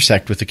endowments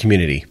intersect with the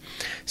community.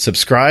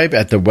 Subscribe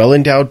at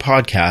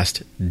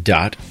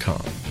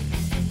thewellendowedpodcast.com.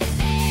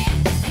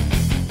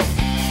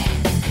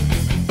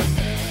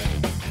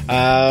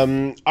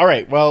 All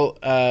right. Well,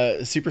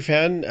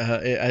 Superfan,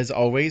 as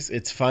always,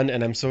 it's fun,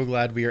 and I'm so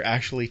glad we are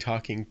actually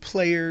talking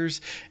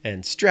players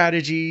and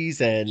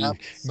strategies and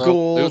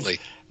goals.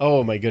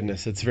 Oh my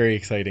goodness, it's very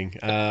exciting.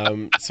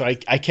 So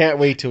I can't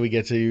wait till we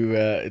get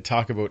to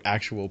talk about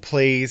actual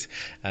plays.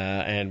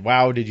 And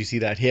wow, did you see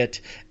that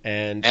hit?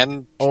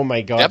 And oh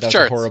my God, that's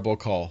charts. A horrible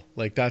call.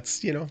 Like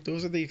those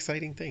are the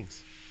exciting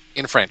things.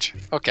 In French.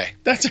 Okay.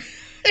 That's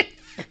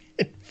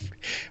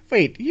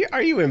Wait,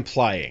 are you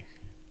implying?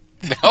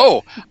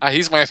 No,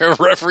 he's my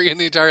favorite referee in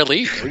the entire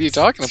league. What are you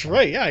talking about? That's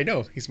right. Yeah, I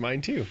know. He's mine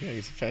too. Yeah,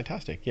 he's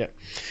fantastic. Yeah.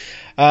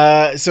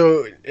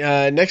 So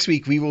next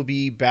week we will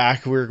be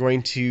back. We're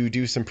going to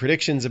do some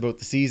predictions about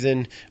the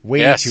season.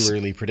 Way too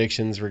early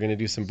predictions. We're going to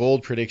do some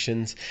bold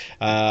predictions.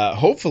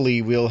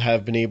 Hopefully we'll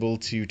have been able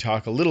to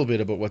talk a little bit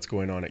about what's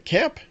going on at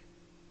camp.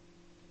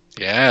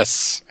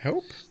 Yes. I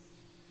hope.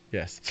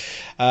 Yes.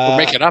 We'll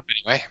make it up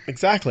anyway.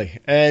 Exactly.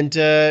 And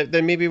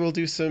then maybe we'll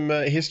do some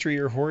history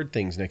or horde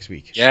things next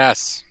week.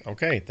 Yes.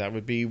 Okay, that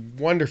would be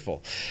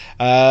wonderful.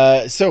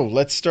 So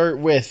let's start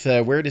with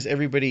where does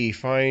everybody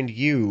find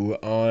you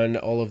on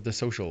all of the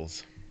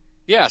socials?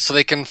 Yeah, so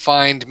they can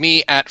find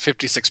me at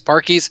 56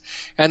 Parkies,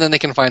 and then they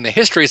can find the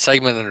history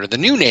segment under the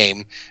new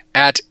name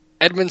at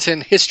Edmonton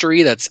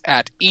History. That's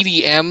at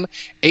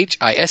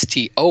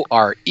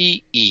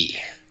EDMHISTOREE.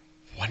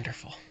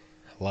 Wonderful.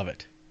 I love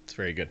it. It's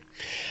very good.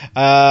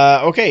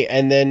 Okay,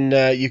 and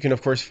then you can,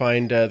 of course,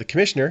 find the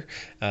commissioner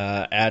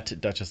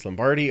at Duchess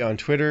Lombardi on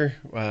Twitter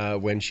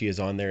when she is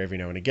on there every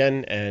now and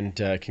again. And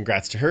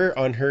congrats to her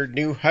on her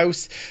new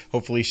house.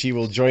 Hopefully she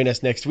will join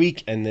us next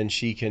week, and then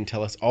she can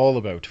tell us all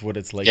about what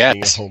it's like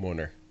being a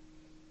homeowner.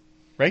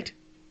 Right?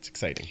 It's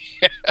exciting.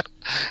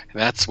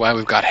 That's why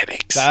we've got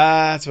headaches.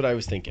 That's what I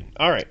was thinking.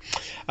 All right.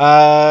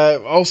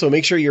 Also,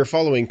 make sure you're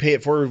following Pay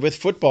It Forward with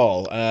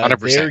Football.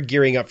 100%. They're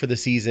gearing up for the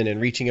season and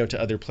reaching out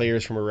to other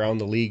players from around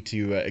the league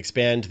to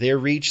expand their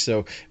reach.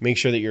 So make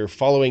sure that you're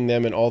following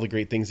them and all the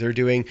great things they're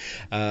doing.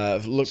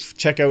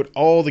 Check out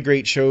all the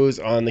great shows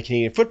on the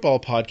Canadian Football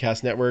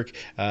Podcast Network,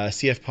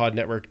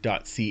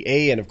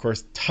 cfpodnetwork.ca, and of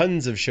course,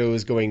 tons of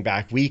shows going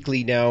back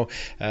weekly now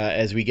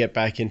as we get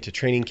back into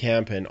training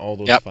camp and all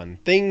those fun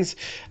things.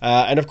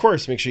 And of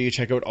course, make sure you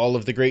check out all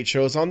of the great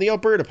shows on the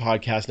Alberta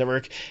Podcast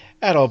Network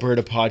at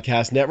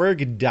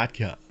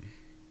albertapodcastnetwork.com.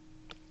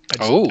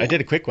 I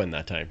did a quick one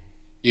that time.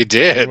 You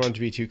did. I didn't want it to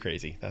be too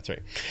crazy. That's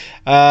right.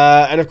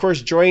 And of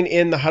course, join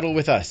in the huddle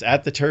with us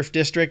at the Turf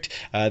District.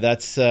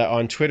 That's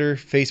on Twitter,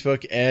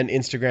 Facebook, and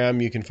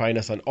Instagram. You can find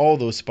us on all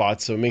those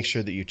spots, so make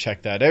sure that you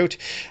check that out.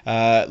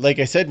 Like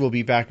I said, we'll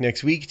be back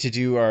next week to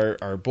do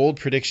our bold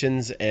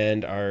predictions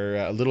and our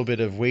a little bit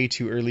of way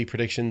too early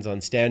predictions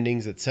on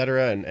standings,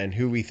 etc., and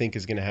who we think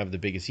is going to have the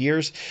biggest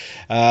years.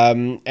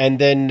 And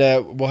then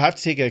we'll have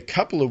to take a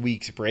couple of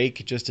weeks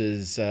break just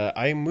as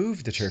I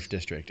move the Turf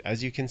District.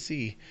 As you can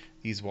see,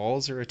 these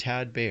walls are a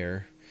tad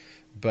bare,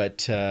 but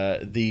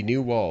the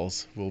new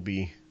walls will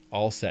be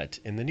all set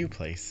in the new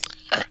place.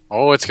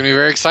 Oh, it's going to be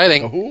very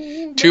exciting.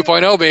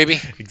 2.0, baby.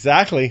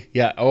 Exactly.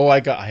 Yeah. Oh,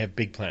 I have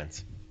big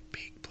plans.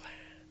 Big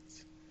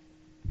plans.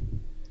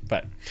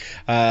 But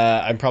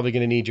I'm probably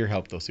going to need your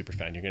help, though,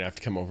 Superfan. You're going to have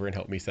to come over and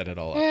help me set it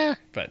all up. Yeah.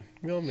 But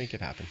we'll make it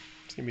happen.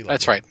 It's going to be lovely.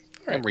 That's right.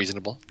 I'm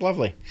reasonable.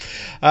 Lovely.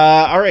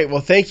 All right. Well,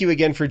 thank you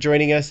again for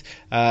joining us.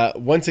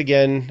 Once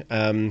again,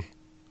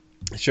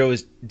 the show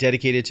is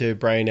dedicated to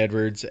Brian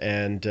Edwards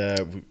and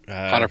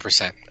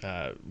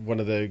 100%. One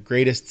of the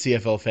greatest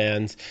CFL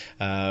fans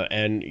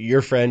and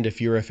your friend if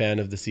you're a fan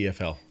of the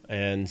CFL.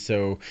 And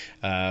so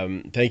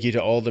thank you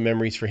to all the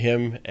memories for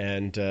him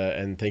and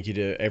thank you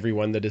to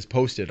everyone that is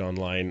posted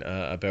online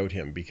about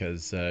him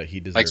because he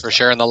deserves Thanks for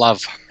sharing the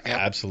love. Yep.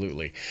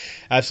 Absolutely.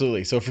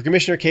 Absolutely. So for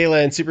Commissioner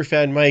Kayla and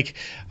Superfan Mike,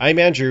 I'm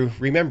Andrew.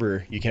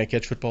 Remember, you can't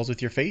catch footballs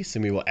with your face,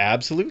 and we will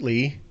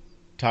absolutely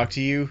talk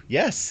to you,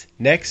 yes,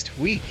 next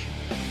week.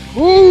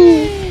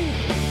 Woo!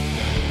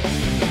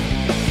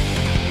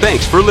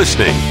 Thanks for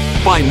listening.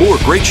 Find more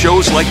great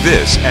shows like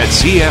this at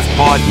CF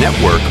Pod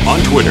Network on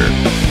Twitter.